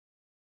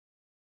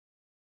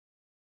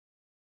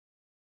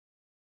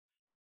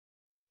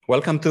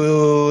Welcome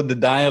to the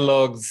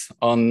dialogues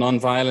on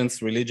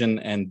nonviolence, religion,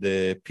 and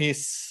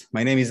peace.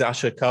 My name is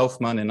Asher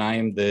Kaufman, and I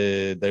am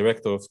the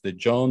director of the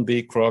John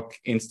B. Kroc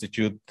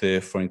Institute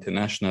for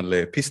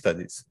International Peace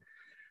Studies.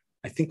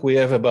 I think we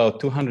have about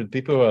 200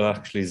 people who are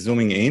actually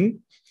zooming in.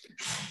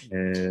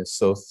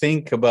 So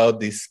think about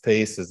this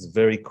space as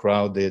very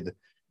crowded,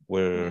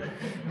 where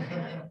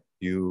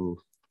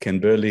you can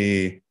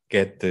barely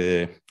get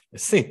a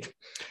seat.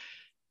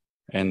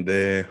 And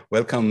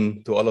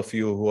welcome to all of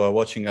you who are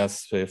watching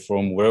us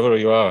from wherever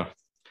you are.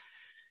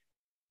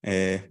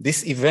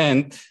 This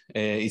event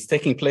is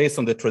taking place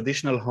on the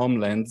traditional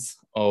homelands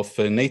of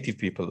native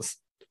peoples,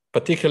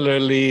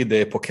 particularly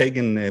the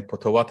Pokagon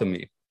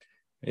Potawatomi,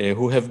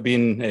 who have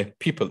been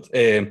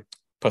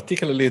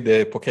particularly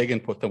the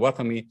Pokagon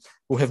Potawatomi,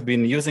 who have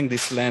been using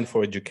this land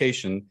for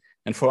education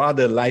and for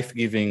other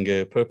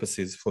life-giving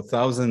purposes for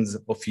thousands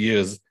of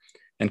years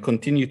and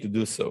continue to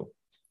do so.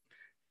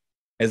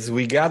 As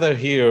we gather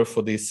here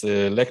for this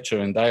lecture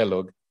and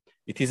dialogue,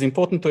 it is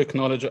important to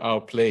acknowledge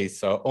our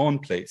place, our own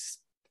place,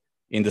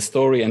 in the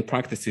story and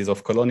practices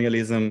of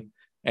colonialism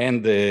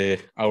and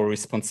our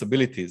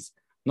responsibilities,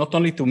 not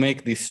only to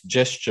make this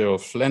gesture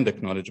of land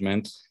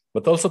acknowledgement,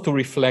 but also to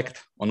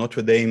reflect on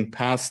Notre Dame's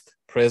past,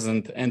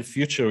 present, and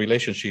future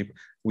relationship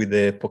with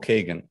the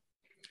Pokagon,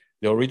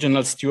 the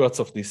original stewards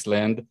of this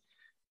land,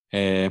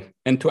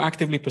 and to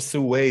actively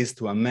pursue ways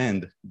to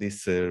amend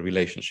this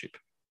relationship.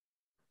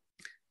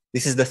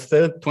 This is the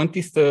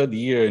 23rd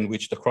year in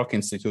which the Kroc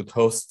Institute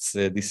hosts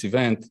this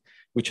event,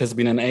 which has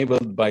been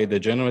enabled by the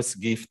generous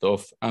gift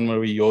of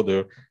Anne-Marie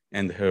Yoder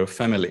and her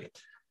family.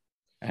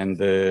 And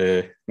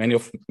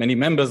many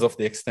members of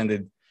the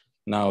extended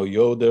now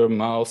Yoder,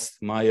 Maus,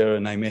 Meyer,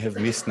 and I may have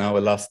missed now a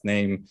last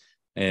name,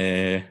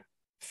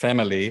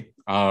 family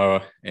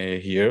are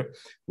here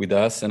with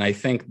us. And I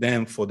thank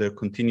them for their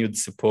continued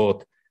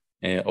support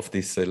of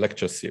this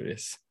lecture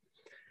series.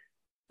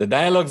 The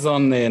dialogues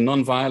on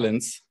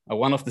nonviolence are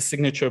one of the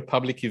signature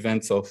public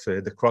events of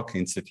the Kroc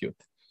Institute.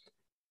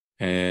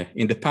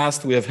 In the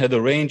past, we have had a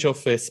range of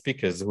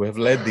speakers who have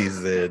led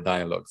these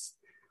dialogues,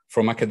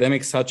 from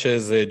academics such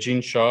as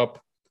Jean Sharp,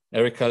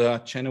 Erica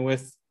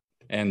Chenoweth,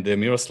 and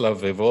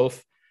Miroslav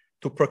Wolf,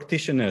 to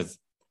practitioners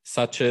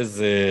such as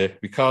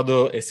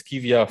Ricardo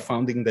Esquivia,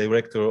 founding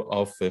director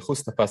of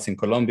Justa Paz in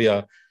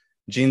Colombia,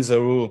 Jean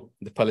Zarou,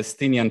 the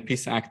Palestinian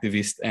peace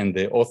activist and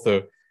the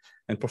author,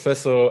 and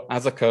Professor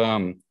Aza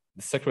Karam,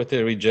 the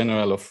Secretary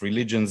General of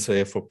Religions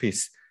for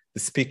Peace, the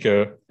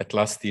speaker at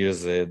last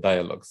year's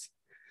dialogues.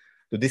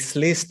 To this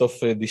list of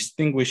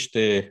distinguished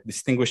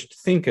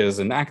thinkers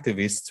and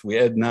activists, we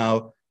add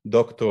now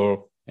Dr.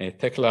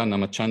 Tecla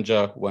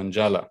Namachanja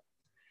Wanjala.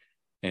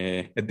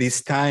 At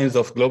these times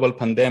of global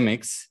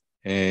pandemics,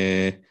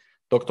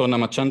 Dr.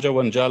 Namachanja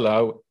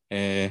Wanjala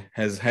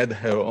has had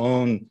her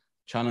own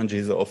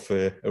challenges of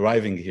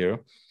arriving here.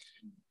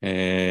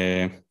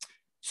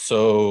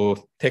 So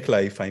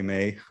Tecla, if I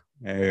may,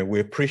 we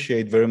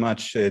appreciate very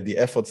much the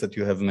efforts that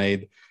you have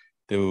made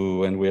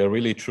and we are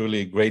really,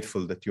 truly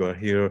grateful that you are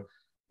here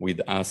with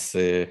us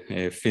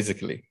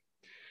physically.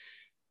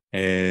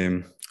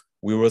 We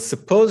were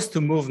supposed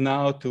to move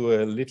now to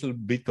a little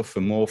bit of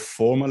a more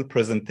formal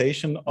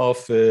presentation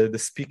of the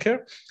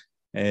speaker.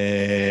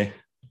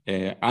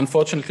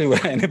 Unfortunately,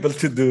 we're unable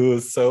to do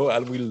so. I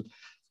will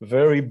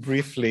very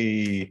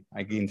briefly,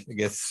 again, I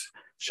guess,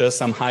 share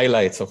some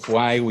highlights of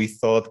why we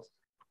thought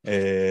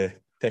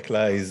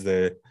Tecla is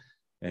the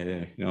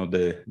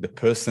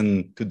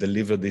person to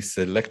deliver this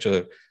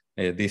lecture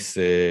this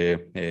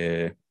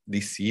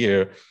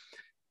year.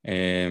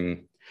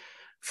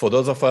 For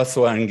those of us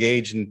who are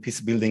engaged in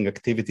peace building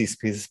activities,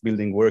 peace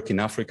building work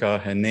in Africa,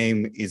 her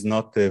name is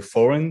not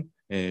foreign.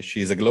 She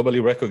is a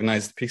globally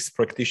recognized peace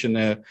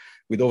practitioner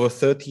with over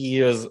 30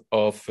 years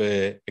of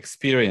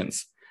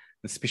experience.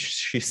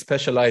 She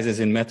specializes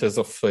in matters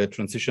of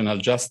transitional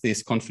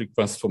justice, conflict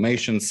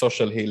transformation,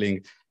 social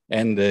healing,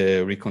 and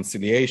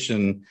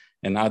reconciliation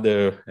and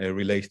other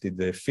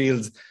related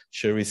fields.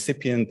 She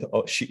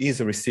is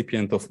a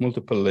recipient of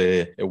multiple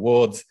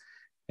awards,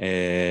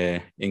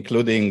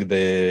 including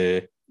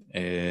the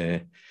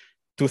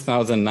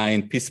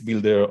 2009 Peace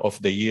Builder of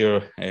the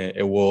Year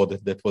award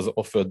that was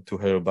offered to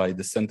her by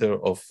the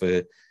Center of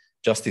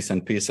Justice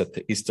and Peace at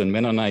the Eastern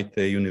Mennonite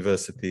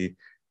University.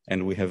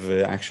 And we have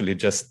actually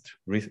just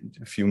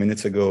a few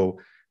minutes ago,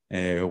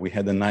 we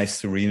had a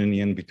nice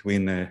reunion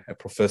between a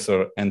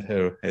professor and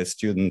her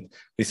student,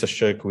 Lisa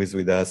Shirk, who is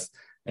with us,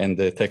 and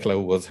Tecla,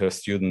 who was her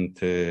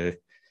student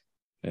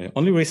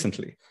only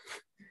recently.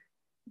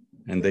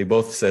 And they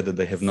both said that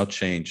they have not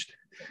changed.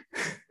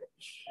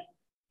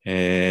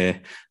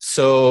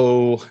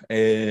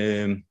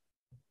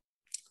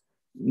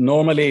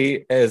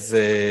 Normally, as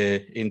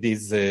in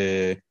these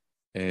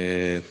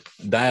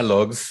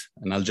dialogues,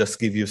 and I'll just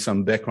give you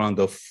some background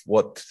of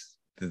what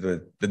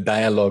the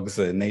dialogues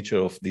nature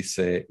of this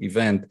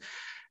event.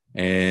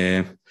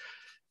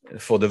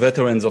 For the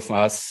veterans of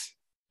us,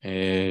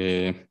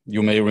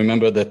 you may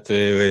remember that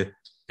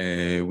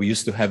We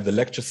used to have the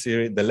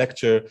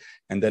lecture,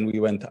 and then we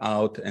went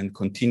out and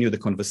continued the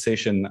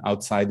conversation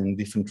outside in a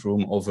different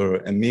room over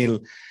a meal.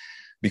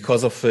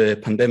 Because of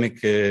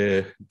pandemic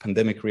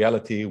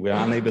reality, we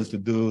are unable to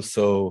do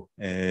so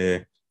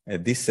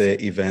at this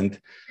event.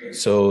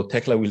 So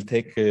Tecla will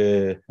take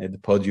the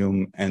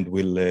podium and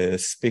will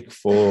speak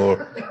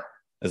for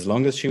as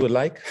long as she would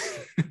like.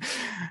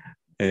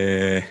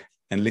 And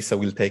Lisa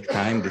will take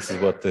time. This is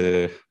what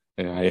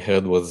I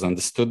heard was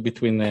understood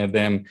between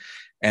them.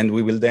 And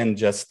we will then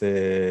just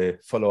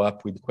follow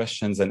up with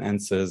questions and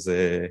answers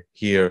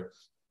here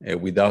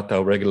without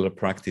our regular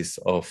practice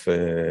of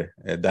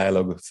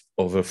dialogues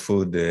over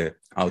food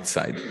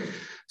outside.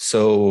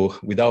 So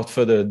without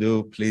further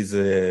ado, please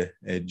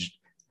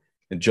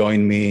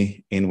join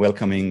me in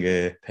welcoming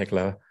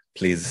Tecla,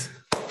 please.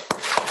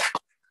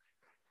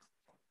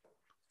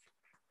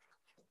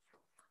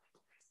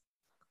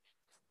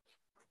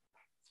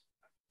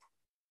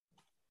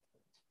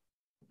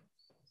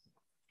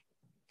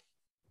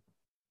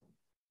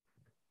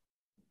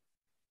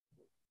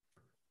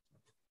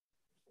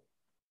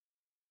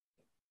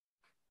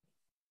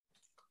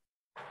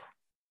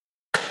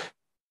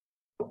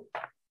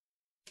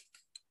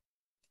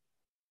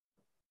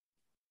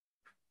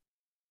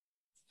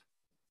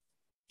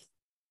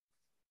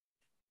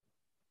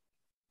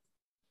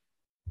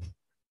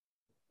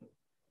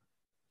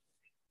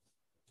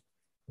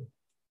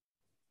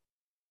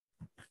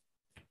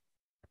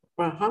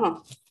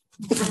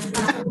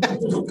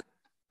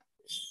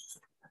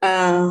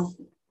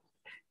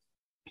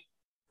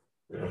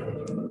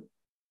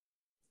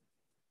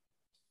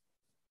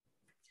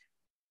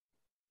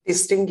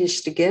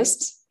 Distinguished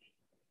guests,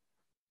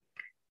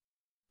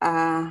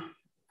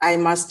 I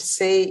must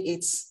say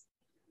it's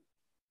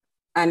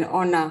an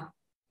honor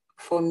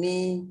for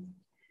me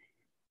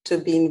to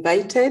be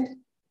invited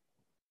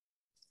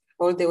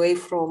all the way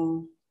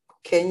from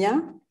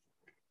Kenya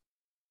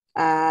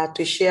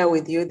to share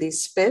with you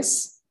this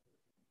space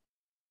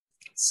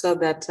so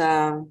that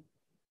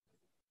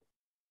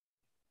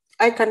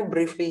I can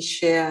briefly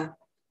share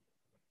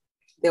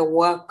the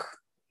work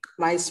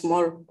my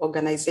small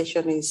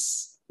organization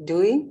is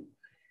doing.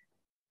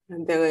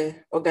 And the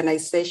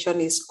organization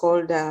is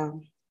called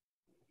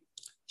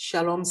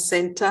Shalom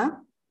Center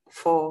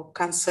for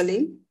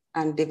Counseling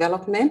and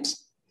Development,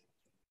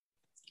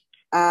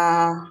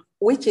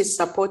 which is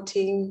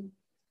supporting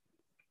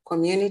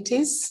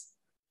communities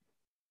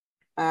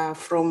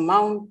from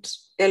Mount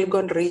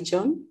Elgon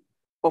region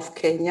of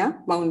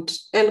Kenya. Mount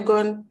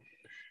Elgon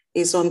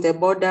is on the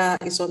border,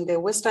 is on the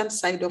western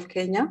side of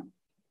Kenya,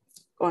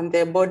 on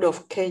the border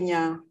of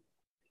Kenya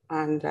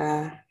and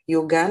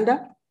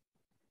Uganda,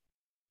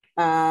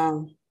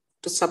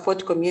 to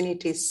support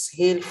communities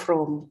heal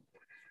from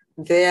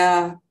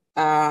their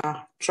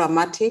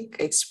traumatic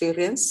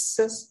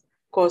experiences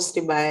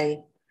caused by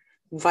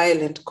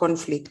violent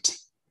conflict.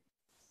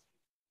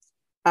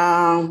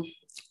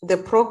 The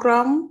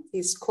program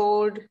is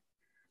called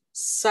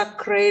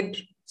Sacred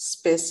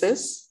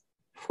Spaces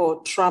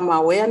for Trauma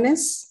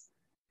Awareness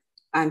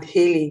and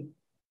Healing.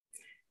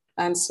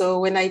 And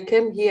so when I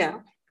came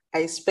here,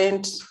 I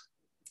spent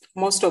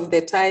most of the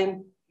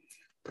time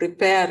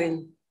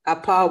preparing a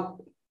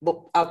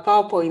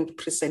PowerPoint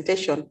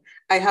presentation.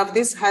 I have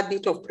this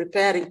habit of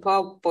preparing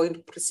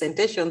PowerPoint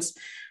presentations,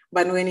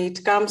 but when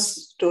it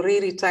comes to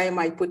really time,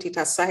 I put it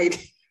aside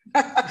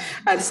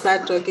and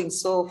start talking.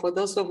 So for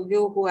those of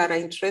you who are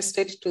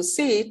interested to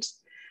see it,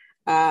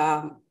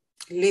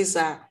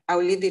 Lisa, I'll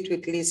leave it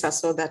with Lisa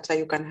so that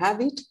you can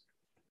have it.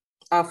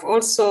 I've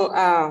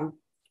also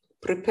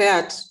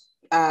prepared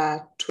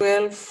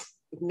 12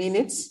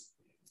 minutes,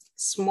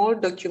 small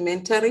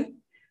documentary,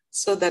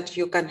 so that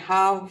you can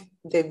have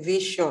the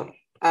visual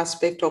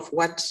aspect of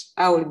what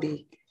I will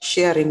be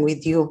sharing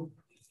with you.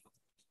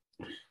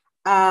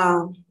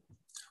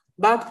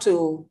 Back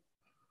to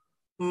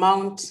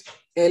Mount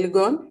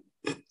Elgon.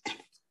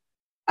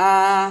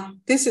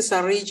 This is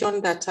a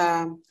region that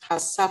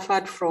has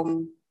suffered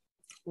from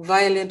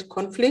violent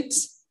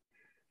conflicts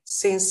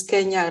since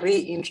Kenya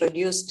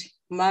reintroduced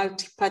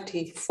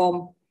multi-party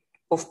form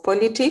of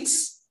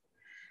politics.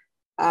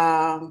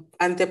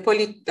 And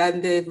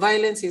the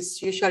violence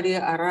is usually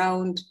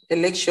around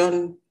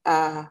election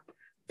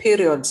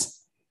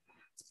periods.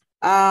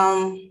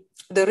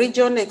 The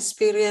region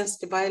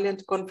experienced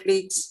violent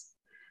conflicts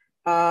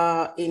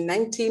in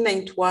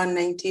 1991,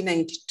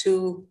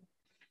 1992,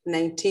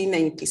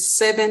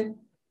 1997,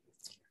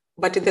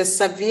 but the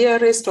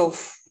severest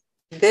of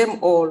them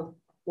all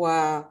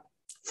were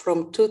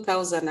from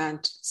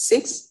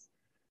 2006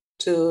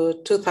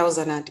 to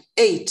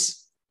 2008.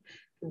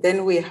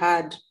 Then we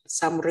had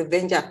some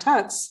revenge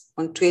attacks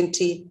on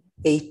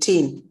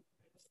 2018.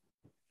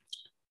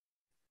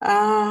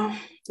 The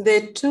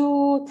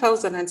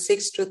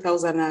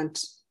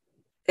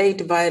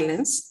 2006-2008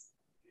 violence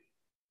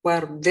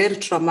were very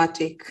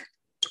traumatic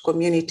to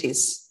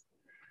communities.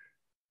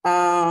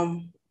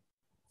 The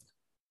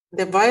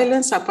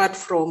violence, apart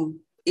from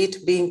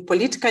it being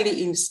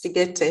politically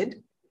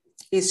instigated,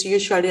 is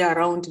usually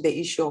around the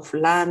issue of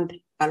land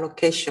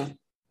allocation.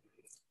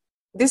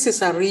 This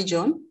is a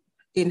region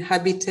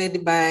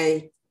inhabited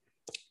by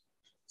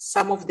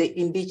some of the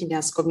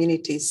indigenous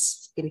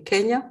communities in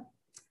Kenya,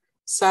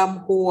 some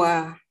who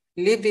are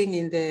living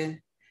in the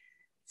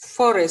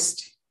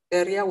forest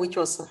area, which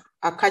was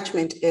a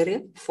catchment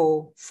area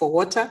for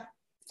water.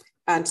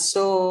 And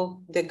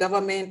so the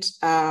government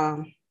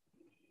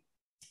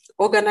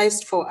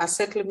organized for a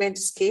settlement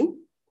scheme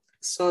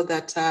so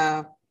that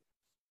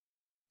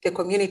the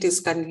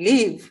communities can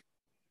leave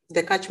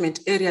the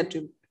catchment area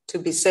to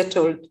be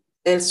settled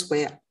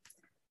elsewhere.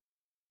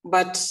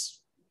 But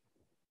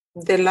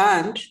the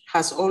land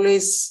has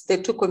always, the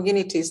two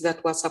communities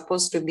that were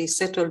supposed to be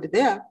settled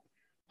there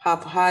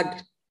have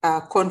had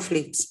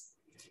conflicts.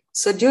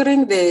 So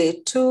during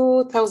the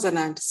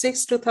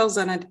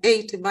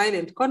 2006-2008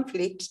 violent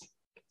conflict,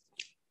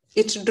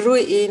 it drew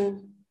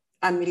in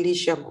a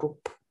militia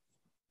group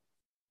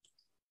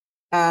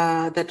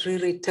that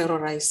really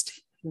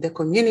terrorized the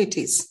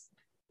communities.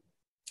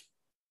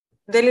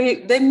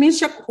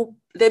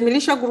 The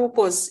militia group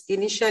was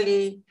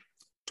initially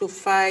to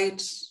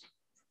fight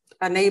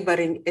a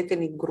neighboring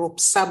ethnic group,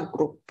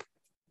 subgroup.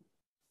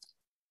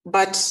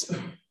 But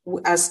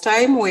as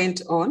time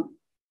went on,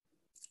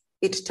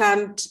 it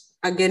turned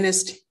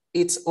against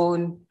its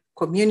own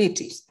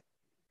communities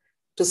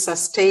to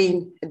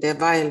sustain the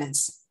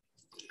violence.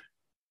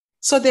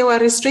 So there were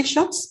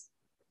restrictions,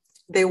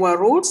 there were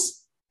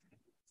rules.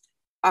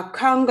 A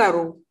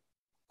kangaroo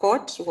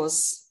court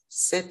was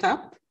set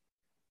up,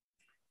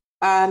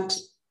 and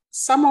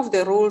some of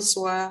the rules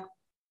were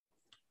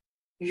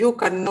you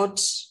cannot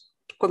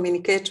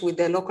communicate with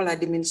the local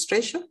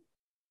administration,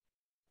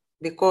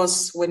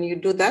 because when you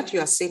do that, you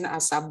are seen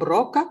as a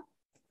broker.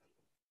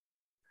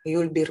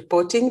 You'll be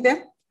reporting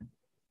them.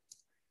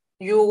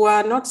 You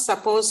are not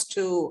supposed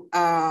to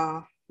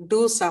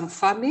do some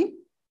farming,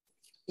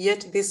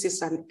 yet this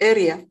is an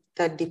area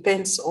that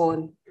depends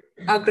on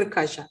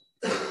agriculture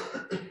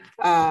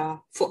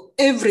for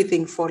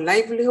everything, for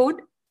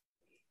livelihood.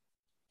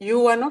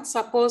 You are not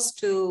supposed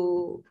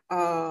to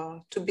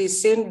be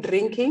seen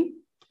drinking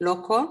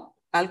local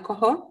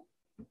alcohol.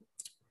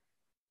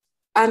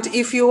 And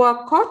if you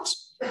are caught,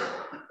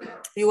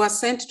 you are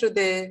sent to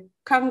the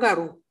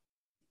kangaroo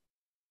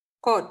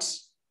court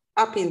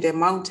up in the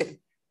mountain.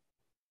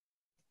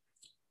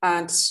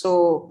 And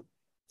so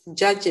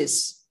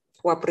judges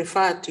were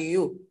preferred to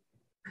you.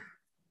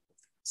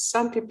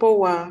 Some people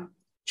were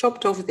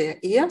chopped off their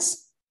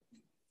ears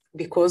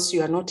because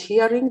you are not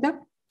hearing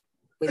them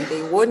when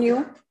they warn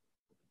you.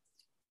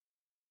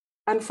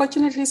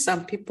 Unfortunately,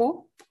 some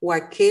people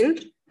were killed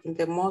in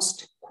the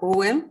most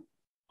cruel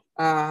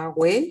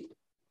way,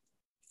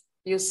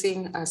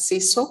 using a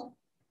seesaw.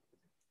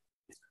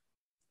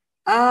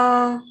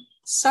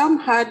 Some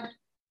had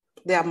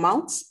their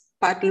mouths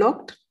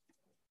padlocked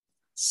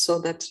so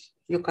that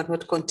you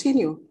cannot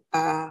continue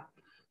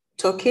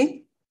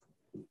talking.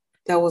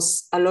 There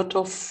was a lot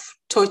of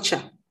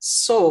torture.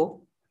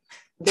 So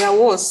there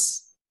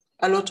was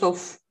a lot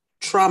of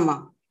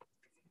trauma.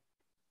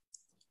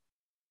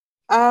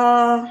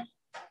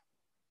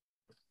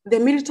 The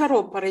military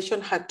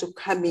operation had to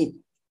come in.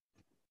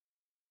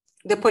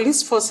 The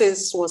police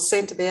forces were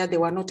sent there. They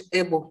were not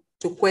able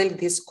to quell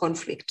this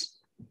conflict.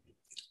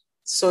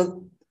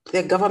 So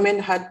the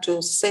government had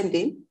to send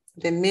in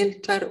the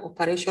military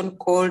operation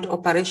called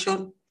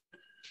Operation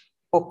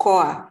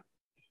Okoa,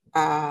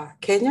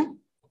 Kenya.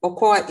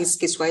 Okoa is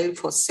Kiswahili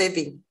for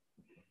saving.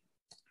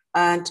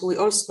 And we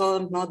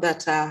also know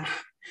that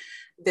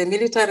the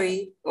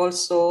military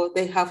also,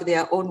 they have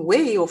their own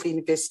way of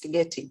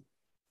investigating.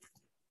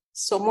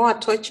 So more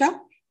torture,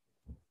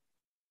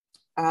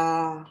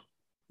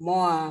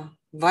 more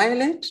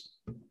violent,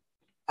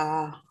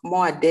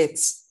 more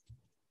deaths.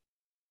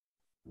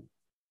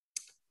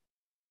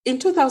 In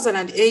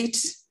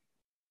 2008,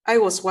 I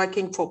was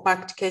working for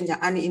PACT Kenya,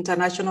 an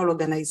international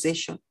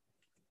organization,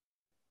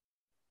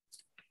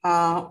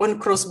 on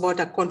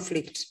cross-border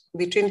conflict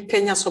between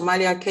Kenya,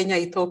 Somalia, Kenya,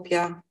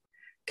 Ethiopia,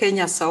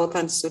 Kenya, South,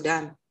 and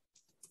Sudan.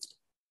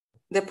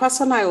 The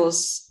person I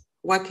was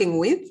working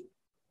with,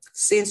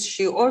 since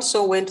she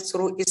also went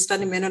through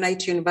Eastern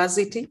Mennonite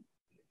University,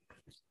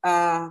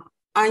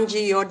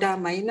 Angie Yoda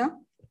Maina,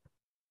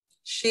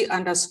 she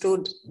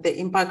understood the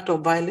impact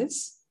of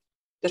violence,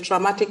 the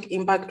traumatic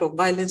impact of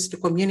violence to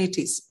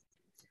communities.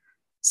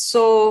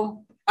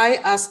 So I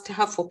asked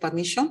her for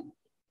permission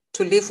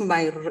to leave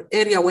my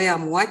area where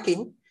I'm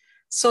working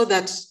so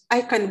that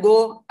I can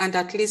go and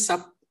at least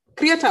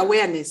create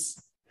awareness,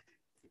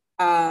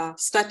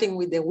 starting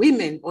with the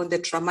women on the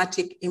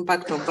traumatic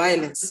impact of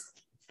violence.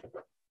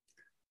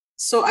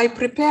 So I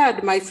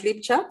prepared my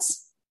flip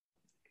charts.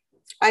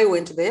 I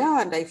went there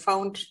and I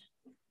found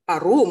a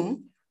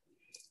room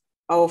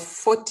of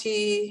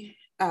 40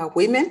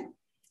 women,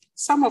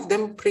 some of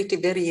them pretty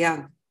very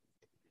young.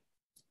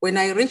 When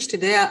I reached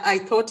there, I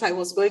thought I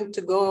was going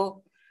to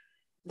go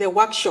the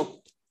workshop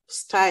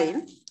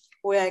style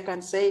where I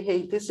can say,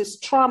 hey, this is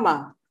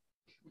trauma.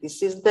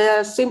 This is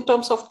the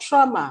symptoms of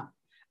trauma.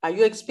 Are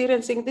you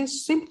experiencing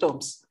these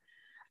symptoms?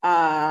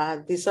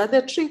 These are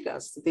the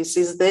triggers. This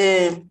is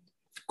the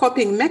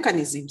coping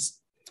mechanisms.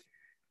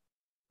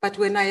 But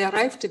when I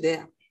arrived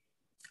there,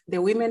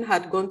 the women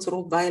had gone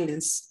through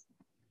violence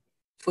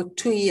for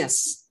 2 years,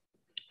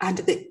 and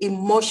the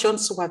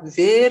emotions were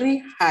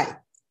very high.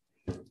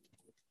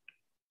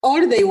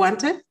 All they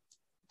wanted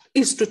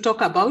is to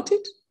talk about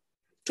it,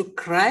 to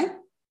cry,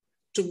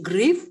 to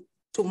grieve,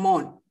 to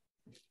mourn.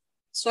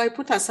 So I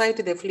put aside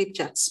the flip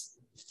charts,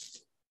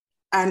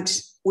 and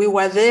we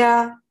were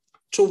there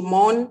to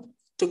mourn,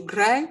 to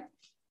cry,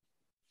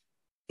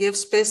 give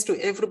space to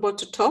everybody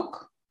to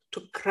talk,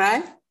 to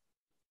cry.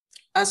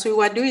 As we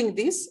were doing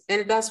this,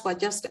 elders were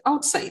just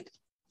outside.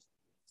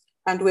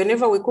 And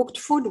whenever we cooked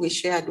food, we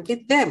shared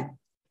with them.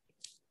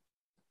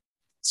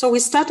 So we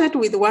started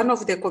with one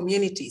of the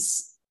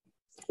communities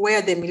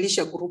where the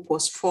militia group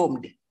was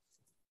formed.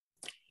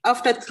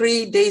 After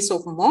 3 days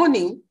of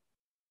mourning,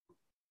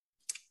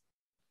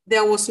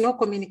 there was no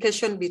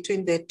communication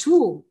between the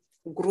two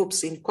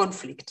groups in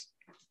conflict.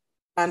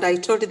 And I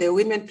told the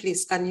women,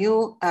 please, can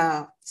you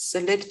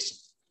select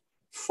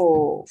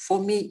for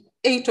me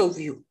 8 of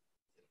you?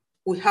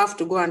 We have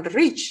to go and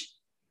reach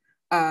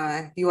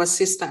your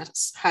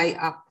sisters high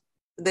up.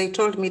 They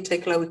told me,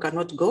 Tecla, we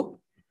cannot go,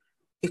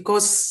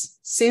 because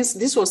since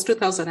this was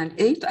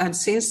 2008 and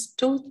since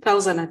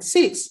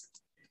 2006,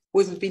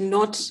 we've been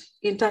not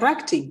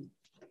interacting,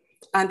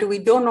 and we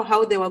don't know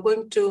how they were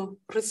going to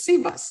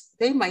receive us.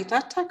 They might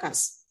attack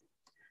us.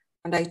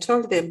 And I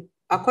told them,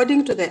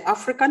 according to the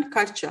African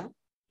culture,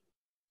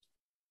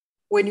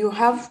 when you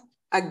have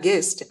a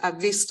guest, a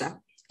visitor,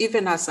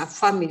 even as a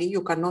family,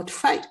 you cannot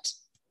fight.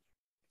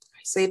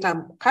 I said,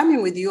 I'm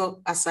coming with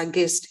you as a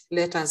guest,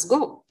 let us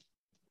go.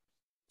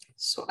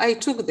 So I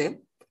took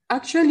them.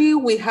 Actually,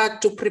 we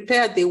had to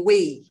prepare the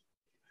way.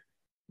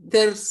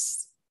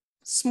 There's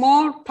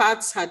small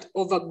parts had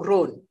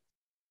overgrown.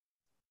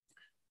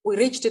 We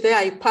reached there,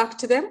 I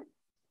packed them,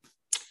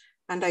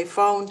 and I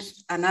found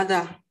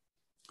another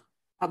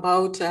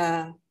about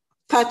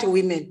 30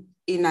 women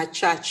in a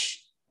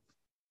church.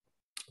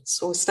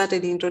 So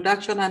started the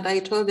introduction, and I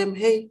told them,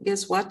 hey,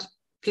 guess what?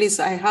 Please,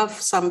 I have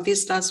some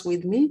visitors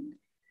with me.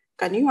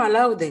 Can you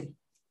allow them?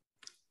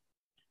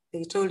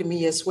 They told me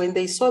yes. When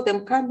they saw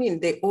them come in,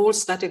 they all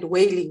started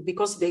wailing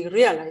because they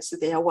realized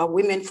there were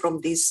women from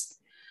this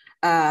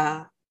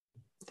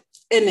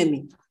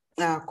enemy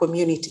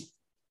community.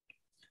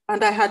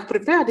 And I had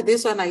prepared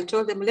this one. I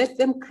told them, let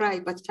them cry,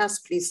 but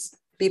just please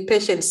be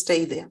patient,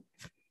 stay there.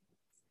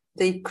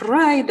 They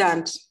cried,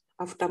 and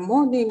after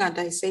mourning, and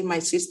I say, my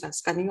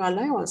sisters, can you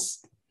allow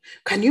us?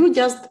 Can you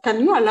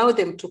allow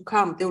them to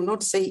come? They will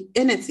not say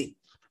anything,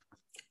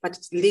 but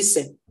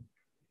listen.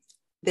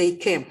 They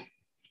came,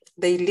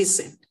 they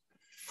listened.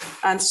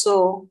 And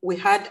so we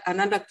had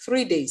another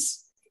 3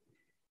 days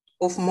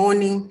of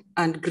mourning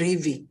and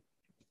grieving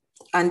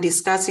and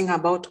discussing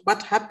about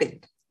what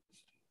happened.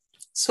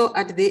 So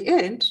at the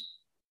end,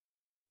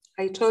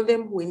 I told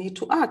them we need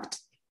to act.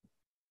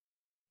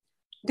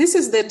 This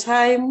is the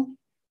time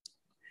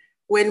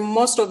when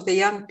most of the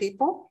young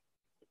people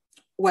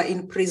were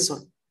in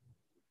prison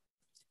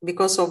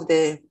because of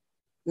the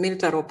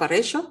military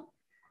operation.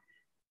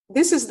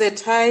 This is the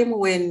time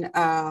when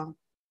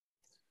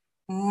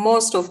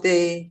most of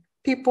the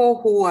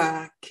people who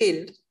were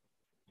killed,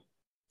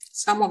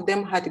 some of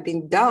them had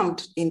been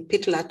dumped in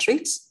pit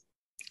latrines,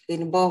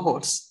 in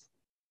boreholes.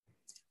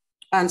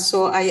 And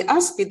so I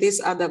asked this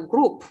other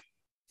group,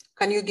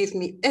 can you give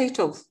me 8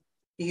 of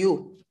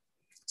you?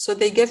 So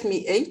they gave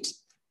me 8,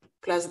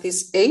 plus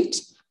this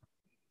 8,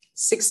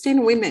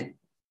 16 women.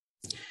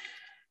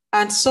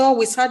 And so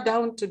we sat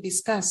down to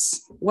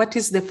discuss what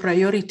is the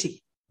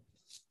priority.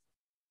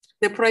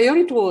 The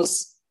priority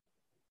was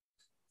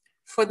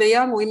for the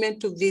young women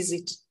to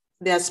visit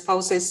their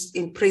spouses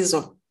in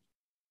prison.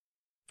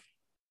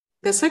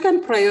 The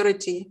second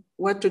priority,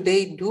 what do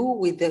they do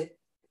with the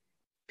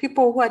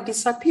people who had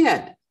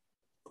disappeared,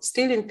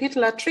 still in pit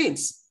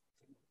latrines?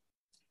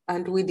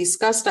 And we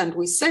discussed and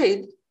we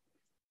said,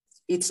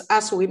 it's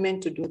us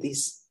women to do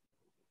this.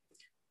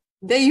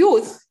 The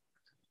youth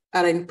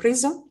are in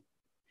prison.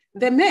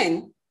 The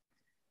men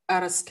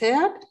are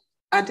scared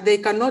and they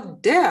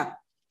cannot dare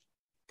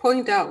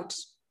point out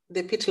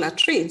the pit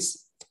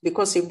latrines,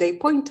 because if they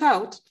point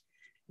out,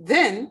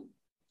 then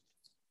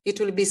it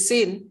will be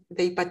seen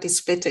they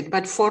participated.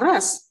 But for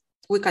us,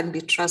 we can be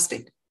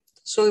trusted.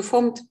 So we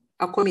formed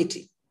a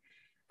committee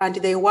and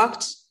they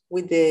worked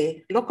with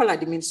the local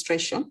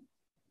administration.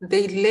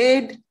 They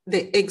led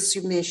the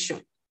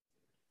exhumation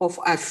of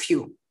a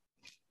few.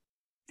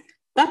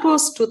 That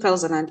was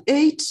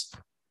 2008.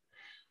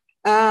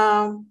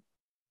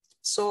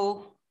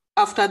 So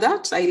after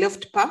that, I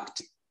left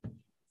PACT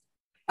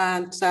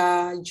and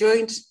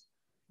joined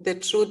the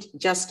Truth,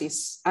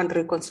 Justice and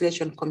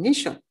Reconciliation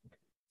Commission.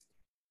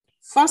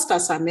 First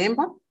as a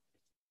member.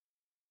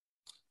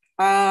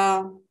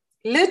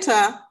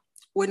 Later,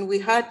 when we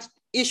had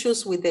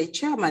issues with the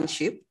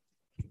chairmanship,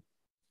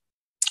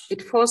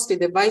 it forced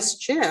the vice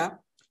chair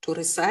to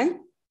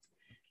resign.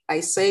 I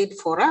said,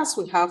 for us,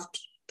 we have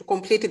to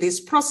complete this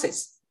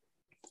process.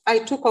 I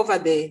took over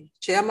the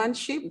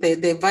chairmanship,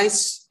 the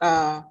vice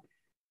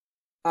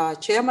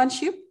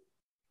chairmanship.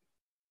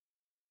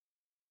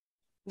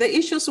 The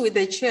issues with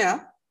the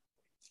chair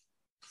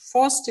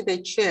forced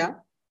the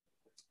chair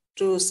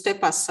to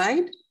step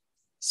aside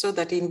so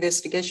that the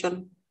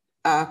investigation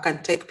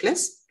can take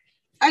place.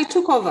 I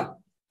took over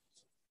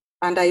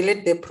and I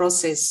led the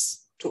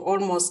process to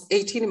almost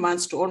 18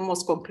 months to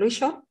almost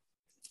conclusion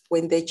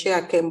when the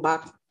chair came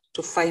back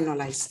to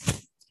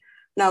finalize.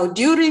 Now,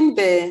 during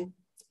the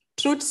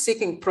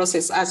truth-seeking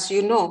process, as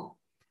you know,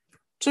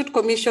 truth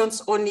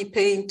commissions only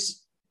paint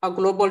a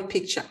global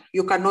picture.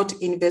 You cannot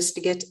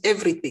investigate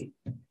everything.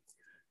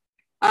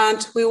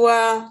 And we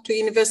were to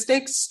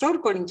investigate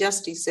historical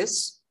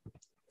injustices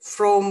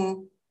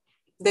from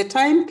the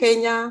time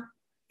Kenya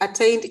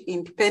attained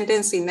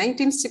independence in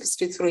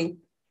 1963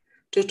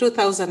 to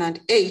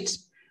 2008,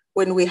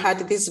 when we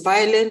had this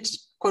violent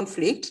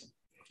conflict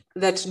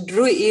that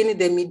drew in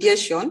the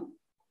mediation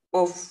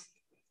of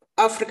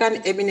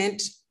African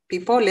eminent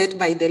people led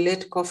by the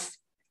late Kofi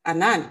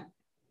Annan.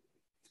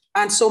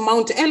 And so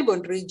Mount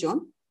Elgon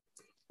region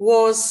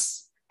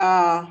was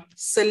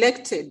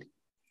selected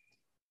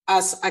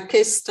as a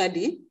case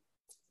study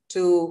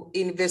to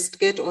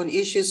investigate on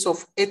issues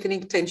of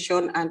ethnic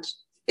tension and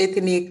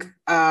ethnic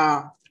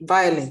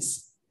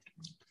violence.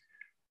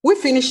 We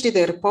finished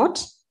the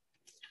report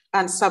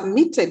and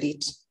submitted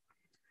it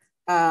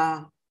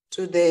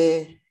to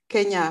the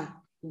Kenya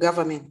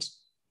government.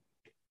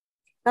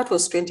 That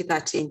was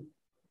 2013.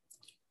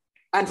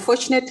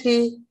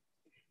 Unfortunately,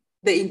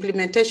 the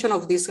implementation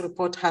of this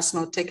report has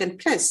not taken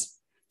place.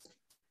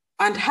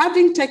 And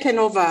having taken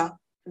over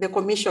the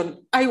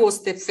commission, I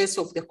was the face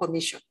of the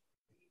commission.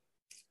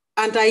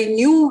 And I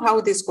knew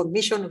how this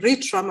commission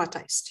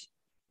re-traumatized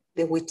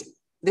the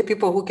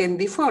people who came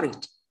before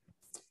it.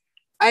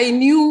 I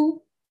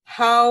knew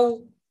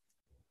how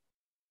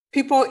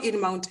people in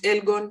Mount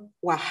Elgon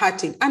were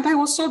hurting, and I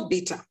was so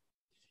bitter.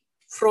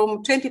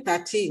 From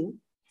 2013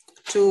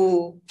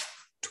 to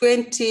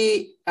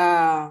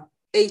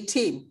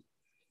 2018,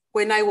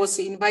 when I was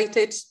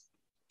invited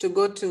to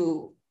go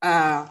to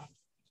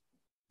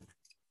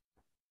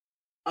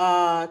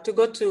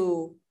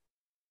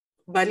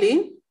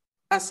Berlin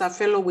as a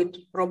fellow with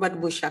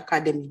Robert Bush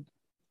Academy.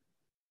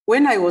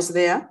 When I was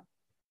there,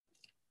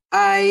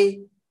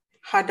 I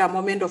had a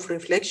moment of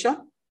reflection.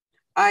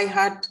 I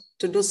had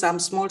to do some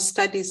small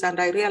studies, and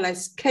I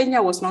realized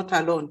Kenya was not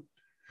alone.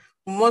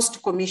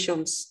 Most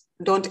commissions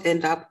don't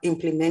end up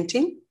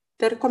implementing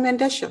the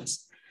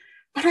recommendations.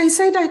 But I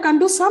said I can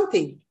do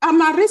something.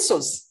 I'm a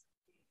resource.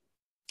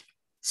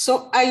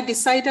 So I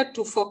decided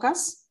to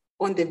focus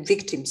on the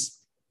victims.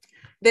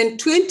 Then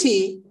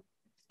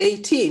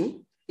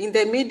 2018, in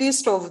the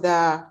midst of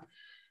the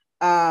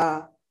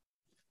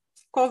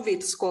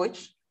COVID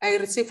scourge, I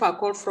received a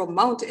call from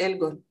Mount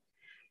Elgon.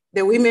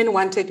 The women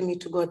wanted me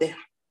to go there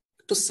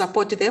to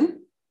support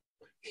them,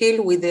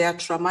 heal with their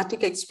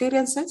traumatic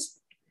experiences.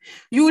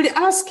 You would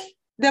ask,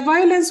 the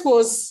violence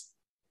was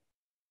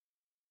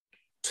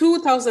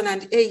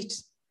 2008.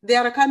 They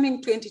are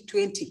coming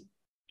 2020.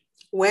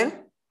 Well,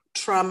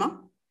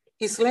 trauma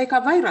is like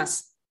a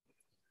virus.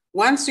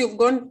 Once you've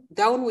gone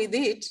down with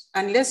it,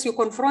 unless you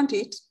confront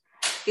it,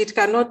 it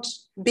cannot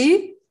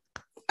be,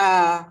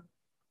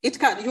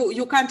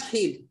 you can't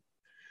heal.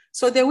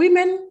 So the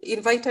women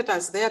invited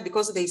us there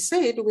because they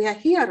said, we are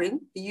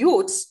hearing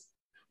youths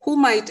who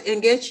might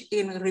engage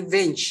in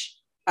revenge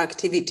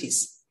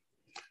activities.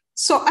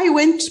 So I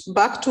went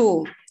back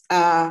to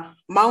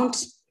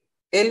Mount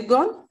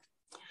Elgon,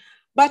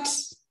 but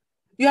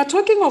you are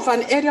talking of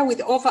an area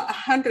with over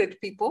 100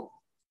 people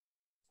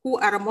who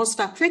are most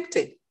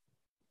affected.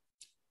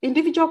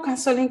 Individual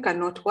counseling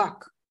cannot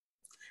work.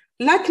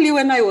 Luckily,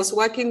 when I was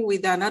working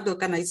with another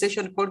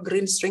organization called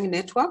Green String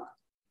Network,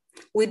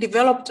 we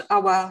developed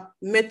our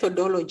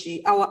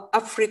methodology, our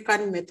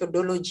African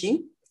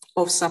methodology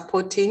of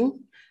supporting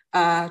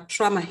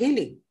trauma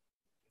healing.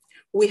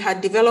 We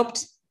had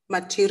developed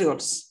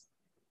materials.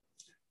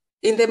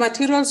 In the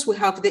materials, we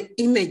have the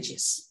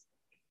images.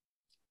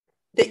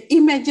 The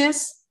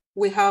images,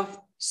 we have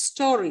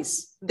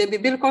stories, the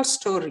biblical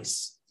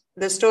stories.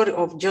 The story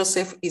of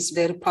Joseph is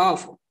very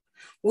powerful.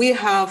 We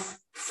have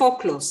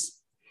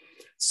folklores.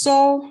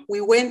 So we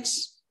went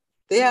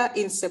there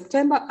in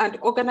September and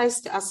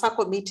organized a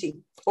circle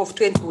meeting of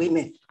 20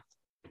 women.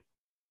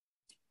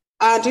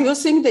 And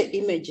using the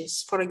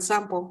images, for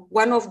example,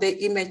 one of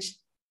the image,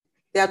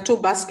 there are two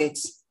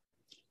baskets,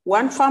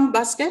 one farm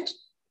basket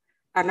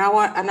and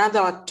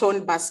another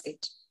torn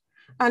basket.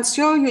 And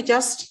so you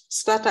just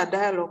start a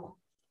dialogue.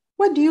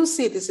 What do you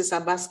see? This is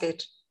a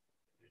basket.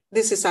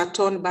 This is a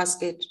torn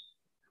basket.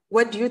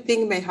 What do you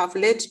think may have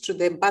led to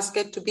the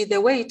basket to be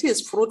the way it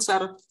is? Fruits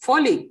are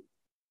falling.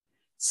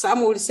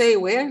 Some will say,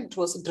 well, it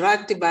was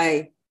dragged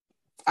by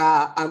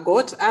a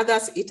goat,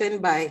 others eaten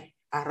by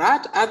a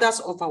rat,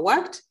 others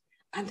overworked.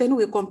 And then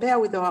we compare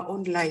with our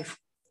own life.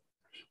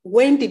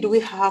 When did we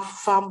have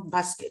farm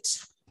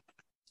baskets?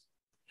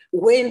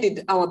 When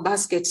did our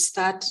baskets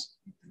start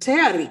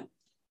tearing?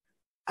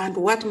 And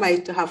what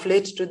might have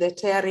led to the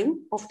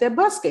tearing of the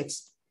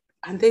baskets?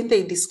 And then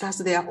they discuss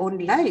their own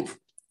life.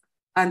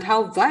 and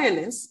how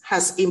violence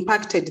has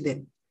impacted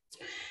them.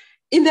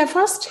 In the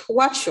first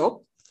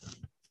workshop,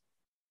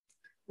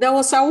 there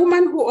was a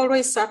woman who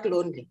always sat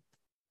lonely.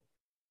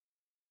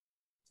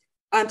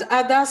 And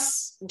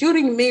others,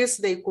 during meals,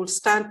 they could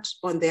stand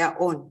on their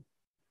own.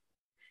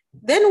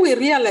 Then we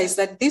realized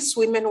that these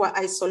women were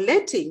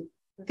isolating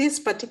this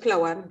particular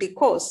one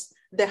because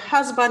the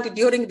husband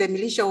during the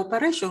militia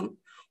operation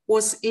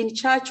was in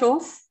charge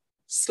of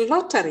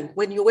slaughtering.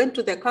 When you went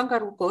to the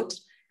kangaroo court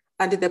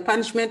and the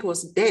punishment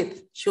was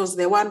death, she was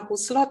the one who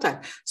slaughtered.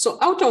 So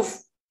out of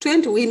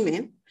 20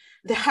 women,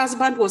 the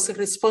husband was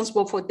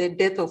responsible for the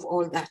death of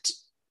all that.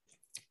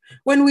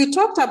 When we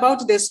talked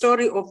about the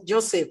story of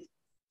Joseph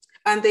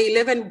and the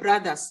 11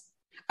 brothers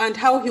and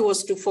how he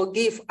was to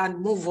forgive and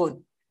move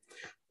on,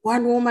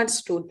 one woman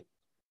stood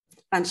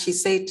and she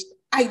said,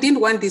 I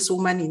didn't want this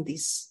woman in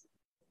this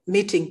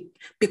meeting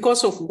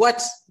because of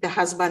what the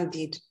husband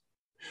did.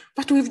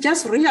 But we've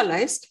just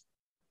realized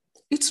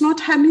it's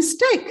not her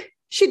mistake.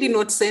 She did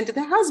not send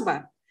the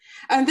husband.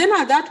 And then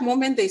at that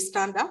moment, they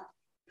stand up,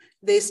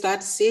 they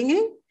start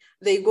singing,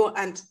 they go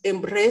and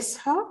embrace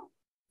her,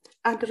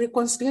 and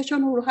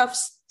reconciliation will have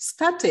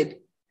started.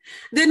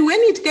 Then when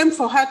it came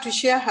for her to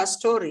share her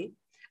story,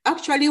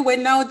 actually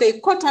when now they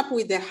caught up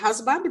with the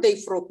husband, they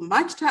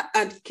frog-marched her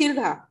and killed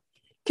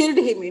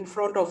him in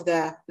front of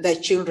the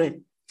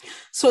children.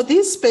 So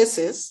these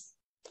spaces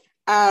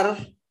are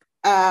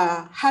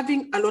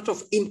having a lot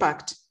of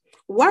impact.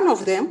 One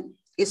of them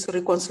is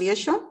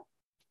reconciliation.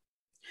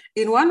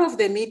 In one of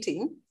the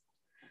meetings,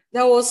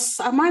 there was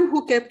a man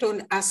who kept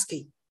on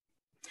asking,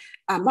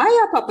 am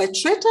I a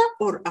perpetrator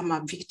or am I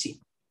a victim?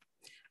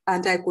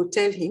 And I could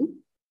tell him,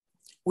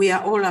 we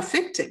are all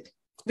affected.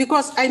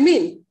 Because I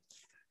mean,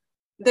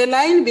 the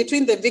line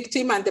between the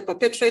victim and the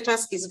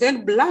perpetrators is very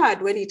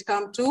blurred when it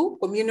comes to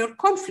communal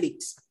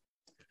conflicts.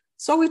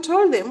 So we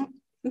told them,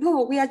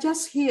 no, we are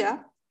just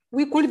here.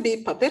 We could be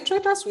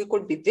perpetrators, we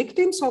could be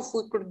victims, or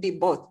we could be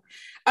both.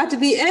 At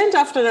the end,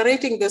 after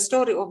narrating the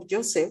story of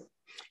Joseph,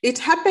 it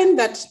happened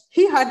that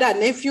he had a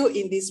nephew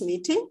in this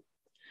meeting.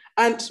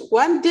 And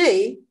one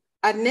day,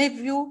 a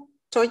nephew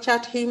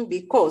tortured him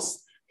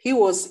because he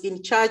was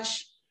in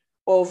charge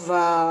of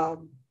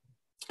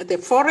the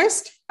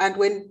forest. And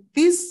when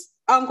this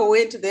uncle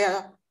went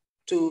there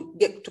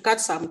to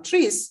cut some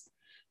trees,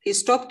 he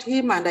stopped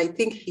him and I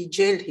think he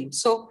jailed him.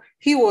 So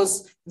he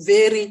was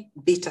very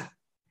bitter.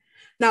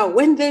 Now,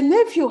 when the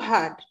nephew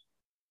heard,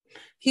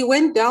 he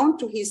went down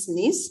to his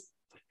knees,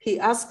 he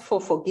asked for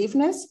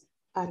forgiveness,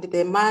 and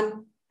the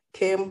man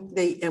came,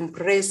 they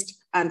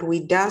embraced, and we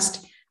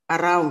danced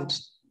around.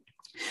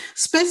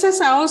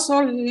 Spaces are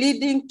also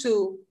leading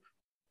to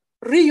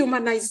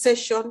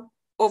rehumanization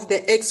of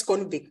the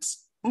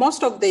ex-convicts.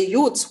 Most of the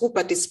youths who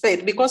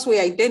participate, because we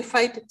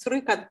identified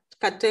three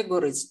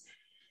categories: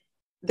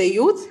 the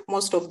youth,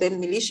 most of them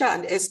militia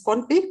and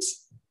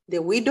ex-convicts,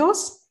 the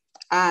widows,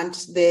 and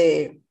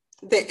the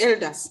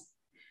elders.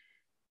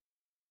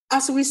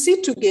 As we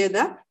sit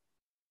together,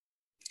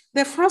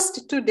 the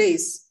first 2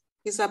 days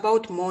is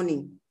about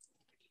mourning,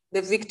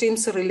 the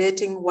victims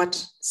relating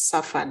what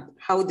suffered,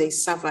 how they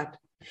suffered.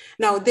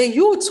 Now, the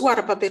youths who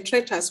are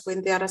perpetrators,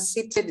 when they are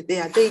seated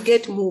there, they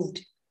get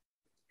moved.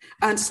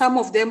 And some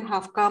of them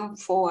have come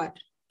forward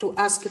to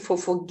ask for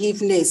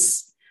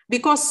forgiveness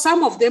because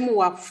some of them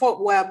were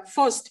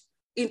forced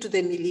into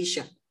the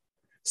militia,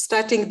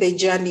 starting the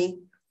journey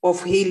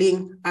of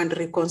healing and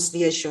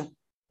reconciliation.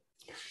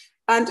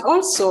 And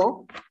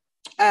also,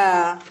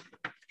 as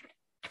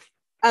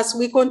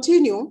we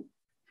continue,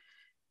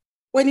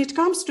 when it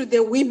comes to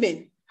the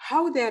women,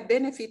 how they are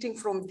benefiting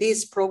from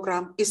this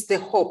program is the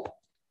hope.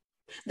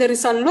 There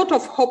is a lot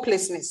of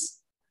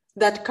hopelessness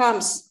that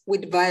comes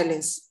with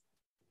violence.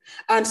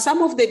 And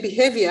some of the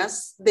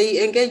behaviors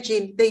they engage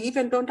in, they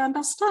even don't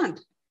understand.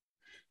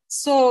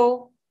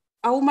 So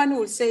a woman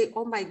will say,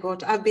 oh my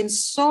God, I've been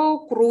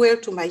so cruel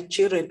to my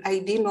children. I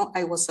didn't know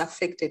I was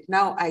affected.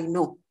 Now I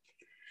know.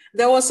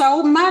 There was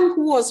a man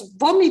who was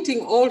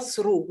vomiting all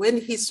through.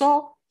 When he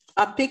saw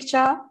a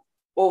picture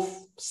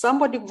of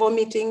somebody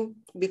vomiting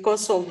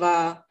because of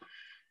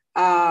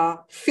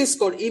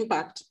physical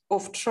impact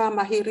of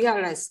trauma, he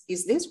realized,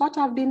 is this what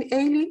I've been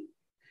ailing?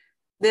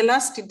 The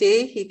last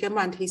day he came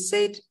and he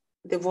said,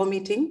 the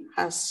vomiting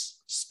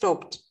has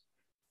stopped.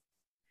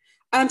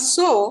 And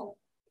so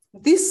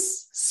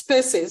these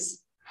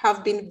spaces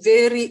have been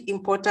very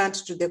important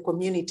to the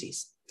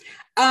communities.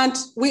 And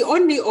we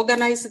only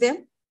organize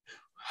them.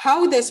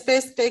 How the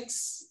space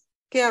takes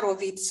care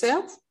of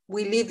itself,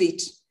 we leave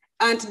it.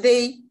 And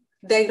they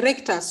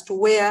direct us to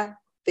where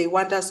they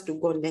want us to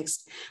go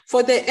next.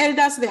 For the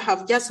elders, they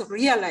have just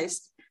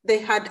realized they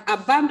had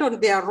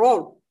abandoned their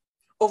role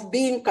of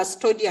being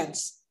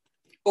custodians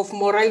of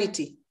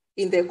morality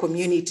in their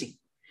community.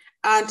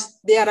 And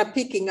they are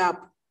picking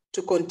up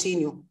to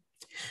continue.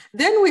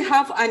 Then we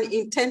have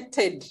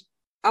unintended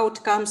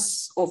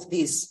outcomes of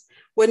this.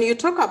 When you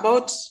talk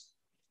about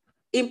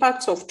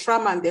impacts of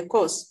trauma and the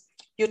cause,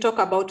 you talk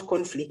about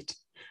conflict.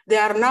 They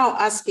are now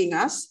asking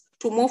us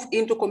to move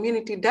into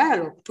community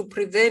dialogue to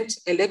prevent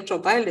electoral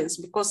violence,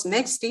 because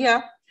next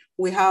year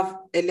we have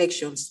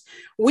elections.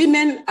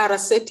 Women are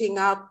setting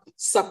up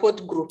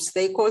support groups.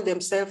 They call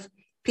themselves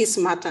Peace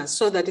Matters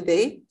so that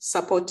they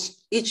support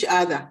each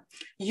other.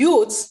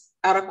 Youths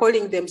are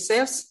calling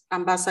themselves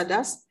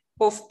ambassadors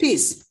of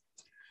peace.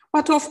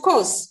 But of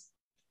course,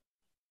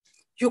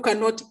 you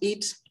cannot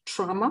eat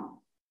trauma.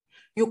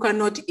 You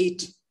cannot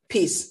eat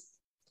peace.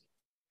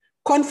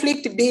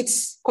 Conflict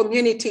beats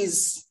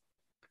communities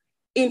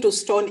into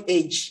Stone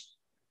Age.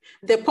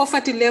 The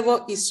poverty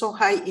level is so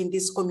high in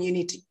this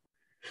community.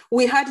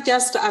 We had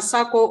just a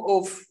circle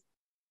of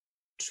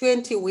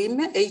 20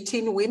 women,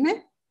 18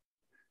 women.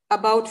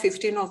 About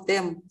 15 of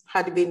them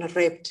had been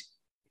raped.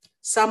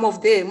 Some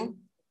of them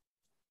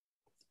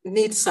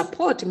need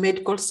support,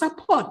 medical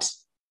support.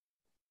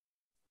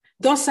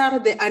 Those are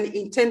the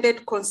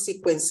unintended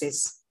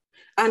consequences.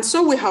 And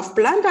so we have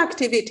planned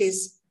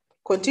activities,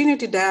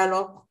 continuity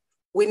dialogue.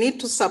 We need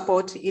to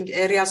support in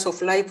areas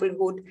of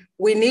livelihood.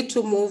 We need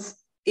to move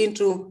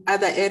into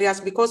other areas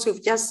because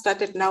we've just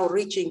started now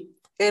reaching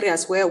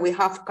areas where we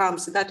have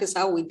camps. That is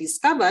how we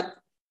discovered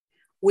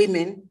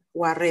women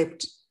were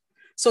raped.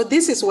 So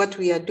this is what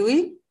we are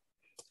doing.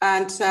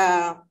 And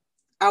I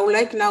would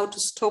like now to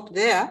stop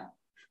there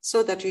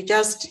so that you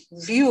just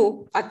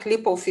view a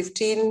clip of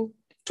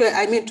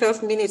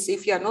 12 minutes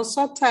if you are not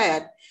so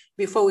tired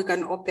before we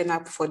can open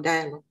up for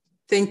dialogue.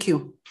 Thank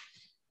you.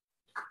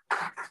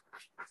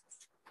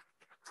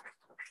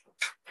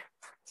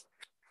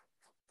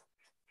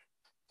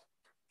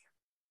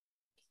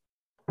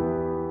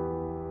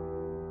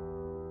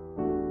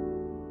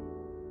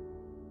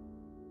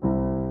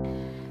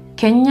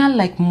 Kenya,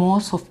 like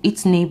most of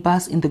its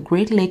neighbors in the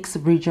Great Lakes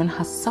region,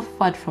 has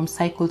suffered from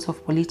cycles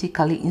of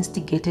politically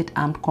instigated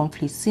armed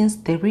conflict since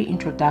the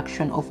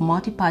reintroduction of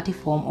multi-party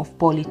form of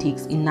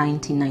politics in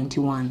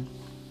 1991.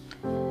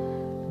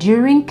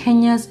 During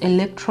Kenya's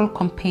electoral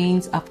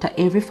campaigns after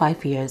every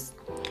 5 years,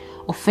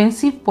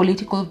 offensive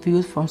political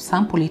views from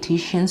some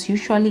politicians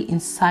usually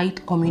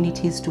incite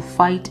communities to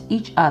fight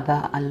each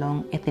other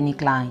along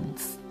ethnic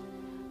lines.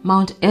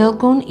 Mount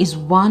Elgon is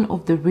one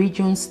of the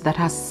regions that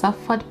has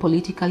suffered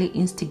politically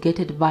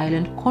instigated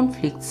violent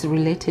conflicts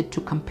related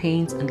to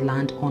campaigns and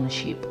land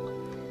ownership.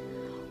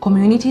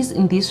 Communities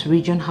in this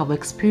region have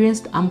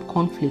experienced armed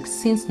conflicts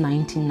since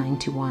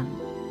 1991.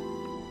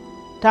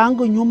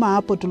 Tangu nyuma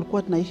hapo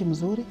tulikuwa tunaishi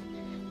mzuri,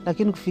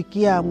 lakini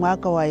kufikia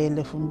mwaka wa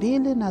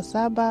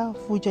 2007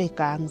 fujo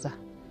ikaanza.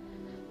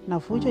 Na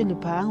fujo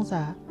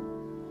ilipoanza,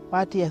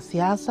 watu ya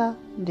siasa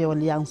ndio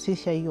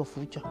walianzisha hiyo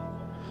fujo.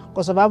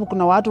 Kwa sababu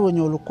kuna watu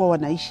wenye walikuwa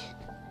wanaishi.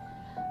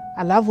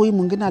 Alafu huyu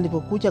mwingine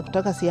alipokuja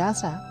kutoka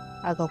siasa,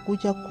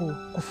 akakuja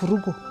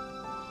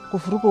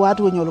kufurugu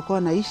watu wenye walikuwa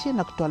wanaishi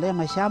na kutolea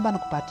mashamba na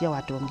kupatia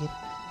watu wengine.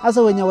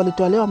 Sasa wenye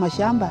walitolewa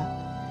mashamba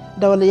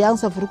ndio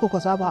walianza furugu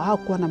kwa sababu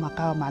hawakuwa na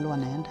makao mahali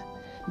wanaenda.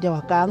 Ndio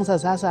wakaanza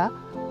sasa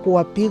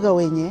kuwapiga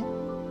wenye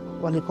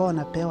walikuwa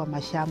wanapewa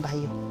mashamba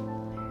hiyo.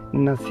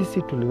 Na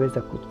sisi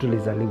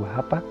tulizaliwa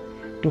hapa,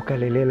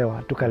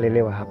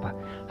 tukalelewa hapa.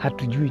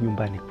 Hatujui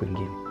nyumbani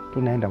kwingine.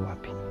 Tunaenda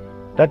wapi?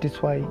 That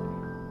is why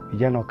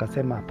vijana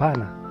wakasema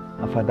hapana,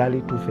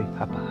 afadhali tufe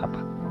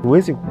hapa.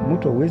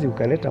 Mtu huwezi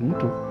ukaleta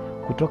mtu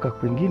kutoka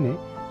kwingine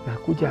na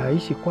kuja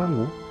aishi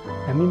kwangu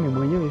na mimi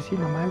mwenyewe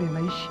sina mahali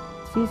naishi.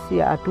 Sisi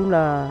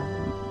hatuna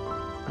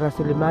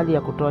rasilimali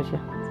ya kutosha.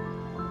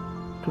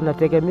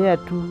 Tunategemea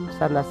tu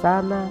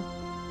sana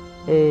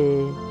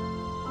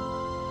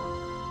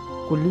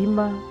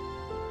kulima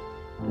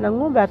na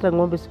ng'ombe. Hata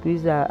ng'ombe siku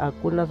hizi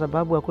hakuna,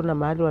 sababu hakuna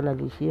mahali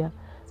wanalishia.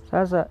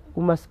 Sasa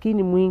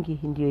umaskini mwingi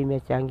ndio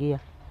imechangia.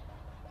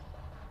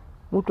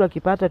 Mtu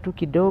akipata tu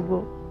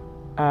kidogo,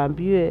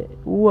 aambiwe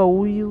ua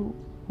huyu,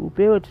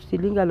 upewe tu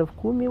shilingi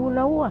 10,000,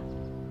 unaua.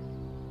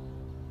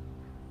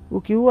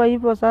 Ukiua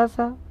hivyo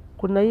sasa,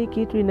 kuna hii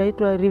kitu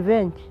inaitwa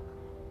revenge.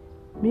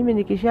 Mimi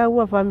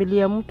nikishaua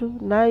familia mtu,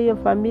 na hiyo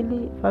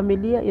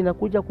familia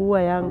inakuja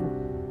kuua yangu.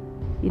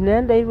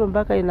 Inaenda hivyo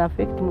mpaka ina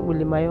affect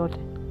ulima yote.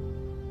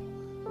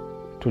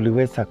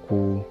 Tuliweza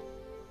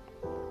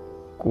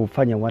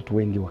kufanya watu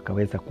wengi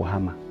wakaweza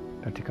kuhama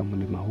katika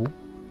mlima huu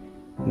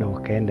na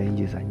wakaenda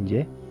nchi za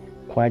nje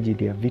kwa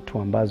ajili ya vitu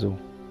ambazo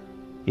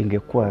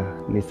ingekuwa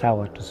ni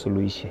sawa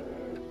tusuluhishe.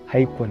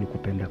 Haikuwa ni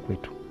kupenda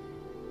kwetu,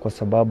 kwa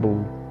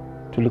sababu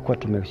tulikuwa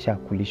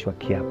tumeshakulishwa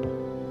kiapo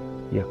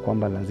ya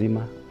kwamba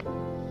lazima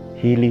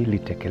hili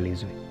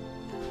litekelezwe.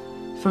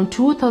 From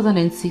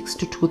 2006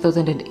 to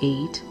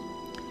 2008,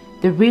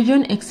 the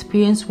region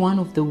experienced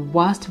one of the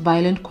worst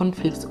violent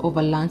conflicts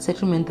over land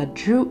settlement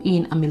that drew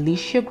in a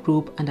militia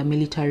group and a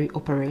military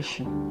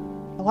operation.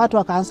 Watu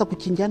wakaanza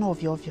kuchinjana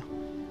ovyo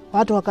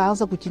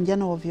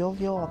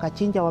ovyo,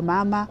 wakachinja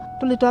wamama.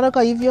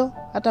 Tulitoroka hivyo,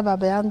 hata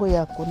baba yangu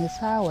ya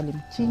kunizaa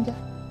walimchinja.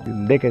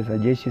 Ndege za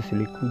jeshi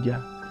zilikuja,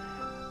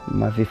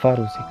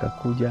 mavifaru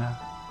zikakuja,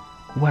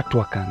 watu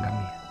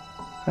wakaangamia.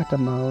 Hata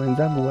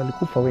wenzangu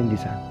walikufa wengi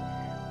sana.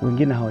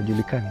 Wengine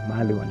hawajulikani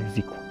mahali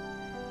walizikwa.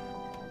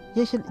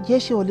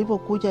 Jeshi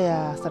walipokuja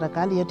ya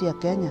serikali yetu ya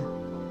Kenya,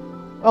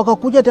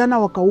 wakakuja tena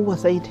wakaua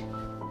zaidi.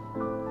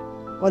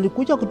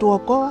 Walikuja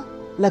kutuokoa,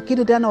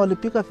 lakini tena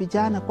walipika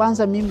vijana.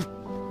 Kwanza mimi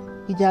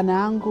Kijana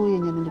yangu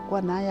yenye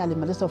nilikuwa naye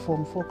alimaliza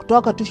form 4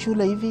 kutoka tu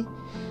shule hivi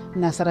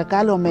na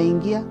serikali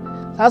wameingia.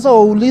 Sasa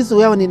waulizi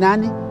wewe ni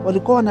nani?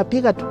 Walikuwa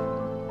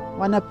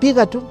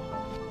wanapiga tu.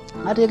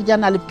 Hata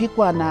kijana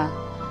alipikwa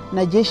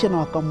na jeshi na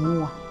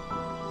wakamuua.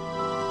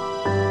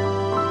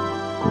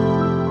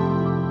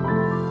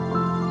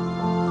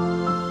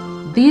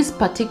 This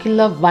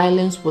particular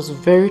violence was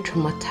very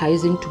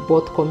traumatizing to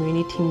both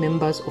community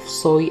members of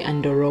Soi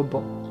and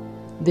Dorobo.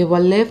 They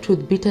were left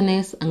with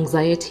bitterness,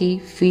 anxiety,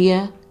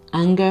 fear,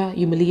 anger,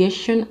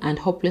 humiliation and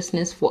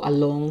hopelessness for a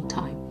long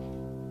time.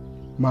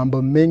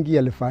 Mambo mengi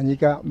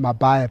yalifanyika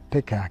mabaya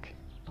peke yake.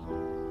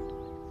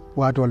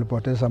 Watu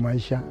walipoteza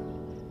maisha,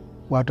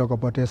 watu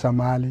wakapoteza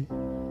mali,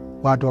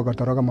 watu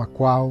wakatoroka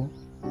makwao.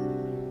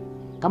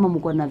 Kama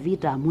mko na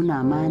vita hamuna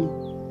amani.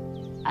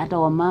 Hata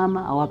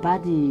wamama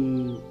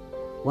hawapati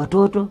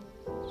watoto.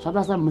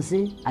 Sasa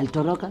mzee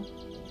alitoroka,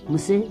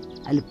 mzee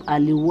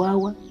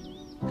aliuawa.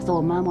 Sasa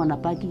wamama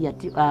wanapaki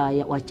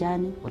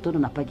wachane, watoto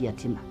wanapaki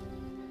yatima.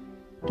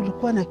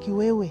 Tulikuwa na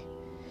kiwewe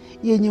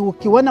yenye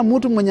ukiona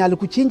mtu mwenye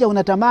alikuchinja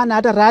unatamani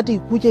hata rati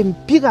ikuje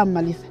mpiga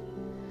mmalize.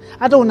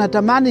 Hata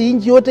unatamani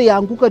inji yote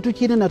yaanguka tu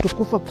chini na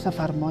tukufa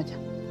safari moja.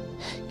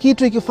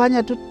 Kitu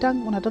ikifanya tu tang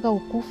unataka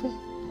ukufe.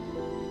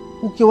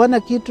 Ukiona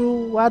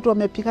kitu watu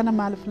wamepigana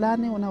mahali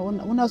fulani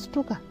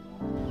unastuka.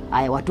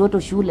 Aya, watoto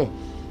shule.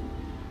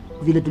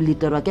 Vile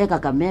tulitorokea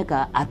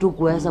Kakamega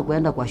hatukuweza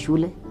kuenda kwa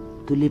shule.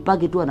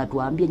 Tulipaki tu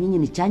anatuambia nyinyi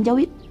ni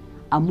Chanjawit,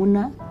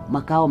 hamuna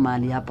makao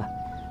mahali hapa.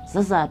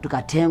 Sasa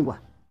tukatengwa.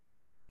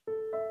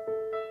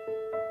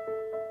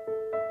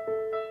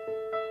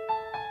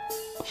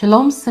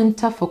 Shalom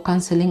Center for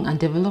Counseling and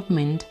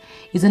Development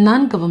is a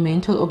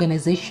non-governmental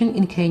organization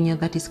in Kenya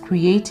that is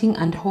creating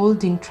and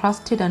holding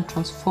trusted and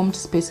transformed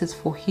spaces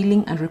for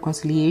healing and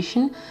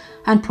reconciliation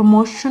and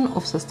promotion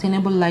of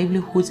sustainable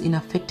livelihoods in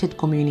affected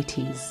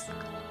communities.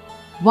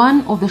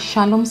 One of the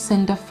Shalom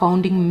Center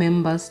founding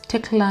members,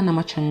 Tecla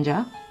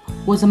Namachanja,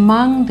 was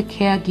among the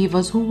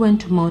caregivers who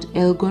went to Mount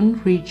Elgon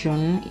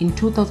region in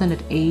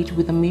 2008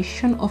 with a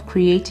mission of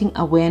creating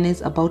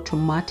awareness about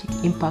traumatic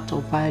impact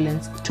of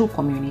violence to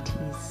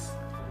communities.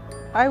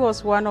 I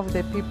was one of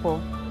the people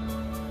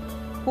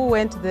who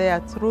went there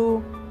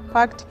through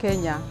Pact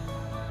Kenya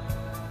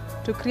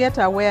to create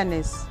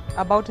awareness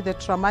about the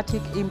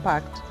traumatic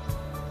impact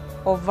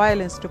of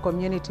violence to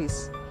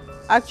communities.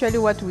 Actually,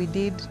 what we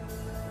did,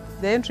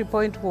 the entry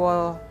point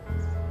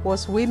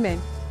was women.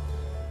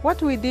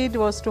 What we did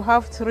was to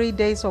have 3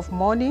 days of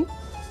mourning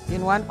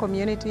in one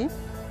community.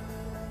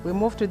 We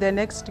moved to the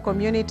next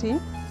community,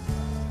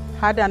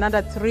 had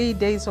another 3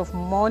 days of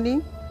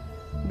mourning,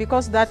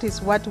 because that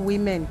is what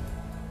women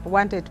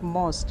wanted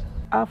most.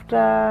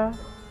 After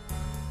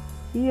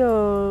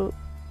hiyo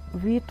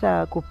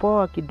vita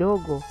kupoa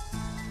kidogo,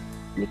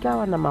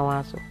 nikawa na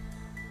mawazo.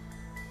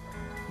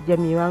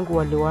 Jamii wangu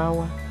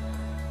waliwawa,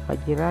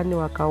 majirani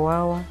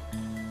wakawawa.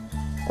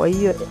 Kwa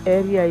hiyo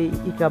area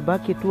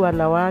ikabaki tu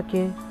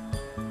wanawake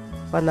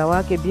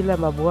bila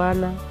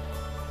mabwana.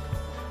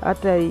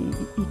 Hata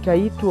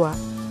ikaitwa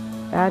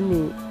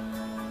yani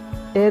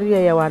area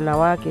ya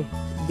wanawake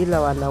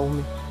bila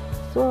wanaume.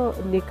 So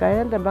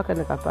nikaenda mpaka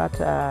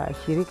nikapata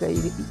shirika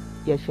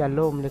ya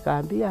Shalom,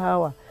 nikaambia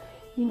hawa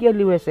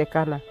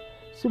ingeliwezekana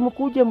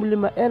simukuje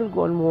mlima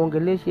Elgon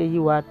muongeleshe hii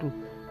watu,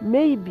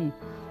 maybe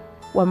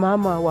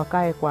wamama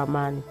wakae kwa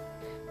amani.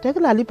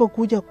 Tecla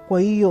alipokuja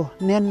kwa hiyo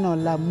neno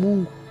la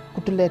Mungu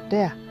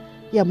kutuletea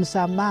ya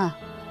msamaha,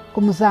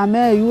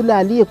 kumsamehe yule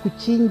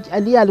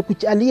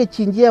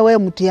aliyechinjia wewe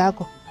mtu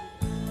yako,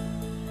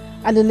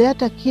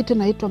 alileta kitu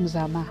naitwa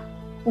msamaha.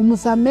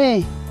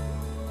 Umsamehe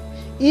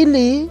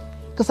ili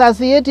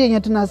kisasi yetu yenye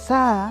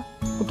tunasaa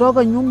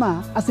kutoka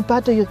nyuma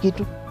asipate hiyo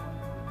kitu.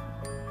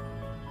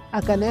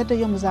 Akaleta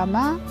hiyo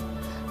msamaha,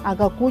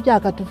 akakuja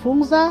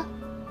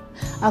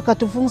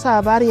akatufunza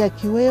habari ya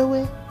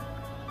kiwewe.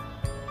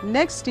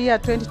 Next year,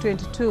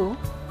 2022,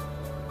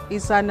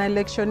 is an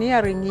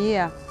electioneering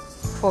year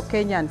for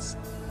Kenyans.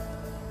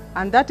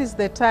 And that is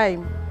the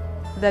time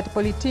that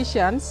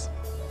politicians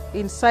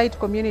incite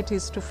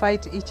communities to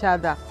fight each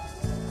other.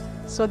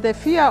 So the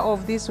fear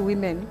of these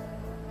women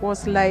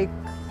was like,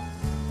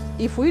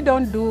 if we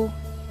don't do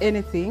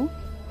anything,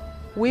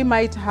 we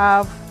might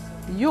have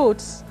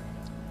youths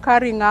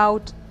carrying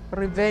out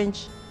revenge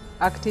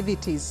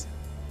activities.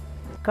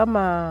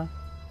 Kama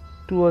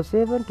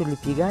 2007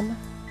 tulipigana,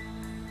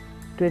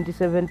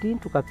 2017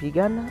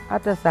 tukapigana,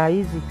 hata saa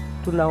hizi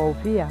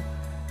tunahofia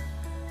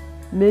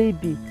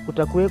maybe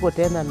kutakuweko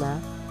tena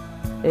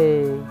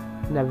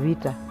na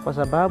vita kwa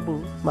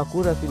sababu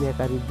makura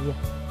zimekaribia.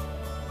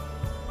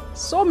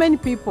 So many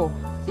people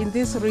in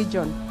this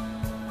region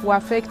were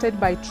affected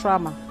by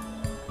trauma.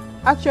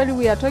 Actually,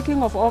 we are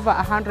talking of over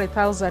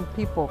 100,000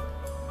 people.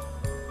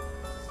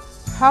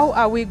 How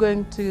are we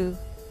going to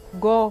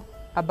go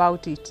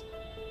about it?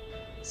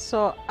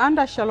 So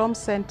under Shalom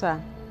Center,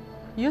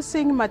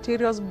 using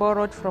materials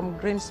borrowed from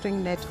Green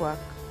String Network,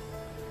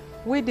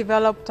 we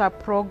developed a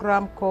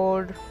program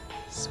called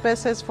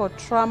Spaces for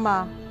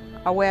Trauma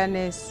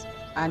Awareness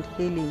and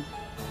Healing.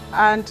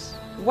 And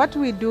what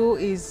we do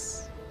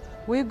is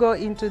we go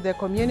into the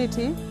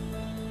community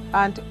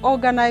and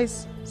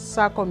organize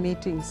circle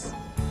meetings.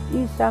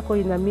 Hii sako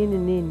inamini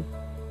nini?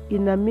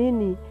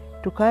 Inamini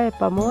tukae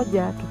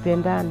pamoja,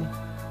 tupendane.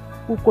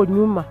 Huko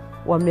nyuma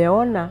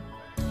wameona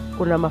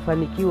kuna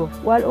mafanikio.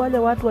 Wale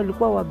watu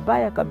walikuwa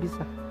wabaya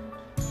kabisa,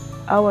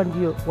 hawa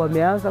ndio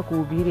wameanza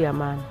kuhubiri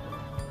amani.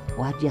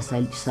 Watu ya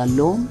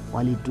Salom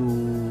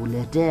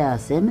walituletea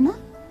semina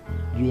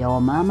juu ya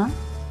wamama,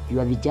 juu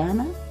ya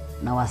vijana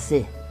na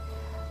wasee.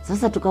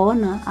 Sasa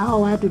tukaona hawa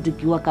watu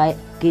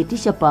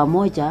tukiwaketisha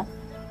pamoja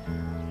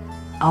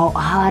au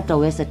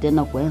hataweza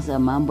tena kuanza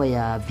mambo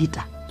ya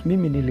vita.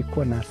 Mimi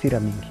nilikuwa na hasira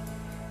mingi,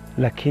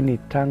 lakini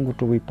tangu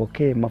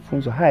tuipokee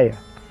mafunzo haya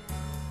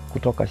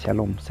kutoka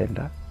Shalom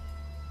Center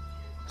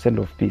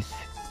of Peace,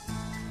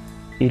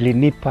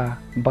 ilinipa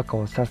mpaka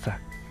wa sasa,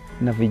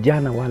 na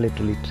vijana wale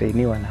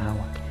tulitrainiwa na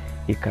hawa,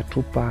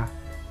 ikatupa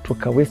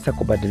tukaweza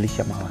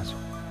kubadilisha mawazo.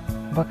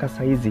 Mpaka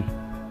saizi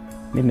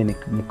mimi ni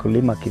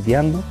mkulima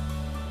kivyangu,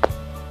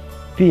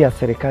 pia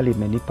serikali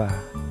imenipa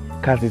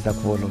kazi za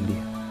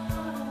kuvolunteer.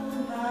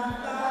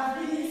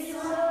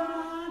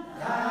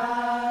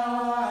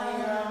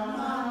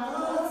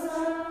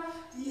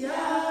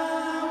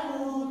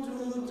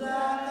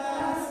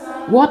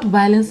 What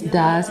violence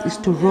does is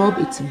to rob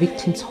its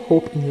victims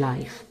hope in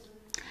life.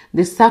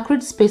 The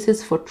sacred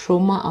spaces for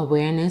trauma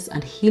awareness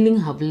and healing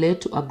have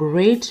led to a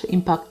great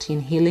impact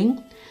in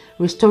healing,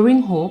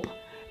 restoring hope,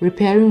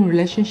 repairing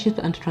relationships,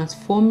 and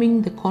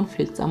transforming the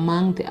conflicts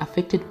among the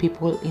affected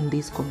people in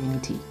this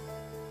community.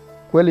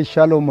 Kweli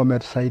Shalom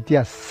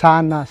wametusaidia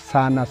sana.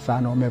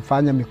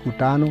 Wamefanya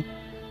mikutano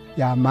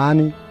ya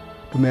amani.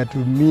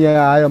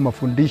 Tumetumia hayo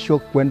mafundisho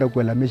kwenda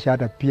kuelimisha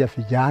hata pia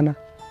vijana.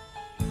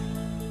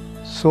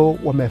 So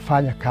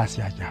wamefanya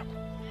kazi ajabu.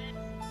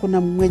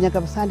 Kuna mwenye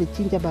kabisa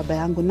alichinja baba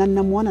yangu na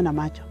ninamuona na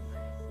macho,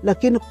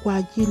 lakini kwa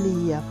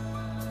ajili ya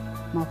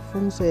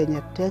mafunzo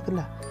yenye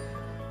Tecla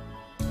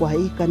kwa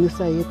hii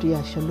kanisa yetu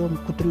ya Shalom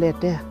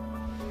kutuletea,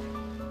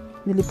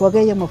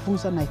 nilipokea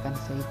mafunzo na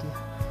ikanisaidia,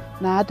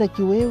 na hata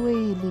kiwewe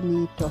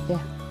ilinitokea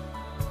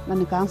na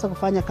nikaanza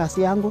kufanya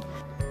kazi yangu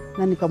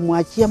na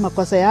nikamwachia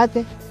makosa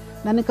yake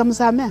na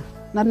nikamsamea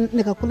na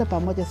nikakula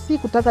pamoja. Si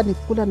kutaka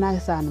nikula naye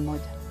sana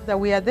moja. That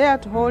we are there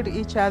to hold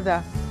each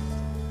other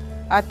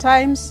at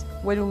times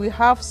when we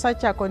have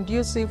such a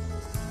conducive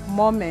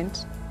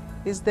moment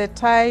is the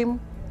time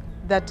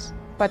that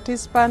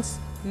participants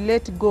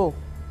let go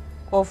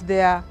of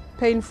their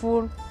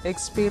painful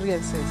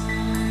experiences.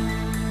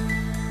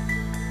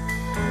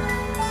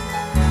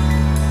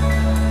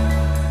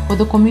 For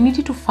the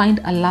community to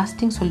find a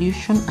lasting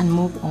solution and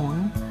move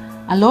on,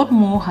 a lot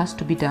more has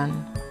to be done.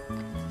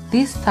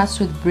 This starts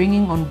with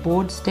bringing on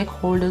board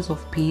stakeholders of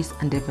peace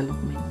and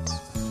development.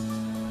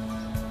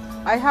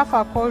 I have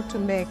a call to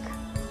make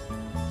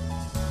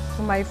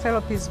to my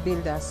fellow peace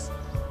builders.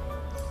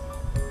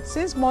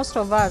 Since most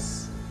of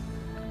us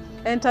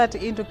entered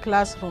into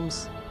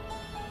classrooms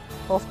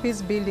of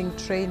peace building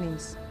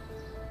trainings,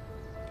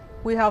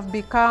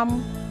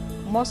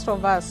 most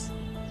of us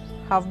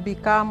have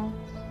become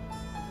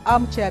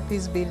armchair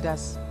peace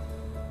builders.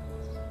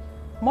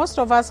 Most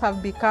of us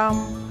have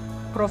become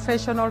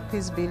professional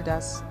peace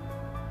builders.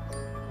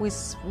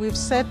 We've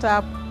set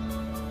up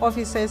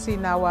offices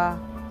in our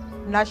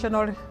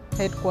national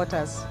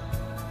headquarters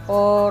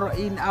or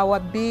in our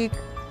big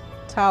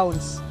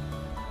towns.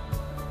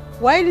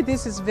 While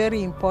this is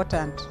very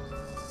important,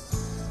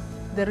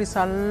 there is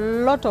a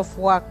lot of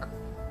work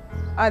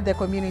at the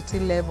community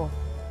level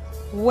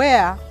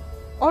where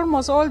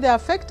almost all the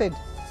affected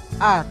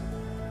are.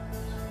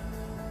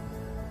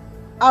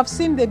 I've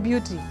seen the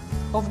beauty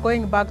of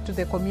going back to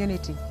the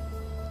community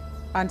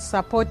and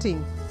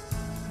supporting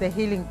the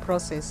healing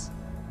process.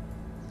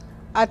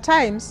 At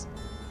times,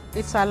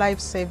 it's a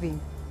life-saving.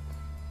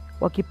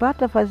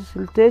 Wakipata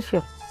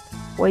facilitation,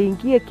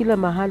 waingie kila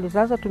mahali.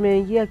 Sasa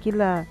tumeingia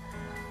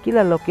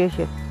kila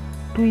location.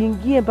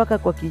 Tuingie mpaka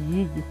kwa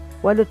kijiji.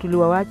 Wale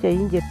tuliwawacha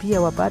nje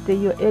pia wapate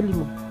hiyo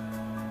elimu.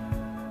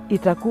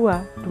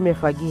 Itakuwa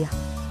tumefagia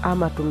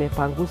ama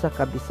tumepanguza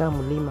kabisa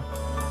mlima.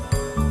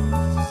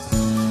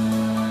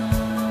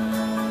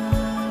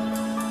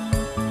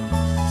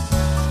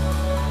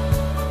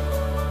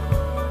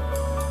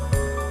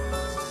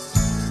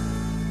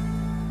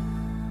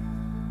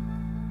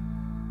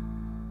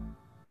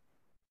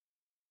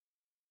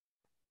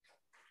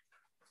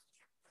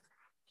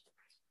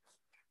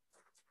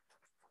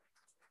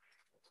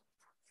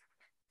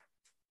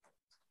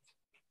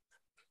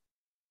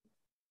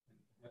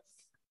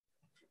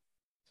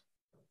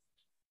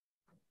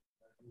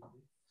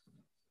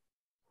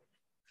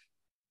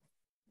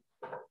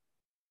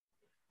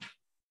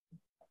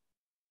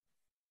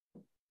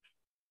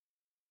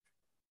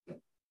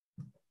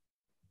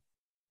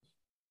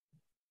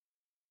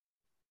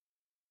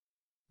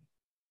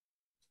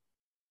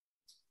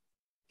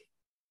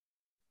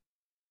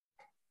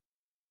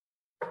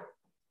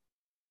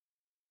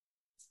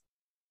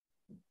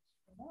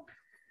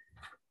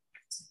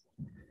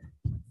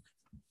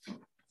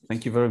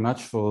 Thank you very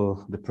much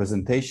for the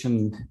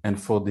presentation and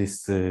for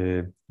this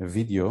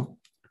video.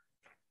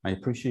 I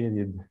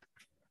appreciated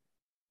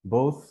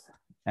both,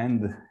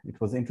 and it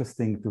was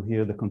interesting to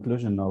hear the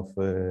conclusion of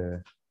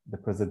the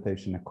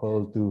presentation, a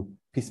call to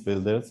peace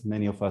builders.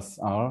 Many of us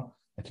are,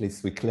 at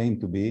least we claim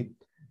to be,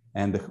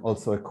 and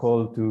also a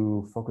call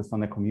to focus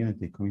on a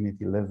community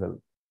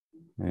level.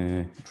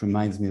 It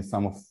reminds me of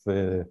some of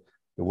the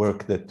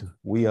work that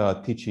we are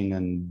teaching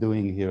and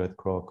doing here at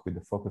Kroc, with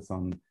the focus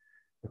on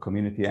the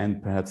community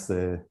and perhaps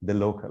the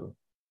local.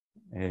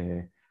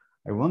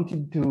 I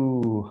wanted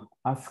to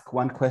ask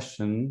one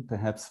question.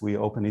 Perhaps we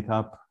open it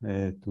up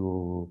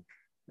to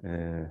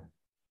the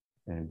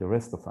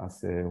rest of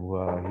us who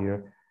are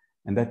here.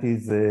 And that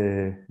is,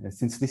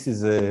 since this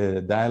is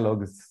a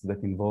dialogue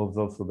that involves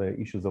also the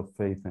issues of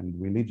faith and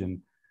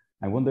religion,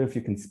 I wonder if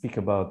you can speak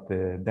about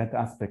that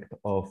aspect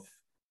of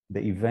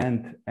the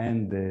event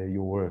and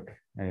your work,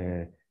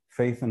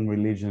 faith and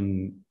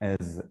religion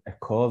as a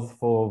cause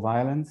for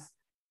violence,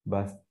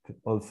 but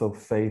also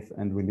faith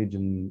and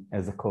religion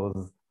as a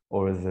cause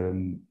or as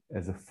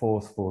a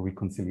force for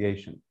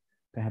reconciliation.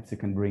 Perhaps you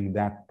can bring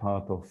that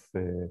part of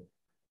the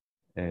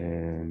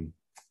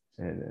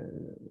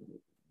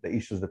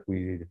issues that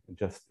we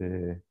just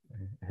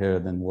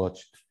heard and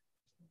watched,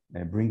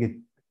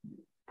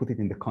 put it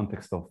in the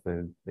context of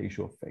the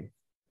issue of faith.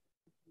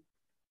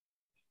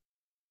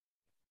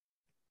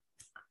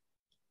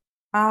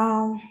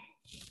 I'll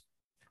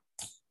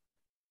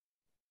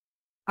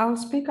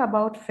speak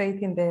about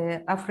faith in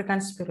the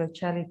African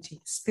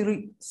spirituality.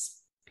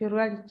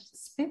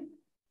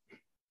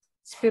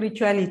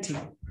 Spirituality.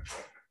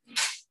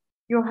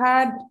 You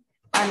had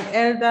an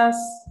elders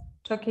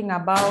talking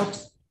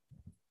about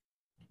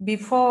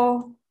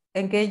before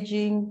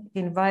engaging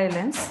in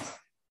violence,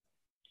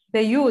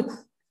 the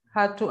youth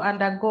had to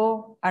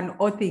undergo an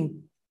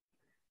oathing.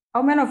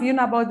 How many of you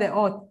know about the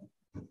oath?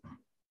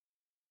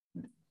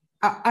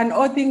 An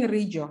oathing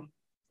ritual.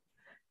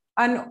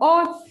 An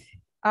oath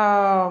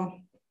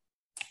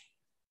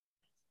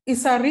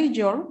is a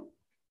ritual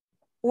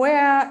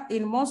where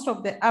in most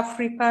of the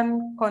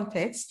African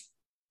context,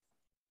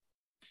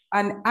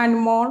 an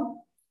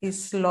animal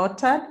is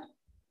slaughtered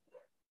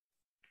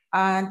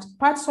and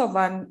parts of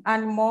an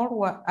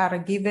animal are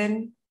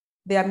given,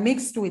 they are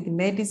mixed with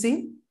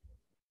medicine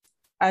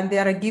and they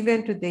are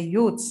given to the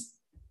youths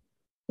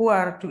who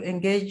are to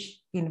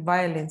engage in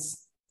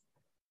violence.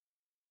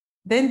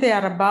 Then they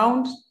are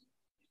bound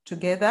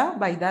together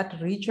by that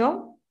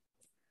ritual.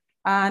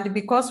 And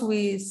because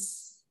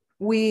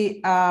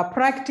we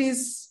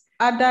practice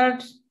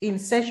adult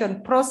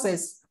insertion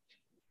process,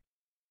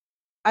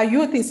 a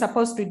youth is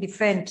supposed to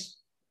defend,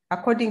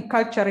 according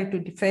culturally, to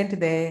defend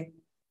the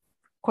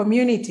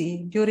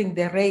community during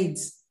the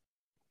raids.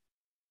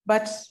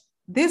 But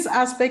this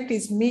aspect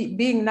is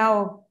being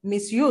now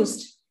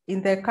misused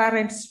in the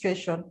current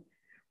situation,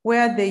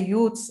 where the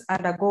youths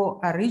undergo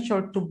a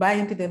ritual to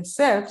bind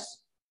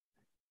themselves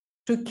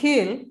to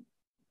kill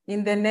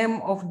in the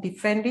name of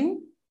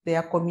defending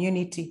their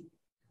community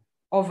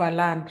over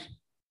land.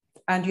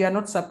 And you are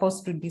not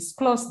supposed to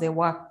disclose the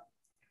work.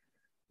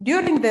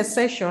 During the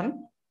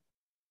session,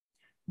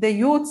 the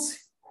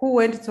youths who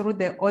went through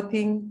the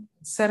oathing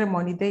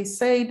ceremony, they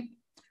said,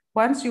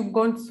 once you've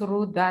gone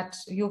through that,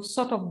 you've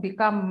sort of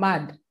become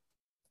mad.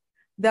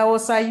 There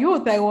was a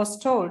youth, I was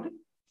told,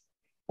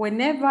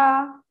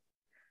 whenever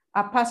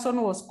a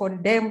person was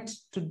condemned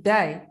to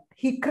die,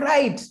 he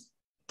cried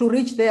to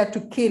reach there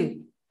to kill.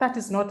 That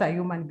is not a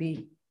human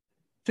being,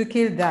 to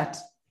kill that.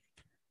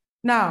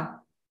 Now,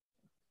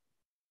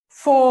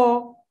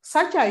 for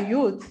such a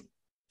youth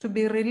to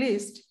be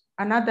released,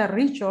 another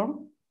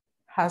ritual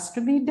has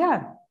to be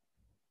done.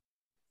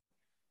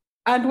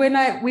 And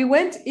when we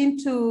went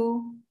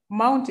into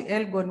Mount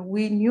Elgon,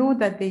 we knew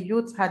that the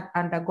youth had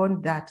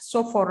undergone that.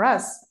 So for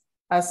us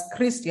as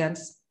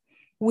Christians,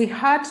 we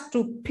had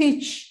to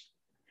pitch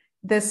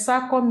the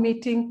circle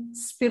meeting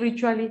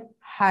spiritually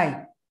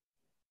high.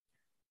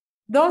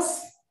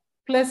 Those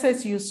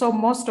places you saw,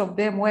 most of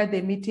them where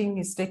the meeting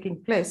is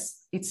taking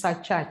place, it's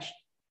a church.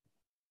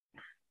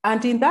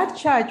 And in that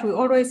church, we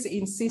always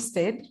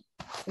insisted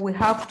we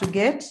have to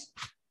get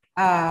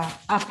a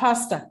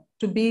pastor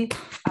to be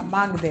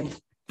among them.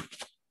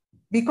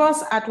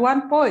 Because at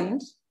one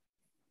point,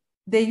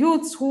 the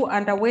youths who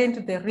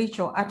underwent the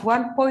ritual, at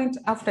one point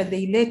after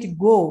they let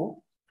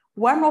go,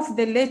 one of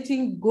the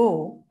letting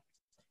go,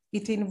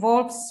 it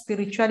involves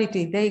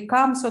spirituality. They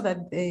come so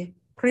that the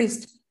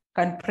priest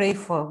can pray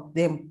for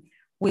them.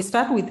 We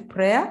start with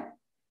prayer,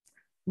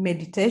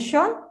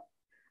 meditation,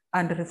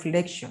 and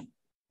reflection.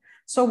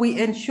 So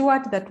we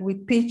ensured that we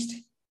pitched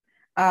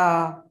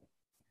the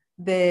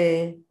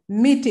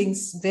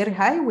meetings very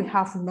high. We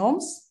have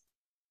norms,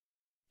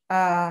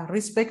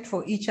 respect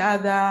for each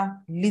other,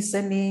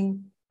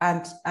 listening,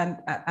 and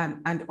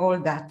all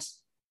that.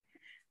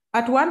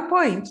 At one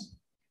point,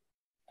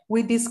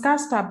 we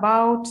discussed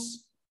about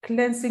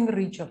cleansing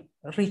ritual.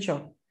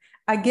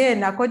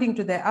 Again, according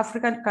to the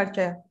African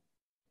culture,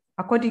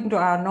 according to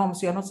our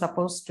norms, you are not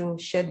supposed to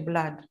shed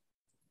blood.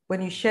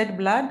 When you shed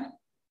blood,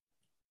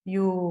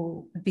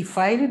 you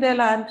defile the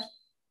land,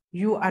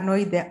 you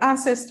annoy the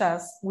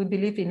ancestors. We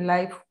believe in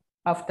life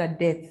after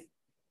death.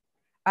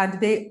 And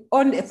they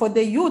only, for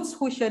the youths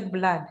who shed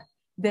blood,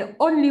 the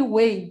only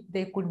way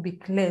they could be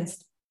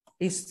cleansed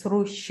is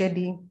through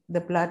shedding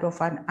the blood of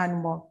an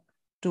animal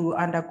to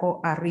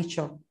undergo a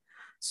ritual.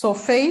 So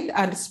faith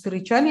and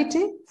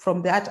spirituality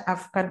from that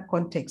African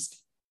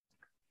context.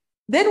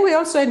 Then we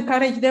also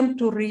encourage them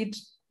to read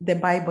the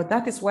Bible.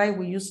 That is why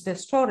we use the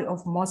story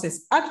of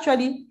Moses.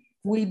 Actually,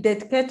 we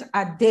dedicate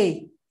a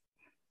day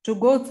to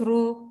go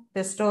through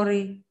the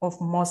story of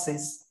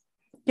Moses,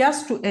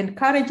 just to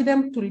encourage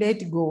them to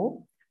let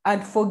go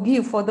and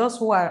forgive for those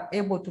who are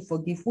able to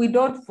forgive. We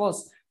don't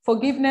force.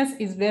 Forgiveness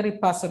is very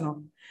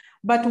personal.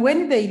 But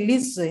when they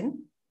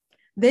listen,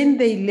 then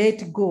they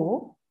let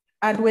go.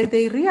 And when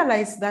they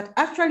realize that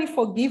actually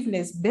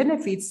forgiveness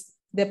benefits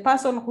the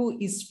person who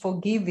is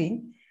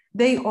forgiving,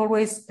 they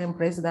always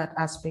embrace that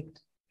aspect.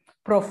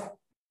 Prof,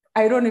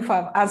 I don't know if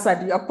I've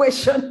answered your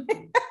question.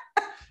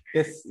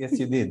 Yes,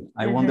 you did.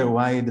 I wonder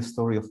why the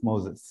story of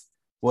Moses.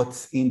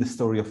 What's in the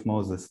story of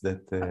Moses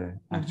that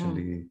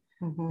actually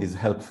is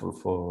helpful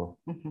for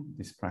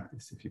this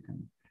practice, if you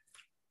can?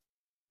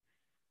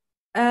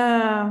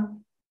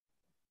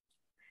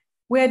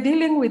 We are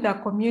dealing with a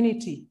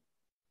community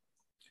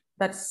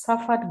that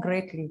suffered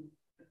greatly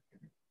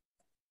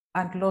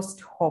and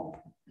lost hope.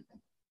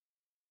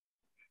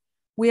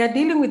 We are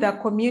dealing with a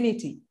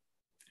community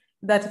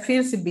that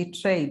feels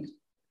betrayed.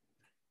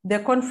 The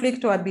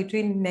conflict was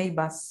between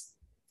neighbors,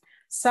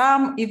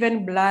 some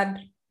even blood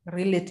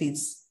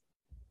relatives.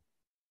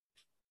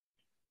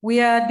 We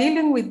are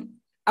dealing with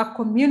a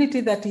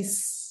community that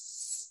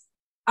is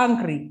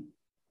angry.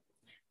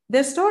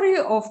 The story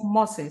of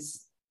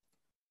Moses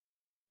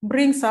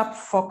brings up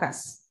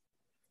focus.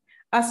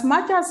 As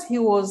much as he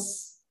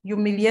was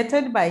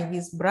humiliated by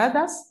his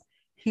brothers,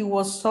 he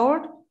was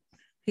sold,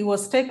 he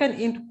was taken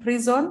into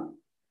prison.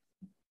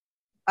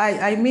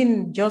 I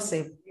mean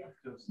Joseph.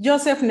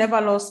 Joseph never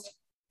lost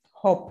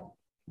hope.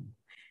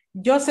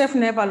 Joseph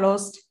never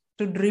lost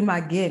to dream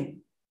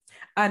again.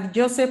 And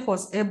Joseph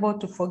was able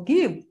to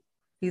forgive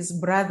his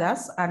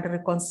brothers and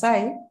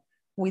reconcile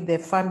with the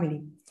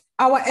family.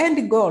 Our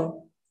end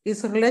goal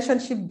is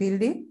relationship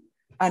building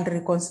and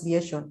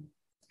reconciliation.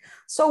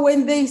 So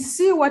when they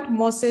see what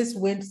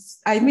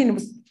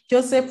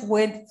Joseph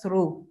went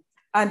through,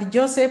 and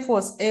Joseph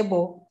was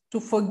able to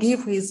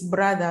forgive his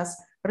brothers,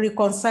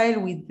 reconcile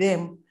with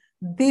them,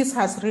 this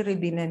has really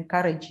been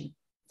encouraging.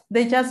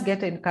 They just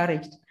get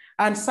encouraged.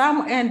 And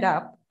some end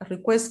up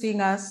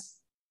requesting us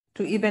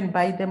to even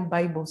buy them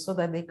Bibles so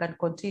that they can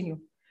continue.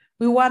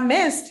 We were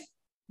amazed.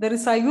 There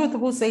is a youth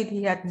who said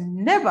he had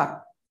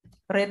never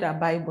read a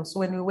Bible.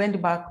 So when we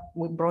went back,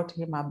 we brought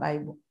him a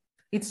Bible.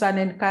 It's an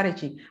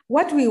encouraging.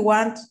 What we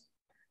want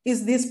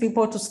is these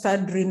people to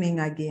start dreaming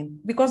again,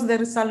 because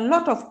there is a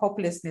lot of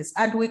hopelessness,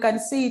 and we can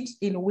see it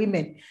in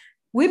women.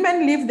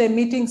 Women leave the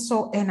meeting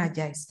so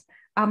energized.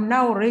 I'm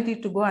now ready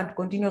to go and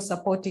continue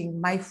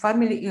supporting my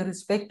family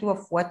irrespective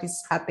of what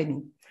is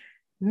happening.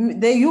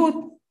 The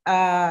youth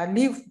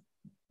leave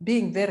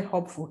being very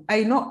hopeful.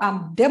 I know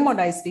I'm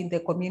demonized in the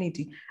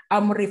community.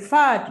 I'm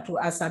referred to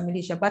as a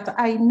militia, but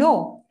I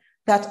know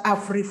that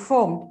I've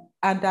reformed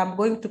and I'm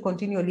going to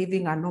continue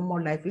living a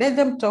normal life. Let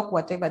them talk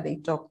whatever they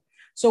talk.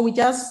 So we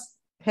just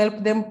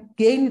help them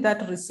gain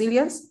that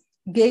resilience,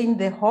 gain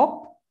the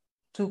hope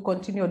to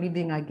continue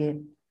living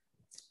again.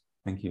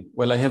 Thank you.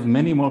 Well, I have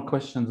many more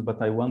questions,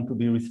 but I want to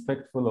be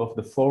respectful of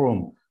the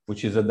forum,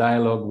 which is a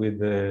dialogue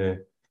with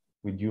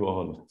you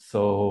all.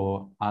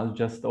 So I'll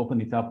just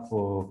open it up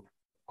for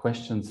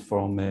questions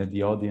from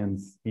the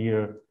audience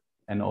here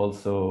and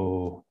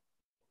also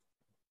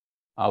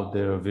out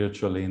there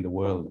virtually in the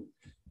world.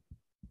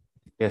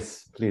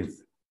 Yes,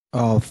 please.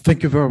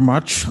 Thank you very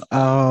much.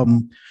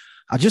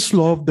 I just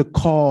love the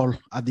call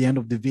at the end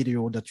of the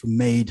video that you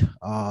made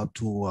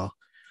to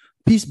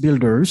peace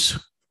builders,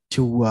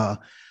 to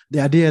the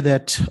idea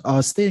that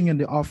staying in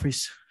the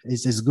office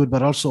is good,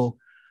 but also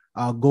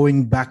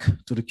going back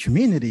to the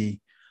community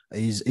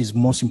is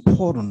most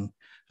important.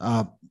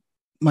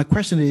 My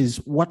question is,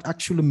 what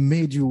actually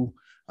made you,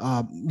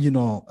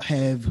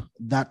 have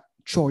that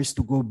choice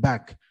to go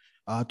back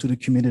to the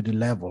community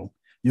level?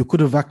 You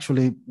could have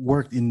actually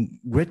worked in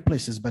great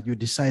places, but you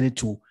decided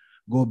to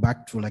go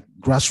back to like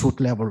grassroots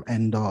level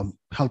and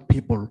help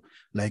people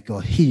like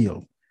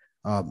heal,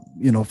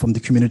 from the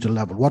community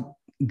level. What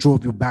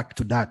drove you back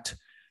to that,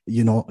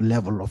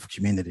 level of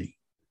community?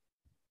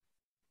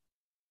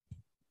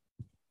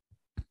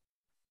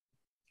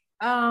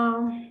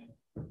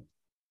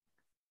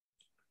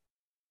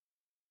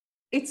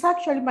 It's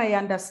actually my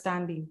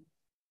understanding.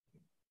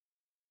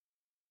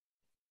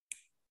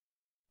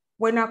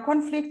 When a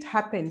conflict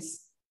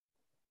happens,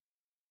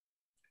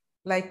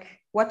 like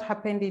what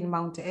happened in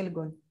Mount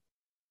Elgon,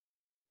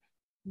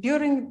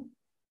 during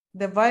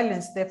the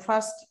violence, the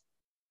first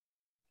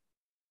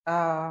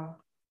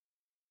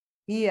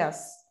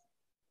years,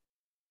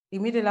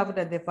 immediately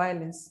after the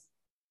violence,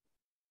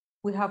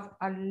 we have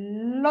a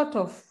lot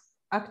of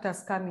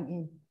actors coming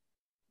in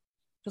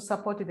to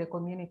support the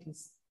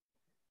communities.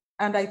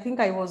 And I think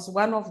I was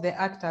one of the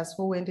actors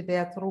who went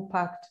there through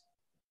PACT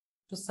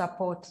to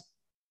support.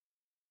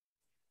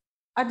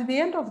 At the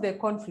end of the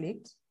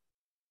conflict,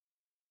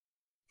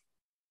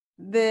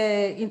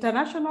 the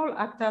international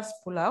actors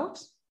pull out,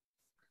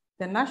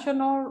 the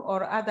national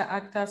or other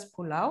actors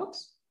pull out,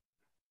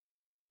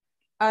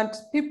 and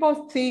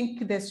people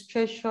think the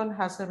situation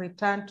has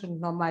returned to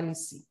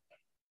normalcy.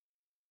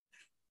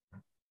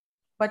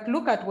 But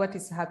look at what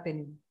is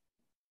happening.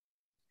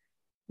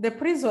 The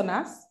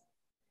prisoners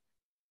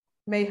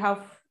may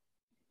have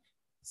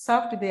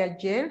served their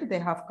jail, they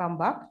have come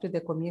back to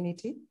the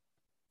community.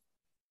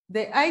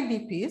 The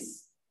IDPs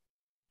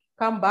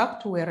come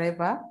back to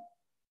wherever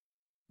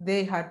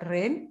they had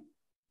reigned.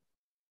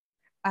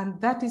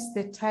 And that is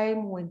the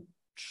time when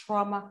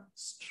trauma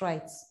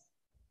strikes.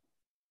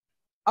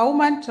 A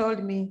woman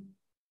told me,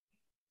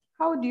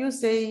 how do you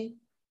say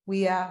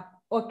we are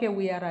okay,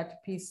 we are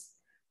at peace?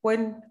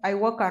 When I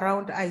walk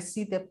around, I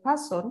see the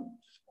person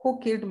who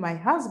killed my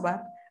husband,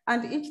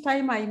 and each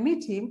time I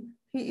meet him,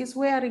 he is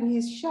wearing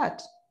his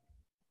shirt.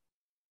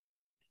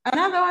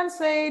 Another one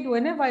said,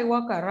 whenever I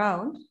walk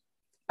around,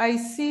 I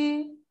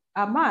see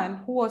a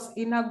man who was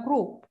in a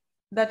group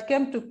that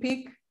came to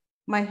pick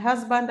my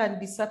husband and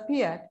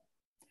disappeared.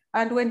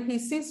 And when he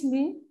sees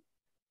me,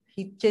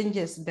 he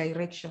changes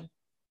direction.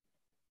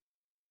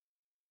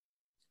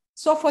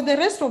 So for the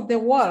rest of the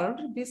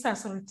world, this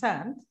has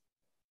returned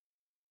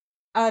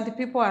and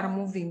people are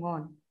moving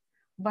on.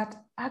 But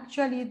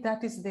actually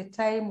that is the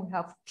time we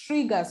have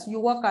triggers.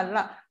 You walk a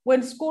lot.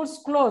 When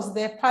schools close,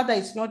 the father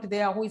is not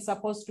there who is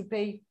supposed to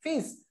pay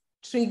fees,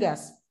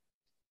 triggers.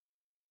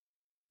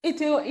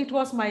 It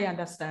was my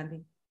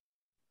understanding.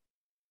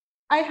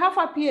 I have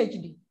a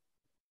PhD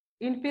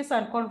in peace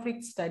and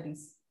conflict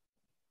studies.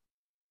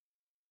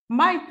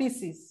 My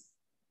thesis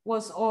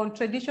was on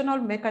traditional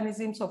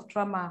mechanisms of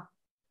trauma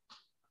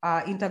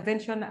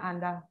intervention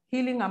and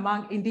healing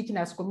among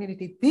indigenous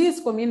community, this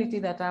community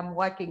that I'm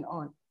working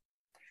on.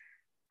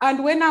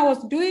 And when I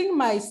was doing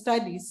my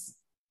studies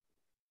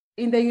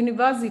in the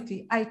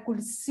university, I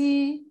could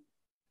see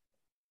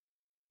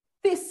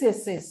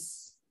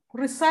theses,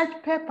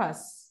 research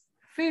papers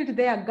filled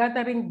there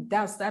gathering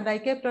dust. And I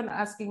kept on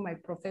asking my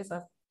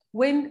professors,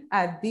 when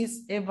are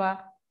these ever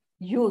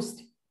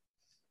used?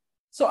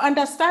 So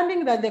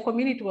understanding that the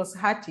community was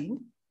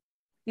hurting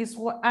is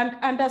what, and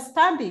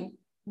understanding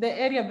the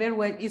area very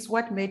well is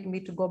what made me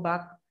to go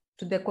back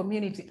to the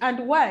community.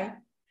 And why?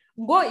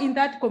 Go in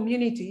that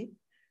community.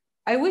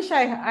 I wish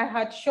I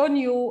had shown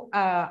you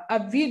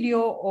a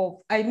video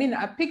of,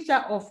 a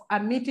picture of a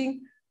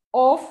meeting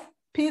of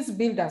peace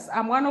builders.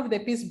 I'm one of the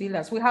peace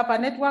builders. We have a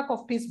network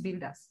of peace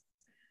builders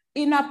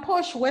in a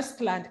posh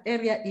Westland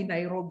area in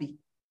Nairobi.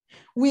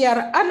 We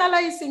are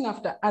analyzing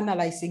after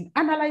analyzing,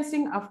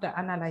 analyzing after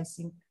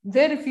analyzing.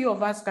 Very few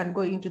of us can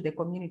go into the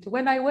community.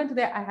 When I went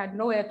there, I had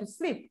nowhere to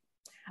sleep.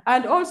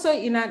 And also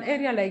in an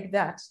area like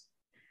that,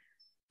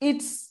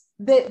 it's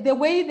the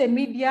way the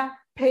media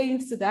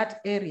paints that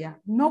area.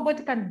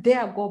 Nobody can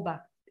dare go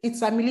back.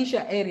 It's a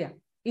militia area.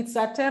 It's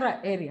a terror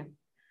area.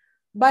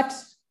 But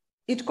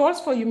it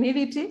calls for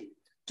humility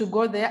to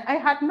go there. I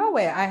had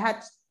nowhere. I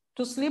had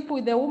to sleep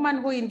with the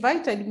woman who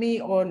invited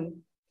me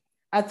on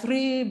a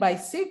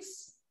 3x6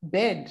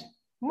 bed.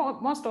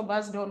 Most of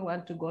us don't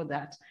want to go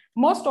that.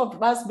 Most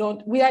of us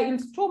don't. We are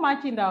too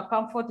much in our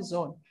comfort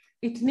zone.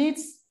 It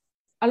needs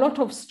a lot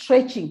of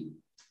stretching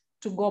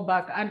to go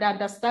back and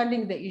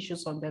understanding the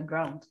issues on the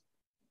ground.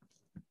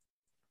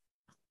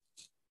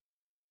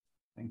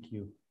 Thank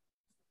you.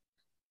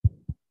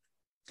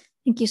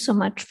 Thank you so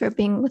much for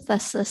being with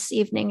us this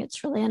evening.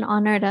 It's really an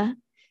honor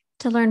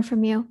to learn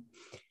from you.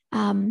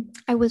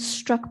 I was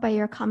struck by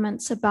your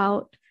comments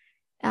about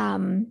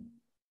kind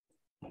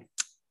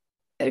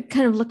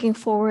of looking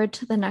forward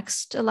to the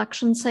next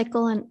election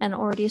cycle and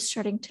already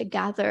starting to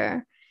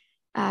gather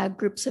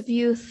groups of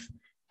youth,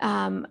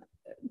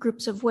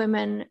 groups of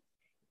women,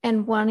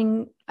 and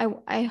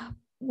I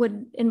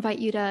would invite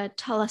you to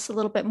tell us a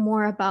little bit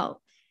more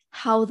about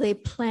how they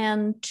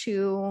plan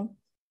to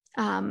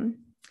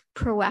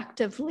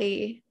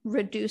proactively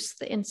reduce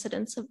the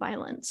incidence of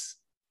violence,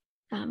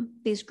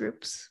 these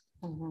groups.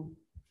 Mm-hmm.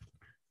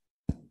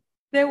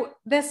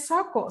 The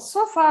circle,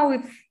 so far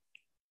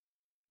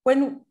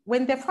when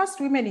the first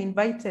women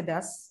invited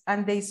us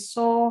and they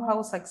saw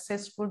how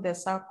successful the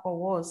circle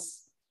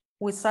was,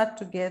 we sat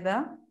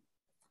together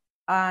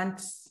and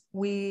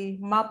we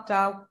mapped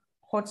out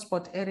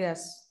hotspot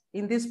areas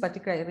in this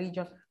particular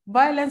region.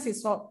 Violence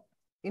is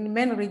in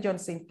many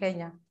regions in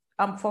Kenya.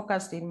 I'm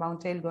focused in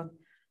Mount Elgon.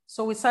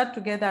 So we sat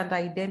together and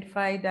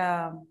identified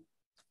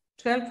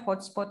 12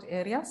 hotspot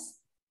areas,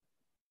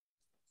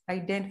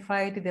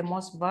 identified the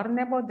most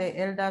vulnerable, the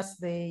elders,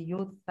 the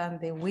youth, and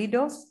the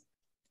widows.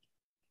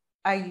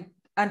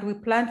 And we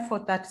planned for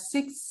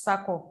 36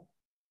 circle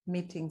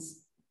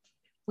meetings.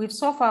 We've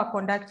so far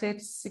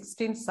conducted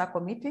 16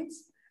 circle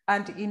meetings,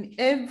 and in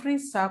every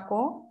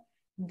circle,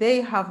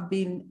 they have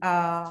been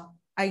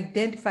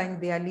identifying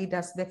their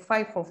leaders, the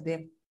 5 of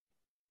them.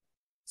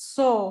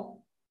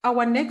 So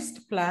our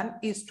next plan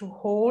is to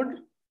hold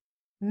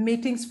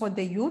meetings for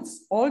the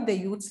youths, all the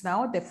youths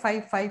now, the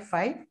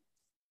 555,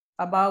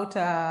 about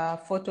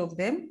 40 of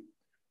them,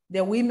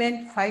 the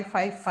women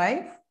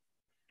 555,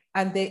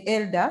 and the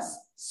elders,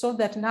 so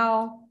that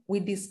now we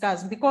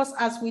discuss. Because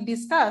as we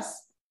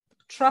discuss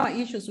trauma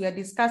issues, we are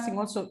discussing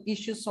also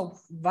issues of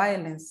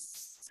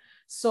violence.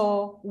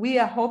 So we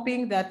are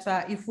hoping that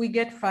if we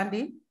get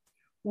funding,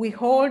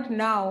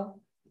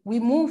 we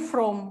move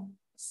from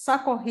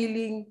circle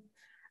healing,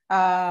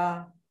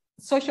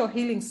 social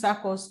healing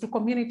circles to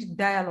community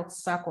dialogue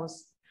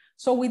circles.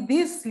 So with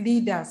these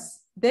leaders,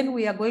 then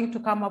we are going to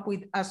come up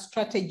with a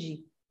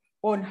strategy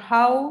on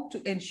how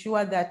to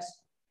ensure that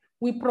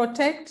we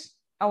protect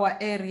our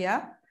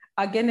area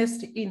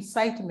against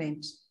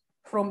incitement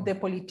from the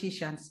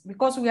politicians,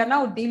 because we are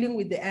now dealing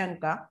with the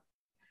anger,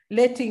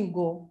 letting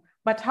go.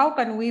 But how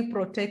can we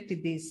protect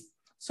this?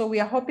 So we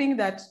are hoping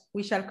that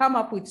we shall come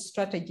up with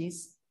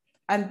strategies,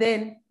 and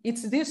then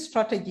it's these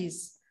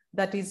strategies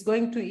that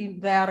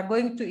they are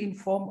going to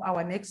inform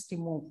our next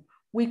move.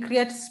 We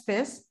create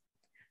space,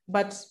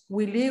 but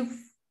we leave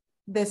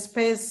the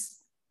space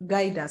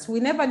guide us. We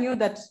never knew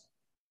that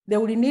they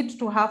will need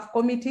to have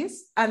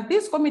committees, and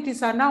these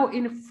committees are now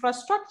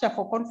infrastructure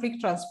for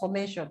conflict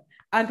transformation.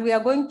 And we are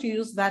going to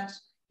use that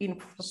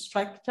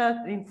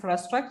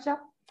infrastructure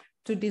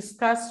to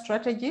discuss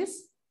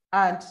strategies,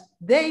 and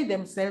they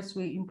themselves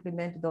will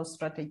implement those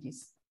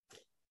strategies.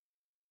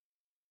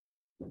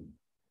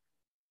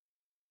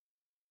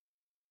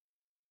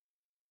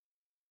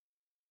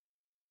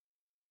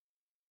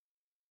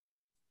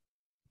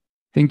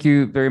 Thank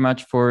you very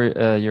much for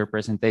your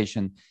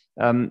presentation.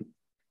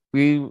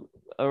 We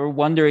are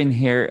wondering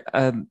here,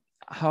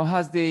 how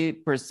has the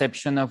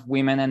perception of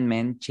women and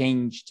men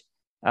changed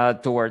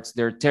towards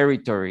their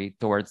territory,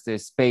 towards the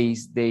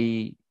space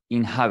they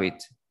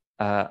inhabit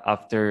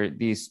after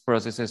these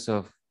processes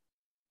of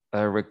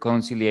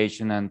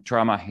reconciliation and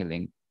trauma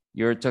healing?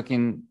 You're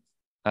talking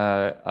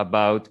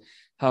about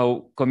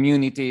how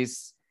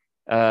communities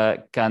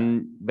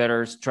can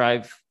better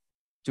strive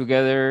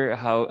together,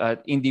 how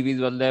at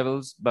individual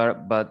levels,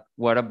 but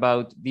what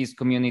about these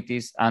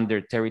communities and their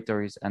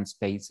territories and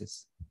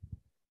spaces?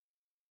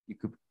 You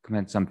could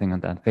comment something on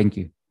that. Thank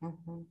you.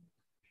 Mm-hmm.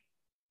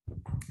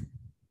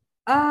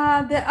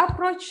 The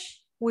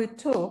approach we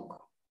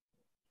took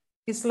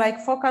is like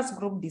focus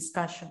group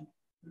discussion.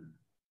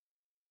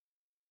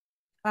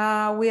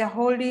 We are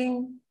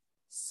holding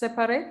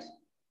separate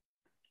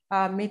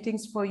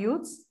meetings for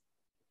youths,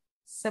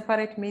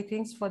 separate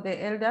meetings for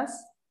the elders,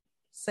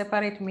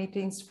 separate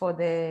meetings for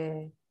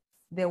the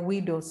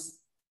widows.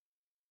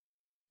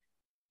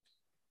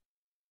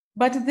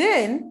 But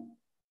then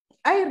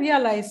we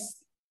realized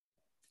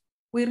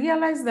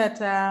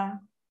that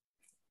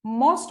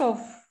most of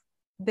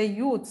the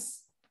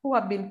youths who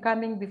have been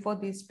coming before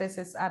these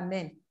spaces are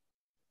men.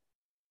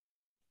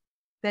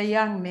 They're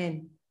young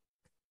men.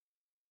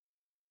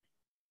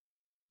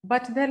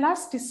 But the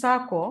last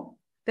circle,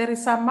 there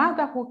is a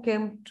mother who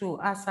came to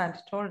us and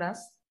told us,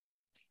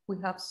 we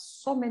have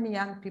so many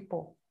young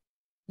people,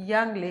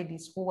 young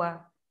ladies who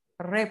are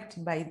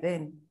raped by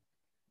them,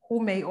 who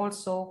might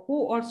also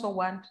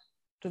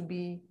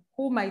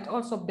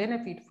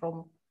benefit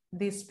from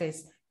this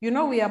space. You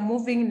know, we are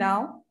moving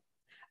now,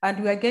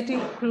 and we are getting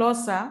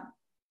closer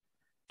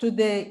to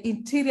the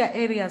interior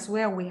areas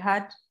where we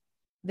had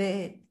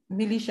the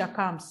militia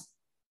camps.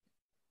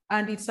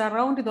 And it's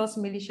around those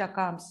militia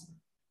camps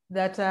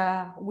that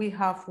we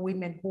have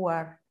women who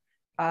are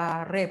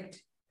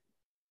raped.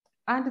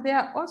 And there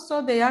are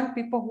also the young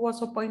people who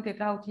also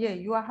pointed out, yeah,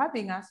 you are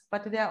having us,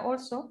 but there are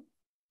also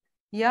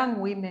young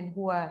women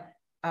who are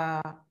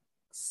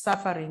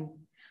suffering.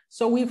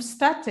 So we've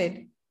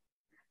started,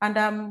 and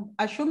I'm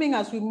assuming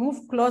as we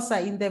move closer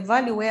in the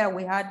valley where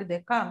we had the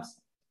camps,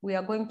 we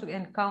are going to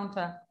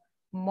encounter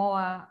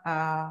more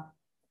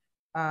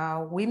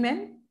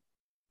women.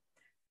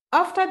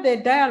 After the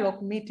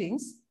dialogue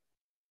meetings,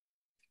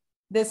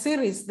 the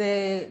series,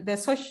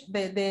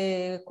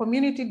 the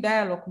community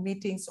dialogue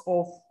meetings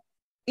of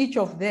each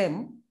of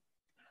them,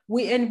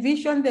 we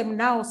envision them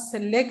now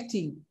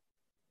selecting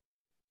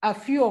a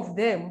few of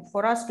them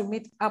for us to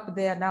meet up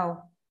there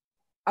now,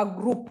 a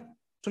group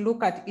to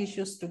look at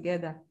issues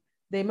together.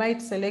 They might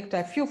select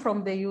a few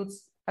from the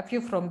youths, a few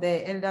from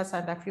the elders,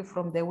 and a few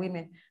from the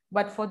women.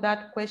 But for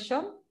that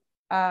question,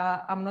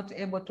 I'm not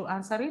able to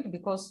answer it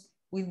because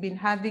we've been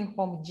having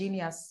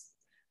homogeneous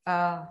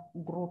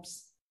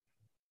groups.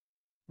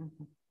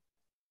 Mm-hmm.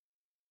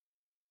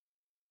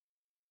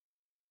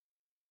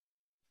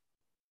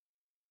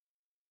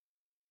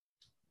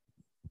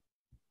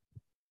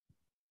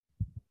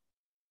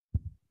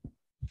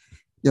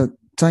 Yeah,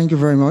 thank you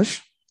very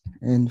much,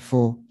 and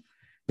for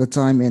the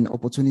time and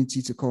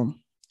opportunity to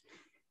come.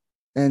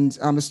 And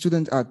I'm a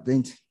student at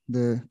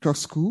the Clark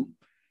School,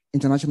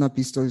 International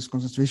Peace Studies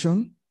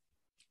concentration.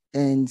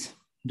 And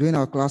during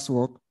our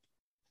classwork,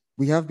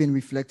 we have been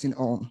reflecting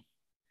on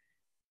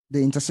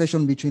the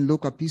intersection between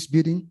local peace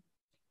building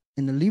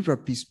and the liberal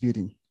peace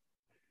building.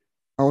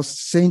 I was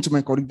saying to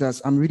my colleague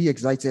that I'm really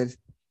excited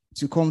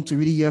to come to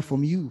really hear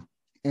from you.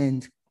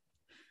 And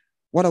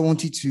what I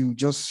wanted to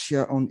just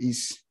share on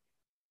is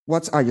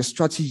what are your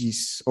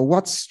strategies, or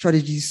what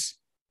strategies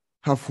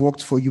have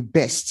worked for you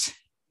best?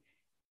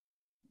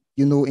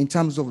 You know, in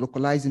terms of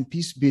localizing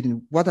peace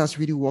building, what has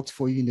really worked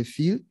for you in the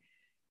field?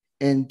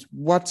 And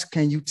what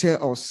can you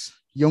tell us,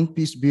 young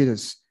peace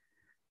builders,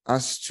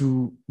 as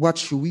to what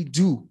should we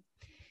do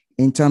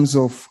in terms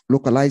of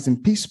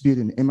localizing peace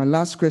building? And my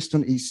last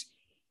question is,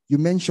 you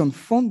mentioned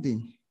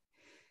funding.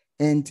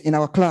 And in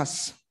our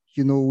class,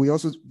 you know, we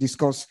also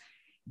discussed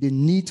the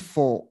need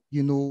for,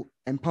 you know,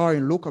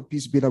 empowering local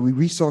peace builders with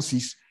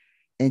resources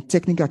and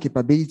technical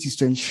capabilities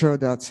to ensure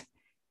that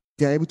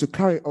they're able to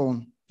carry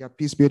on their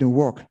peace building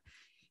work.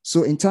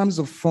 So in terms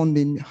of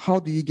funding, how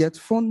do you get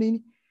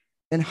funding?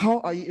 And how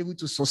are you able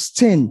to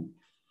sustain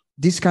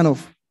this kind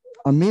of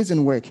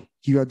amazing work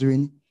you are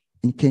doing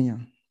in Kenya?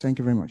 Thank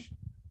you very much.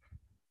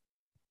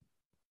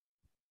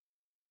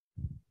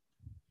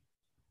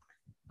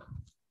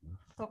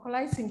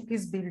 Localizing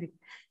peace building.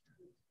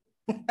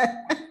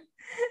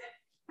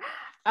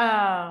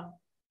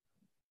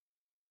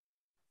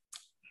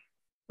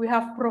 We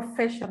have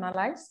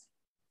professionalized,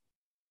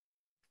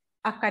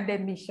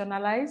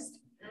 academicianized,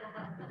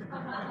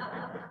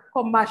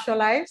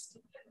 commercialized.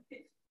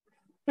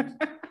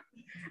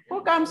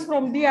 Who comes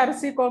from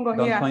DRC Congo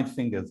here? Don't point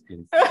fingers,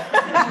 please.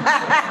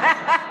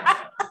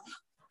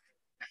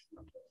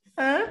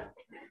 Huh?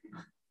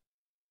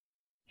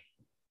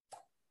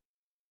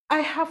 I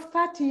have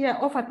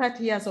over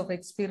 30 years of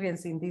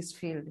experience in this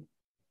field.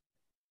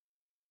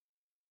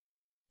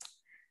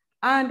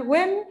 And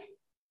when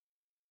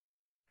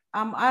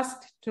I'm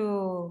asked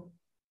to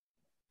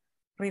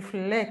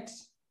reflect,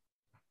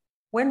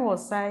 when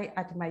was I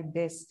at my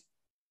best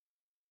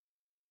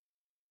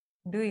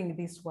doing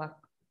this work?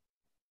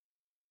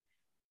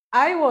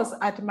 I was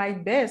at my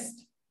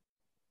best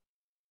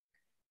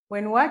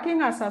when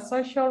working as a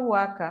social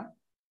worker,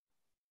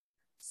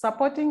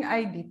 supporting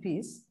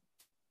IDPs.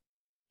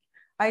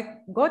 I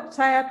got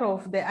tired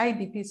of the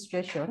IDP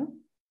situation.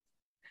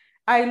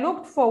 I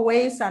looked for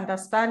ways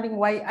understanding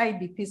why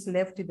IDPs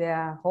left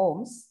their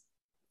homes.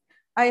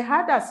 I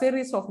had a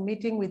series of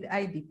meetings with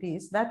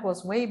IDPs. That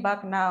was way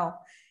back now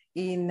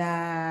in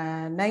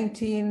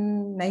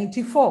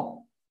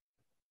 1994.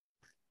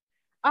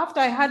 After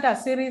I had a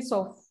series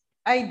of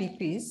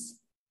IDPs,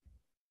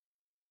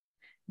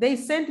 they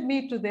sent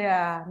me to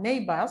their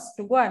neighbors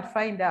to go and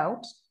find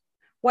out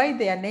why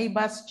their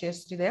neighbors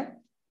chased them.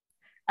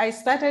 I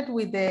started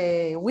with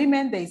the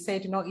women. They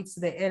said, no, it's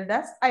the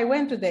elders. I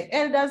went to the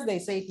elders. They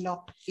said,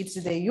 no, it's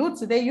the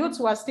youths. The youths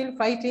were still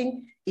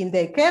fighting in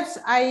the caves.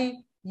 I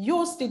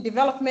used the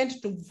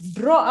development to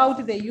draw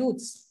out the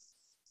youths,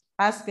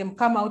 ask them,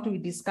 come out, we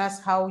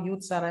discuss how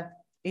youths are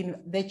in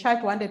the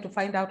church, wanted to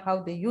find out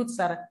how the youths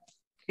are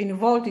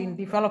involved in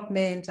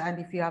development and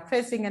if you are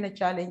facing any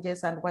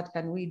challenges and what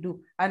can we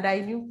do. And I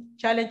knew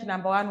challenge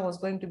number one was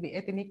going to be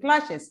ethnic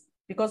clashes,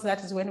 because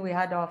that is when we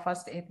had our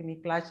first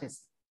ethnic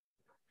clashes.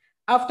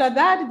 After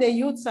that, the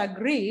youths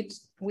agreed,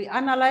 we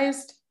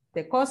analyzed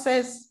the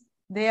causes,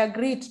 they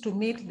agreed to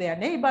meet their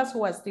neighbors who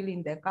were still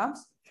in the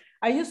camps.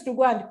 I used to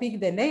go and pick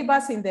the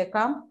neighbors in the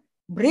camp,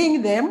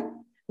 bring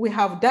them, we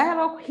have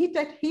dialogue,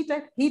 heated,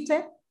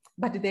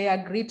 but they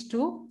agreed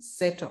to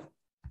settle.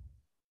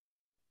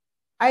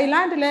 I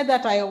learned later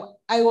that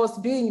I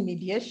was doing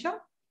mediation.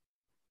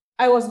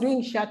 I was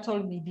doing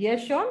shuttle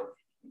mediation.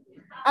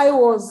 I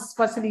was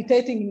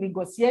facilitating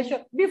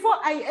negotiation before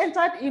I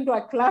entered into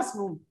a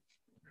classroom.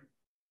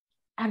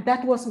 And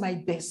that was my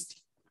best.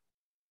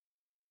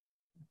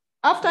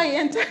 After I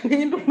entered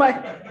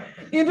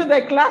into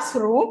the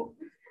classroom,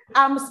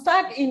 I'm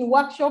stuck in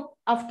workshop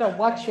after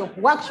workshop,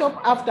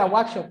 workshop after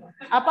workshop.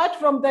 Apart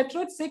from the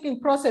truth-seeking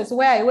process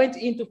where I went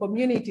into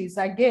communities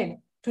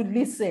again to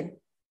listen.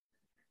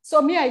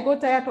 So me, I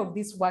got tired of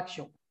this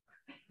workshop.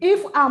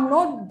 If I'm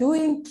not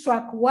doing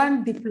track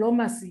one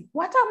diplomacy,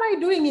 what am I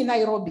doing in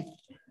Nairobi?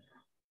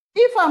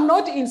 If I'm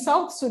not in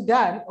South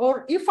Sudan,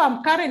 or if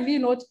I'm currently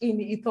not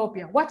in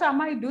Ethiopia, what am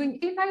I doing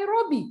in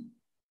Nairobi?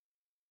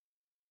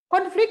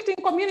 Conflicting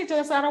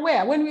communities are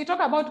aware. When we talk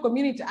about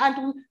community,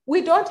 and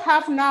we don't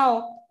have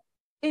now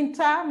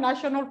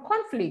international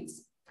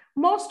conflicts.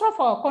 Most of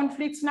our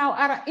conflicts now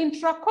are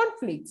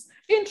intra-conflicts.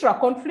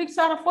 Intra-conflicts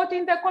are fought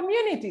in the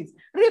communities.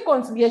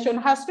 Reconciliation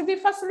has to be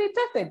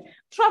facilitated.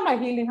 Trauma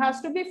healing has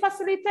to be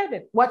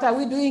facilitated. What are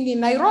we doing in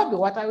Nairobi?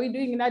 What are we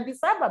doing in Addis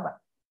Ababa?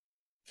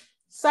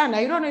 Son,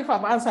 I don't know if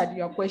I've answered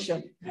your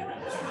question.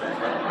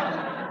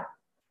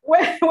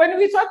 When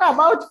we talk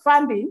about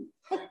funding,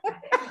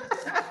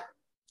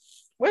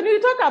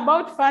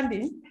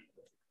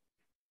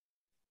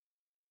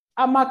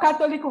 I'm a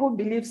Catholic who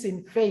believes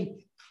in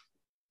faith.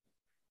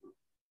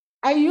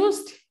 I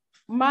used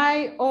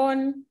my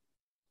own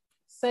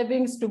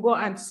savings to go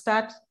and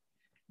start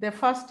the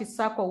first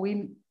circle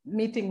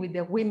meeting with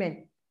the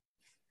women.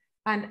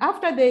 And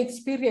after they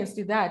experienced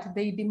that,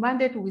 they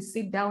demanded we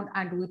sit down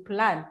and we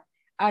plan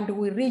and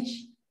we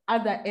reach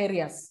other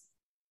areas.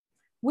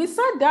 We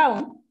sat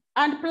down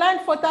and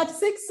planned for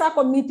 36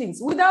 circle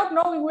meetings without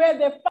knowing where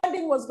the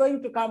funding was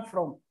going to come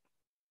from.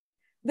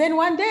 Then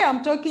one day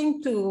I'm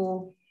talking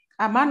to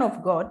a man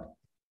of God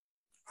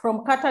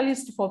from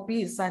Catalyst for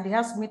Peace, and he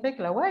asked me,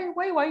 Tecla, why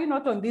were you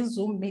not on this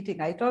Zoom meeting?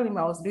 I told him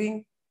I was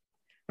doing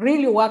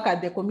really work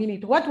at the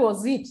community. What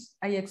was it?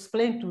 I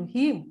explained to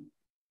him.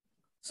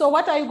 So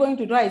what are you going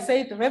to do? I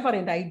said,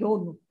 Reverend, I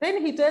don't know.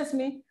 Then he tells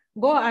me,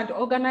 go and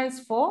organize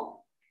for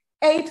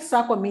 8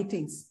 circle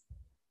meetings.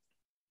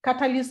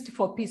 Catalyst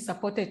for Peace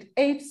supported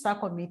 8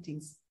 circle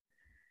meetings.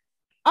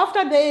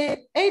 After the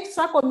 8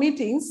 circle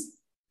meetings,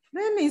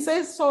 then he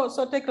says, so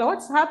Tecla,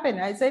 what's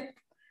happened? I said,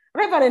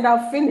 Reverend,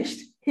 I've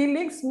finished. He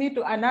links me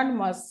to an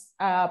anonymous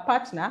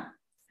partner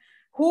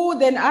who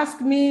then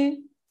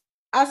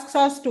asks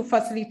us to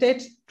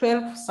facilitate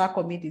 12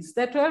 circle meetings.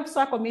 The 12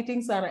 circle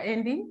meetings are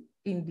ending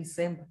in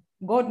December.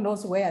 God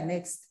knows where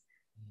next.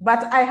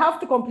 But I have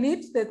to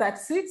complete the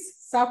 36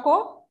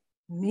 circle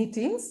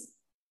meetings.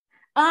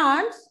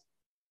 And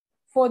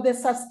for the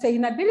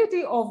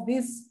sustainability of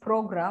this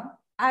program,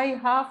 I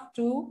have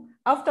to,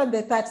 after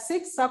the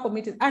 36 circle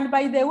meetings, and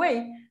by the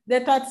way, the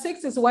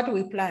 36 is what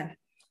we planned.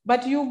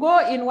 But you go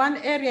in one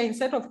area,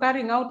 instead of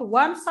carrying out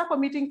 1 circle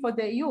meeting for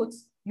the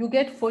youths, you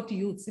get 40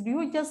 youths. Do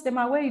you just them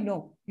away?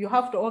 No, you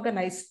have to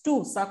organize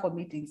 2 circle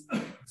meetings.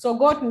 So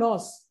God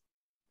knows.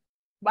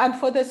 And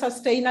for the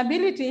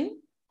sustainability,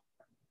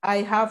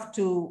 we have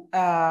to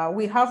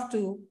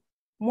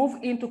move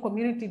into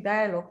community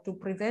dialogue to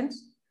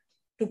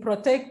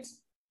protect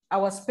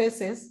our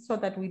spaces so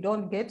that we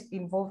don't get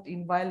involved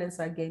in violence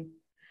again.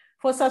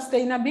 For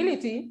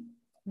sustainability,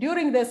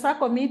 during the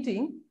circle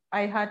meeting,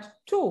 I had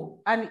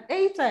 2, an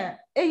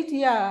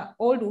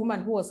 8-year-old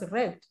woman who was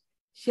raped.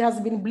 She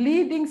has been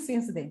bleeding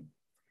since then.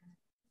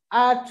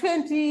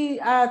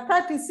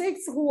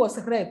 36 who was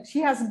raped,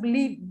 she has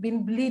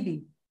been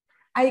bleeding.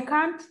 I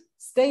can't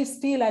stay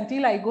still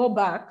until I go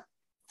back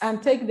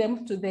and take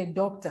them to the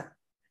doctor.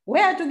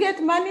 Where to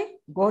get money?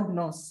 God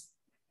knows.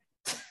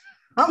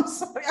 I'm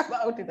sorry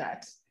about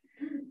that.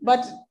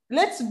 But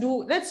let's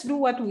do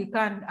what we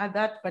can at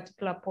that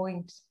particular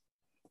point.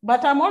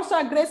 But I'm also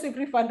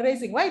aggressively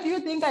fundraising. Why do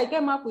you think I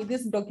came up with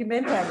this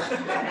documentary?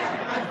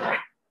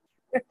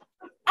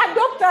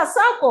 Adopt a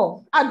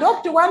circle.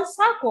 Adopt 1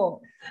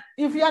 circle.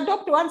 If you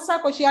adopt 1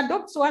 circle, she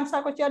adopts 1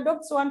 circle, she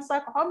adopts 1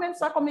 circle. How many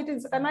circle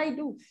meetings can I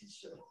do?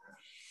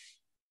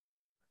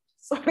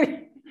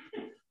 Sorry.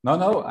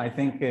 No, I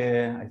think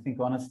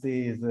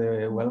honesty is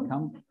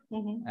welcome.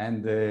 Mm-hmm.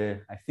 And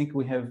I think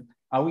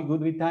are we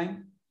good with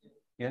time?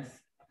 Yes.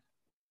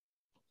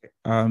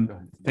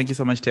 Thank you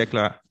so much,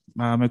 Tecla.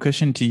 My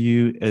question to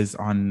you is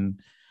on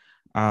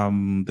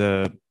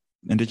the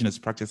indigenous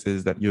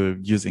practices that you're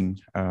using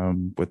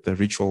with the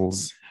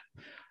rituals.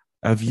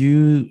 Have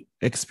you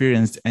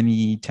experienced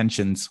any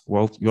tensions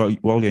while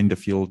you're in the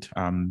field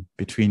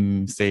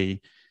between,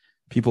 say,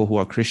 people who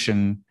are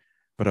Christian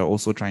but are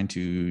also trying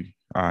to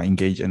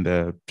engage in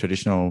the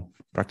traditional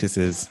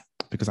practices?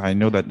 Because I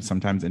know that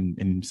sometimes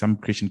in some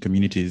Christian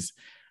communities,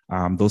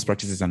 those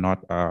practices are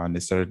not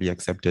necessarily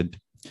accepted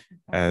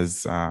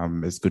as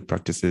good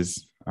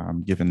practices,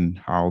 given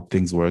how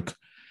things work.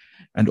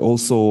 And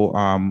also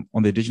on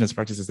the indigenous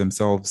practices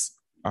themselves,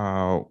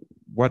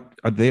 what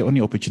are there any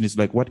opportunities?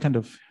 Like what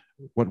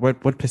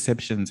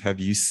perceptions have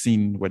you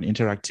seen when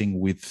interacting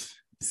with,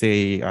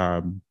 say,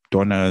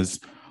 donors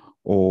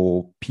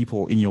or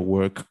people in your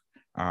work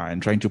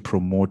and trying to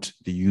promote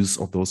the use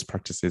of those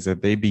practices?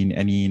 Have there been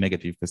any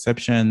negative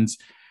perceptions?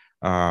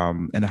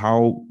 And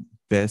how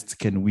best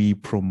can we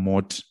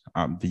promote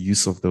the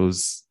use of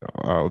those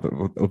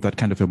of that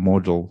kind of a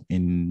model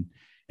in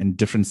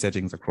different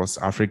settings across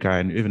Africa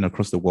and even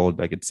across the world?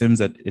 Like, it seems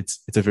that it's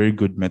a very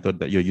good method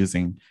that you're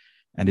using,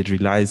 and it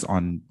relies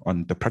on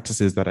the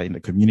practices that are in the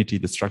community,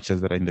 the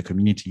structures that are in the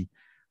community.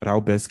 But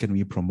how best can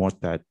we promote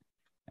that?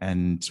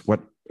 And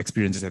what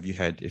experiences have you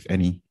had, if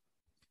any,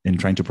 in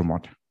trying to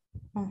promote?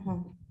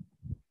 Mm-hmm.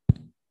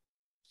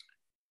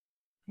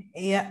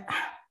 Yeah.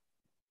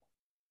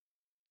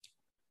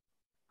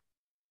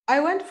 I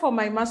went for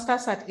my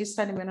master's at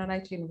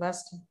Eastern-Mennonite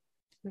University.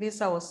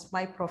 Lisa was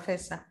my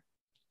professor.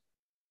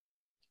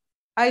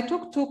 I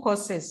took 2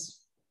 courses,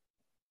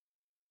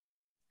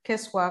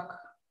 casework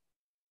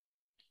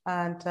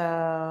and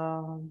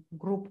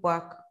group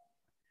work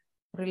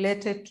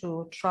related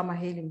to trauma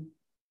healing.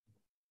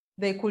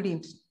 I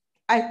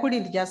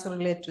couldn't just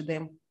relate to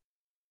them.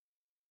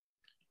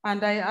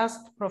 And I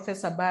asked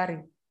Professor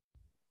Barry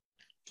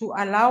to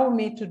allow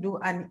me to do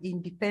an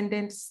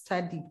independent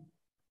study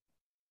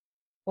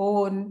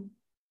on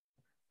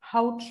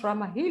how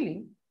trauma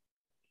healing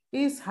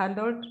is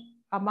handled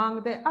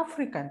among the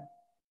African.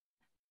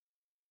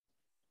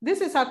 This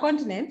is a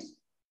continent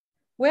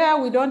where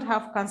we don't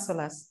have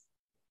counselors.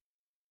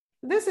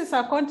 This is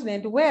a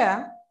continent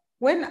where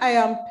when I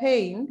am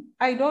pain,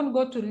 I don't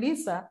go to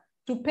Lisa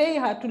to pay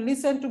her to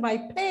listen to my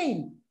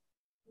pain.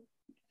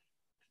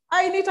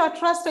 I need a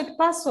trusted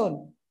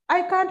person.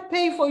 I can't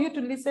pay for you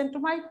to listen to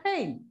my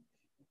pain.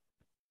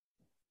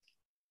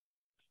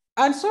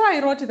 And so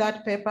I wrote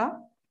that paper.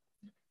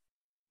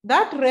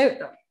 That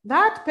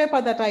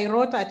paper that I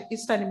wrote at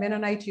Eastern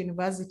Mennonite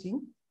University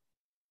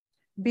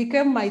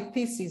became my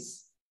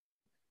thesis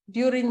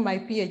during my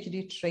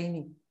PhD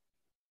training.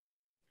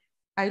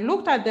 I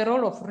looked at the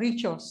role of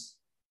rituals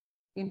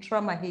in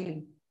trauma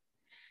healing,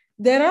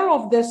 the role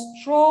of the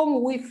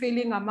strong we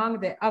feeling among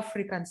the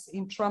Africans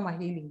in trauma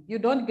healing. You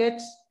don't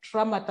get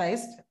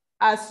traumatized.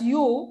 As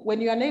you,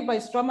 when your neighbor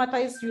is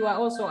traumatized, you are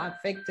also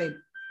affected.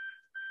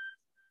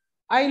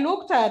 I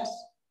looked at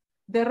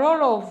the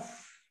role of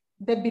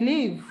the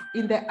belief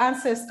in the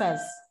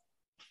ancestors,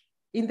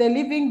 in the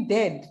living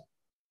dead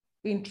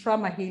in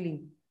trauma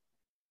healing.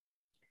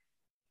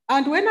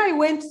 And when I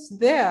went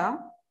there,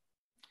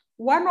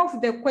 one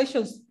of the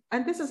questions,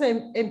 and this is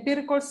an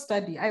empirical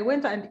study, I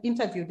went and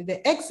interviewed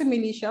the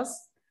ex-militias,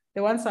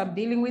 the ones I'm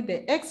dealing with,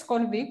 the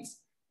ex-convicts,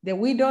 the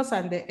widows,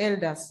 and the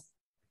elders.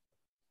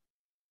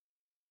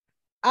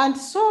 And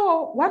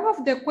so one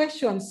of the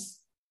questions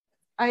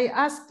I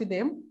asked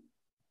them,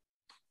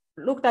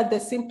 looked at the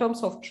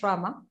symptoms of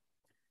trauma,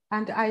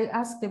 and I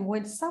asked them,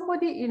 when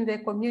somebody in the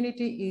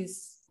community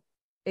is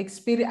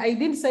experiencing, I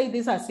didn't say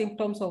these are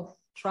symptoms of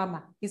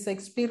trauma, is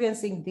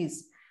experiencing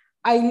this.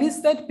 I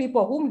listed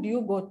people, whom do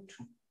you go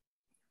to?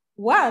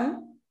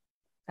 One,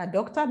 a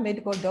doctor,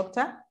 medical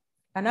doctor,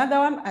 another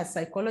one, a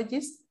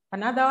psychologist,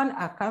 another one,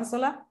 a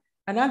counselor,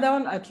 another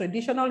one, a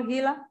traditional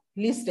healer,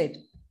 listed.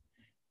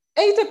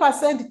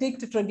 80%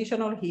 ticked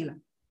traditional healer,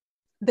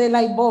 the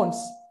Libons,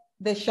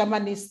 the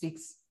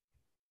shamanistics.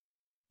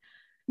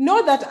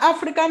 Know that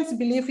Africans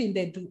believe in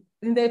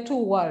the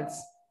two worlds.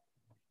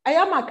 I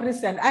am a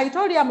Christian. I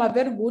told you I'm a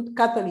very good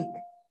Catholic.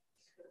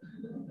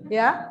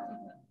 Yeah?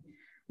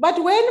 But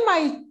when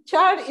my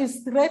child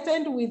is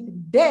threatened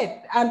with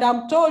death, and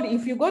I'm told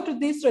if you go to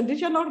this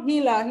traditional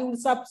healer, he will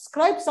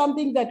subscribe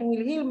something that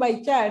will heal my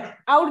child,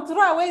 I will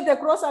throw away the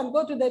cross and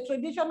go to the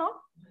traditional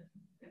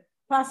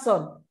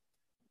person.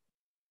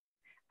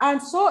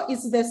 And so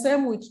it's the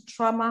same with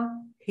trauma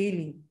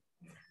healing.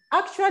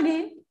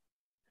 Actually,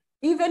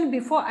 even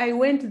before I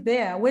went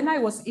there, when I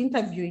was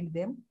interviewing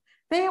them,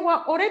 they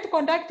were already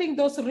conducting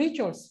those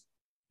rituals.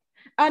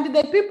 And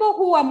the people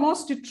who were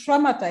most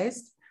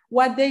traumatized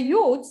were the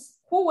youths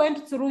who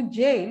went through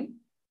jail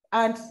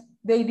and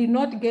they did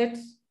not get,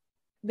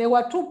 they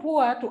were too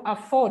poor to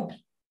afford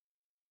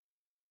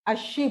a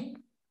sheep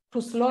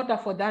to slaughter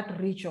for that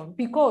ritual.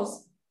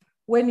 Because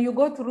when you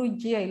go through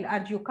jail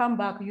and you come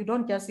back, you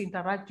don't just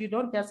interact, you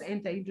don't just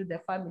enter into the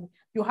family.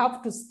 You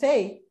have to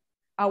stay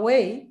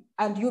away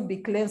and you be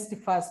cleansed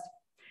first.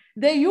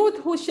 The youth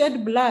who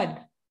shed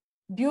blood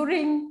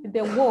during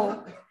the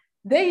war,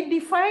 they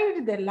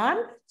defiled the land,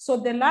 so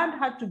the land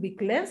had to be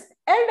cleansed.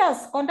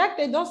 Elders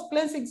conducted those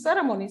cleansing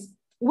ceremonies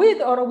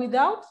with or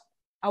without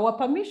our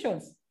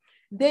permissions.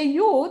 The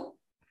youth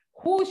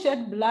who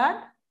shed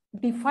blood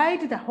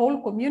defied the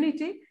whole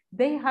community,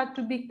 they had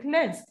to be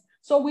cleansed.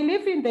 So we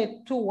live in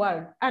the two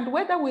worlds, and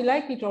whether we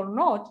like it or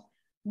not,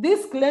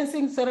 these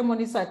cleansing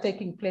ceremonies are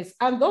taking place.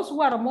 And those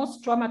who are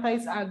most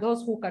traumatized are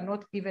those who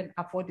cannot even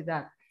afford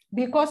that.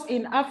 Because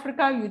in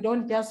Africa, you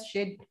don't just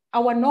shed,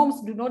 our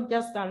norms do not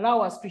just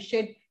allow us to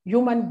shed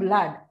human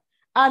blood.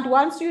 And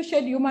once you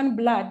shed human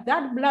blood,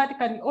 that blood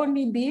can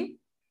only be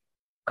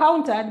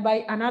countered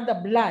by another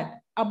blood,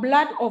 a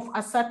blood of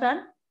a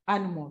certain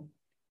animal.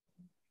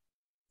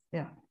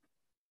 Yeah.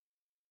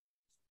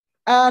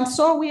 And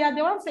so we are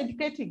the ones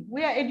educating.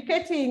 We are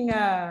educating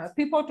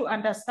people to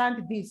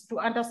understand this, to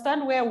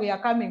understand where we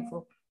are coming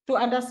from, to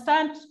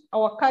understand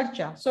our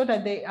culture so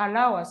that they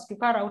allow us to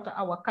carry out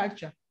our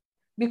culture.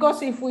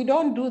 Because if we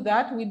don't do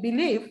that, we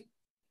believe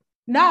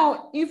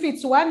now, if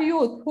it's one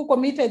youth who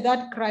committed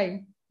that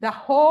crime, the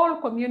whole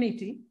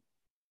community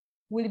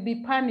will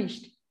be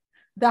punished.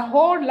 The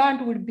whole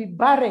land will be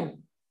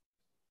barren.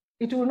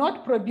 It will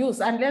not produce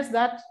unless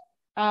that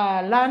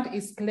land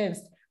is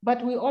cleansed.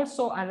 But we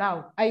also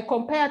allow, I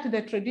compared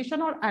the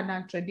traditional and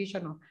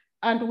non-traditional,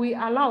 and we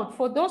allowed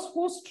for those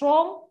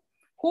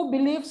who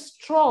believe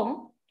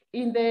strong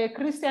in the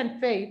Christian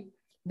faith,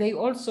 they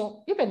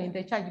also, even in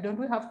the church, don't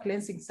we have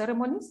cleansing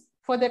ceremonies?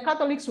 For the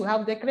Catholics, we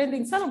have the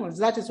cleansing ceremonies.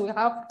 That is, we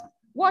have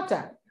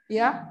water,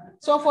 yeah?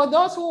 So for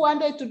those who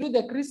wanted to do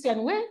the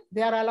Christian way,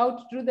 they are allowed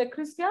to do the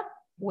Christian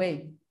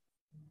way.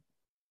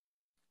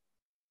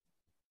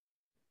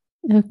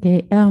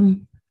 Okay,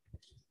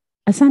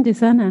 asante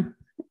sana,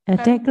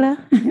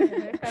 Tecla,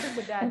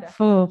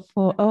 for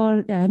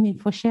all,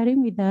 for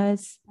sharing with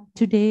us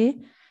today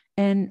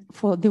and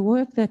for the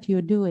work that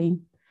you're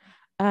doing.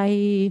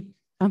 I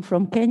am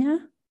from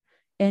Kenya,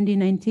 and in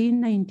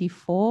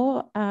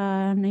 1994,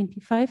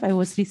 95, I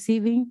was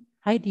receiving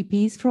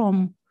IDPs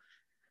from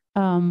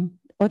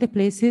other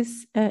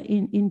places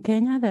in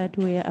Kenya that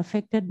were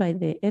affected by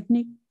the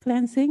ethnic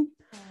cleansing.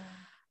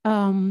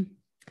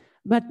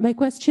 But my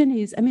question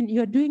is,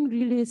 you're doing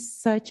really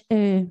such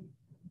a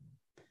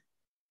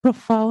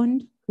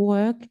profound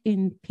work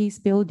in peace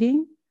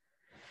building.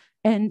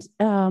 And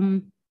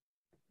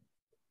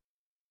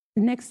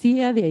next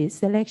year there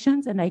is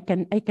elections, and I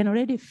can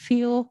already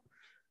feel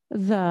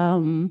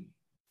the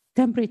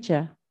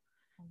temperature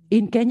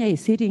in Kenya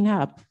is heating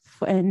up.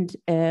 And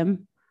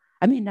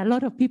a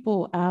lot of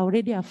people are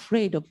already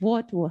afraid of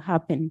what will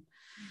happen.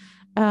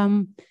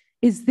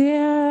 Is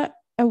there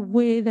a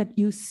way that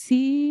you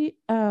see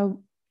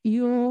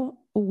your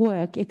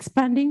work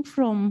expanding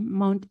from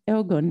Mount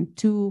Elgon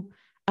to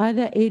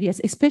other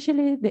areas,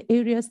 especially the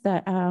areas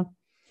that are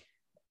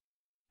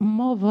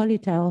more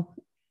volatile.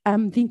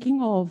 I'm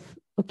thinking of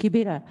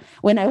Kibera.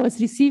 When I was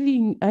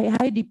receiving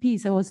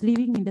IDPs, I was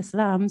living in the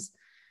slums,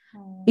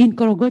 in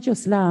Korogocho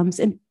slums,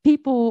 and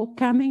people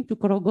coming to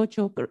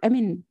Korogocho, I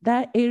mean,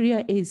 that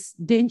area is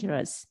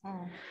dangerous.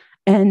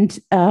 And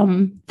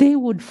they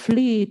would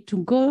flee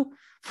to go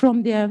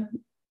from their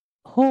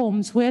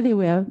homes where they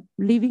were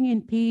living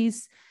in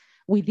peace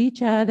with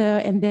each other,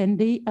 and then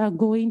they are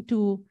going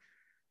to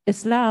the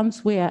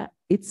slums where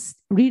it's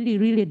really,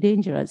 really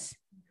dangerous.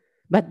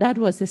 But that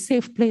was a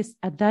safe place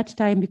at that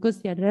time because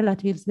they had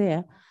relatives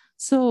there.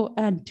 So,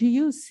 do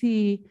you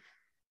see,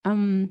 I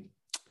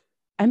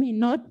mean,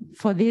 not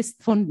for this,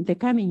 for the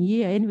coming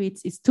year, anyway,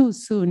 it's too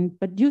soon,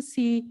 but do you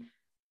see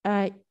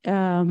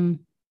the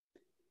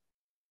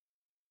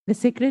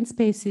sacred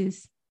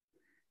spaces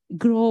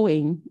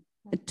growing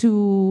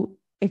to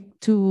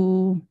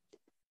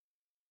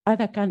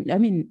other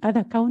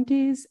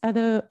counties,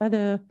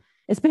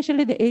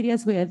 especially the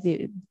areas where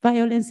the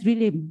violence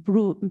really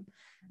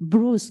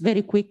brews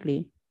very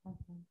quickly?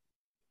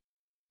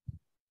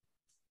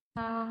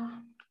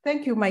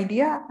 Thank you, my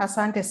dear.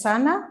 Asante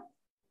sana.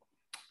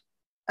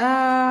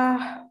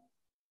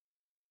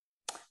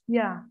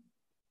 Yeah,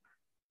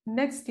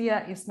 next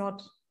year is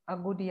not a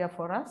good year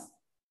for us.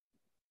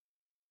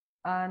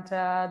 And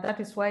that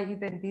is why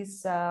even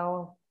this,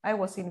 I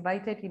was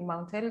invited in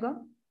Mount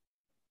Elgon,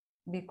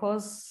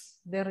 because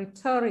the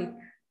rhetoric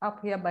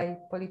up here by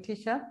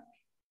politicians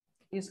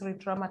is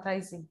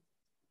re-traumatizing.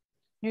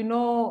 You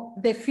know,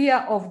 the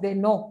fear of the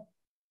no.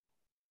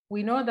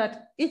 We know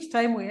that each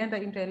time we enter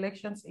into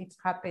elections, it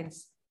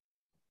happens.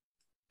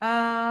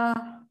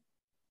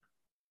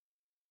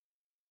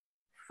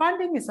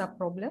 Funding is a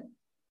problem.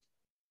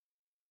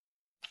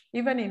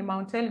 Even in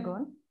Mount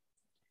Elgon,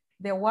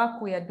 the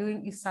work we are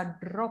doing is a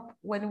drop.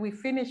 When we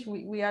finish,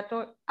 we are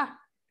told,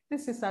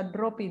 this is a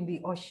drop in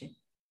the ocean.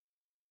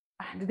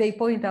 And they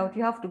point out,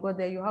 you have to go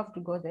there, you have to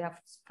go there.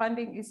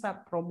 Funding is a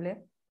problem.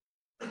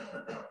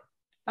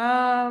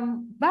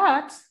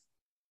 But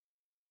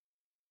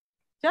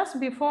just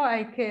before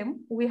I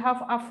came, we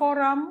have a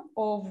forum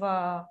of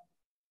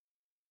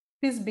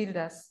peace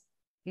builders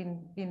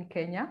in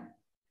Kenya.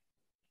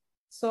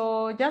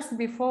 So just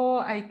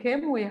before I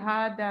came, we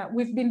had,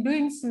 we've been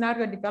doing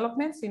scenario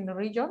developments in the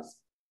regions,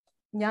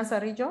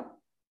 Nyanza region,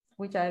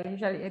 which are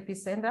usually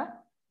epicenter.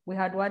 We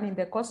had one in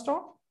the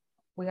coastal,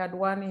 we had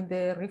one in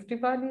the Rift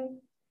Valley,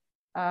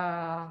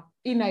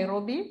 in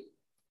Nairobi,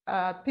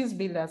 peace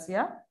builders,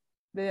 yeah?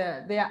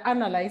 They are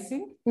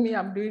analyzing. Me,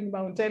 I'm doing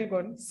Mount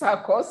Elgon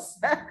circles.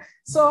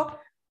 So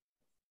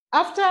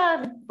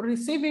after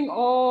receiving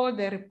all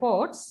the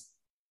reports,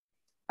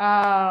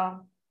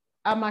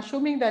 I'm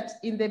assuming that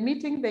in the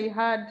meeting they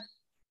had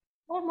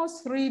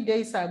almost 3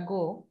 days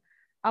ago,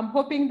 I'm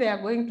hoping they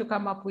are going to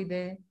come up with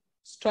the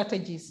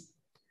strategies.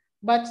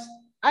 But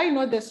I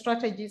know the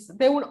strategies,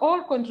 they will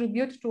all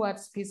contribute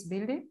towards peace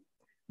building.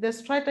 The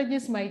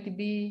strategies might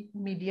be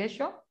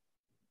mediation,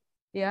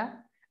 yeah?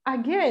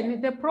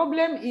 Again, the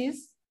problem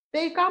is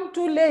they come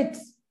too late.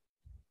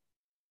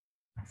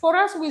 For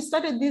us, we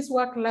started this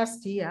work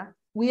last year.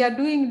 We are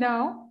doing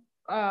now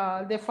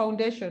the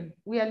foundation.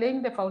 We are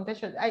laying the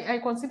foundation. I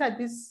consider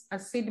this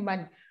as seed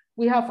money.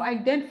 We have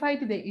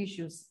identified the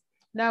issues.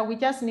 Now we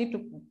just need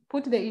to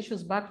put the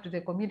issues back to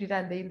the community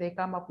and then they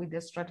come up with the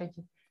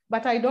strategy.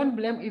 But I don't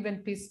blame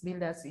even peace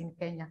builders in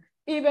Kenya,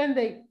 even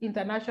the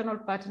international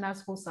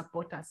partners who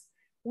support us.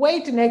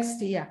 Wait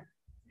next year.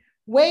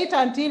 Wait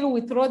until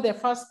we throw the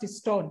first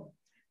stone.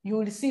 You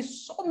will see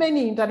so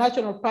many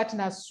international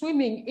partners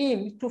swimming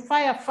in to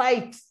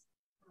firefight.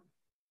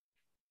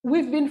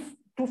 We've been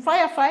to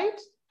firefight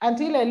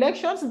until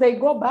elections, they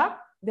go back,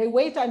 they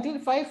wait until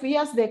 5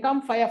 years, they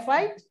come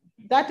firefight.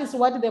 That is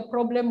what the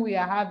problem we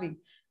are having.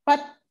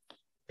 But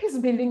peace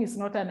building is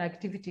not an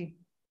activity.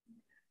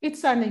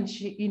 It's an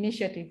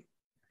initiative.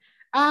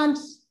 And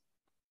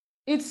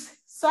it's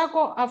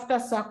circle after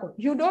circle.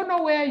 You don't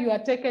know where you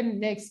are taken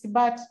next,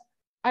 but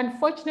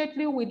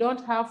unfortunately, we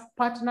don't have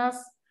partners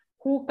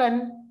who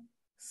can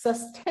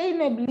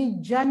sustainably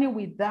journey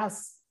with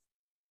us.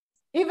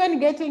 Even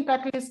getting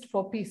catalyst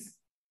for peace,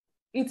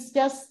 it's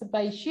just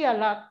by sheer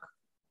luck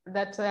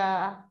that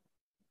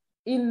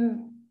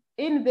in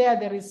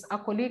there is a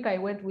colleague I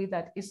went with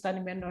at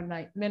Eastern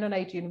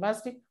Mennonite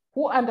University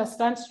who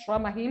understands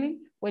trauma healing.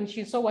 When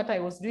she saw what I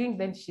was doing,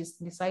 then she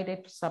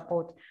decided to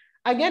support.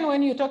 Again,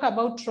 when you talk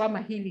about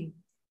trauma healing,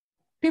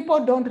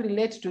 people don't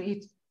relate to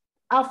it.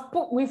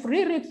 We've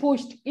really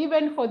pushed,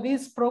 even for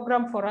this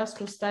program for us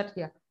to start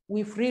here,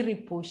 we've really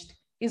pushed.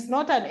 It's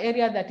not an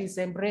area that is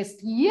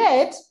embraced.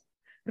 Yet,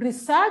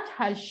 research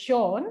has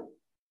shown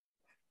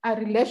a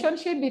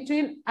relationship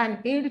between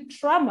unhealed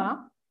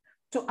trauma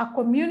to a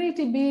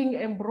community being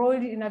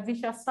embroiled in a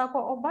vicious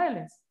circle of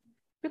violence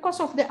because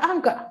of the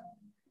anger,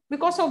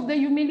 because of the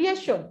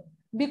humiliation,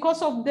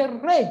 because of the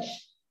rage.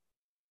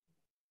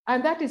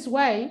 And that is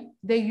why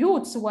the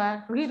youths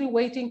were really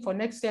waiting for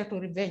next year to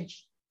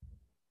revenge.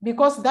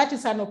 because that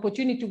is an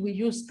opportunity we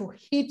use to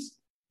hit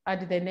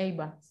at the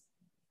neighbors.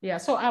 Yeah,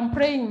 so I'm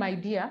praying, my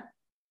dear,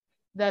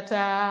 that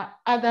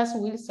others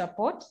will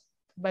support,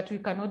 but we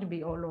cannot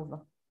be all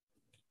over.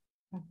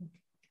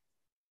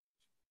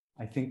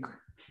 I think,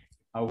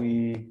 are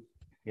we?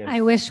 Yes.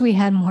 I wish we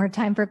had more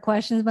time for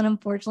questions, but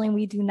unfortunately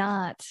we do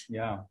not.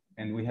 Yeah,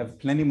 and we have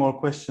plenty more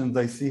questions.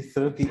 I see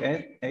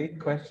 38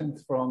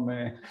 questions from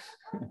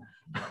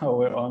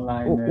our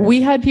online.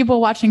 We had people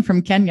watching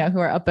from Kenya who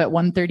are up at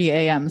 1:30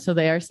 a.m. So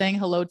they are saying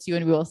hello to you,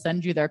 and we will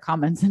send you their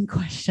comments and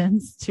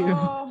questions too.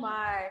 Oh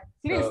my,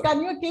 please,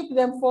 can you keep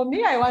them for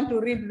me? I want to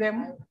read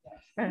them.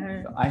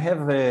 I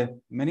have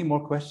many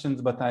more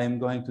questions, but I am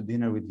going to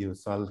dinner with you,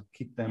 so I'll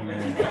keep them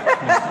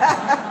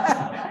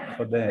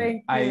for them.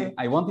 Thank you.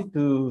 I wanted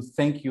to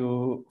thank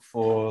you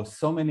for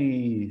so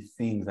many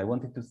things. I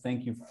wanted to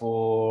thank you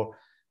for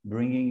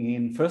bringing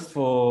in, first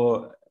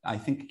for, I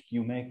think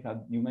you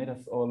made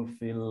us all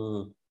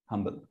feel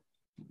humble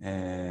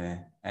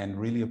and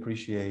really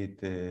appreciate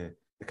the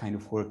kind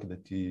of work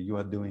that you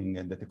are doing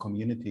and that the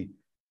community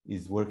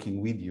is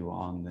working with you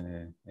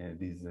on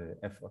these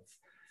efforts.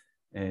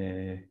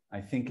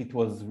 I think it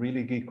was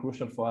really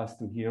crucial for us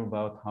to hear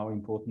about how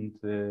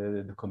important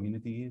the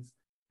community is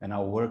and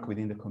our work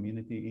within the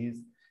community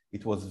is.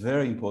 It was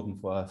very important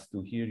for us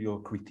to hear your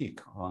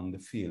critique on the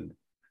field.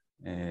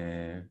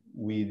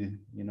 We,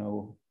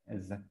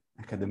 as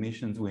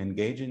academicians, we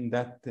engage in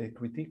that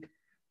critique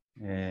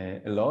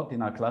a lot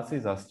in our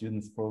classes. Our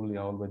students probably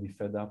are already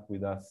fed up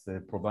with us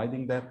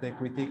providing that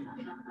critique.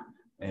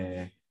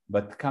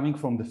 But coming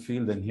from the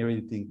field and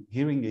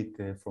hearing it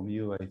from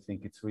you, I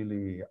think it's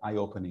really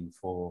eye-opening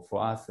for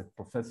us as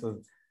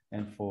professors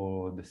and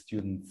for the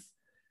students.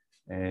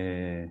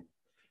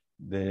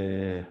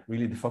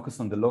 The focus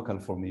on the local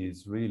for me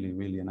is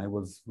really, and I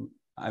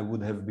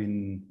would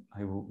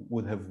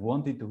have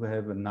wanted to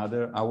have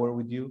another hour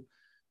with you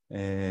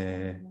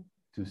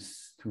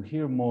to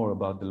hear more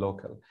about the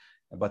local,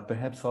 but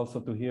perhaps also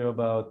to hear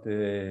about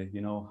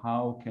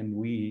how can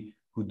we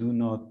who do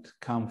not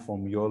come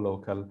from your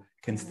local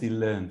can still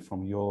learn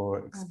from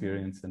your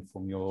experience and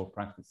from your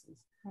practices.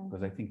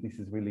 Because I think this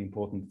is really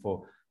important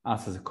for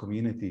us as a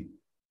community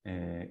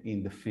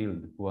in the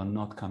field who are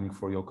not coming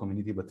from your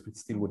community, but we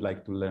still would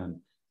like to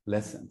learn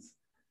lessons.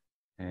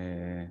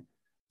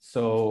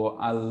 So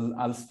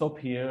I'll stop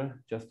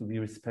here just to be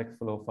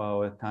respectful of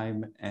our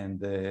time,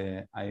 and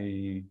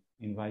I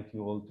invite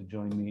you all to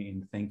join me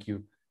in thank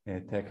you,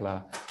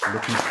 Tecla.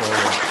 Looking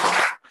forward.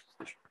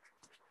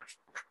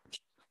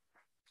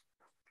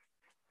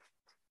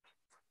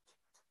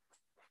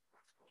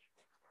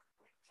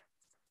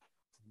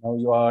 Now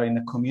you are in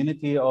a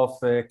community of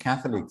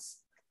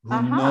Catholics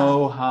who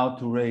know how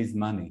to raise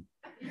money.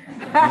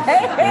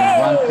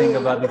 There's one thing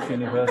about this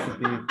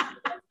university.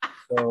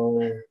 So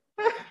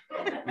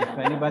if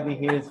anybody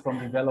here is from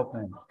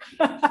development,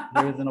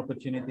 there is an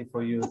opportunity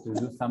for you to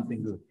do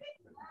something good.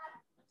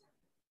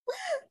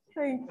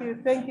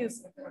 Thank you.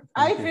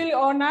 I feel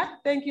honored.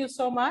 Thank you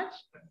so much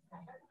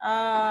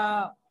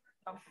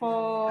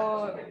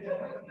for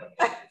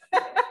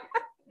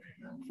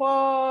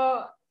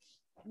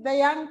the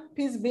young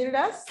peace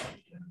builders.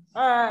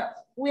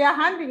 We are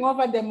handing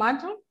over the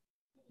mantle.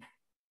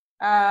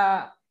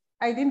 I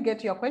didn't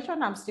get your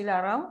question. I'm still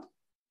around.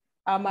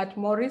 I'm at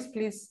Maurice.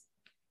 Please,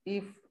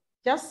 if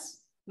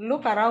just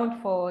look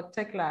around for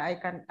Tecla,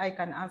 I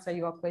can answer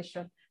your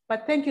question.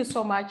 But thank you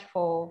so much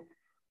for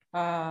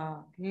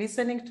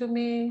listening to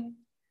me.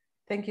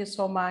 Thank you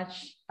so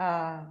much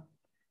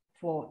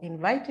for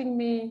inviting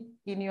me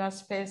in your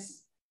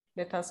space.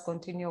 Let us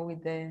continue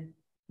with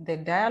the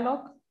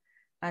dialogue.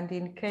 And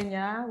in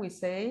Kenya, we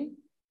say,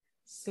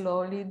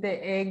 slowly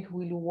the egg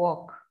will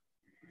walk.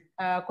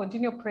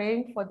 Continue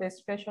praying for the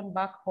situation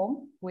back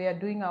home. We are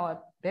doing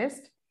our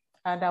best,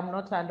 and I'm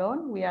not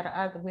alone. We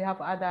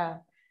have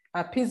other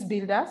peace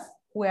builders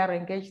who are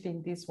engaged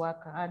in this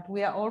work, and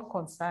we are all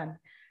concerned.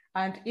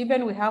 And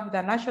even we have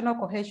the National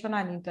Cohesion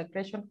and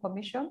Integration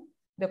Commission,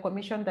 the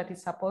commission that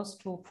is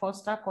supposed to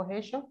foster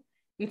cohesion.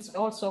 It's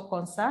also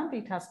concerned.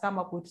 It has come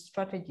up with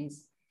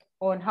strategies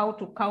on how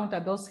to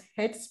counter those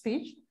hate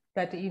speech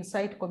that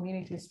incite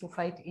communities to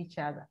fight each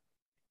other.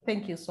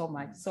 Thank you so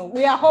much. So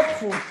we are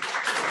hopeful.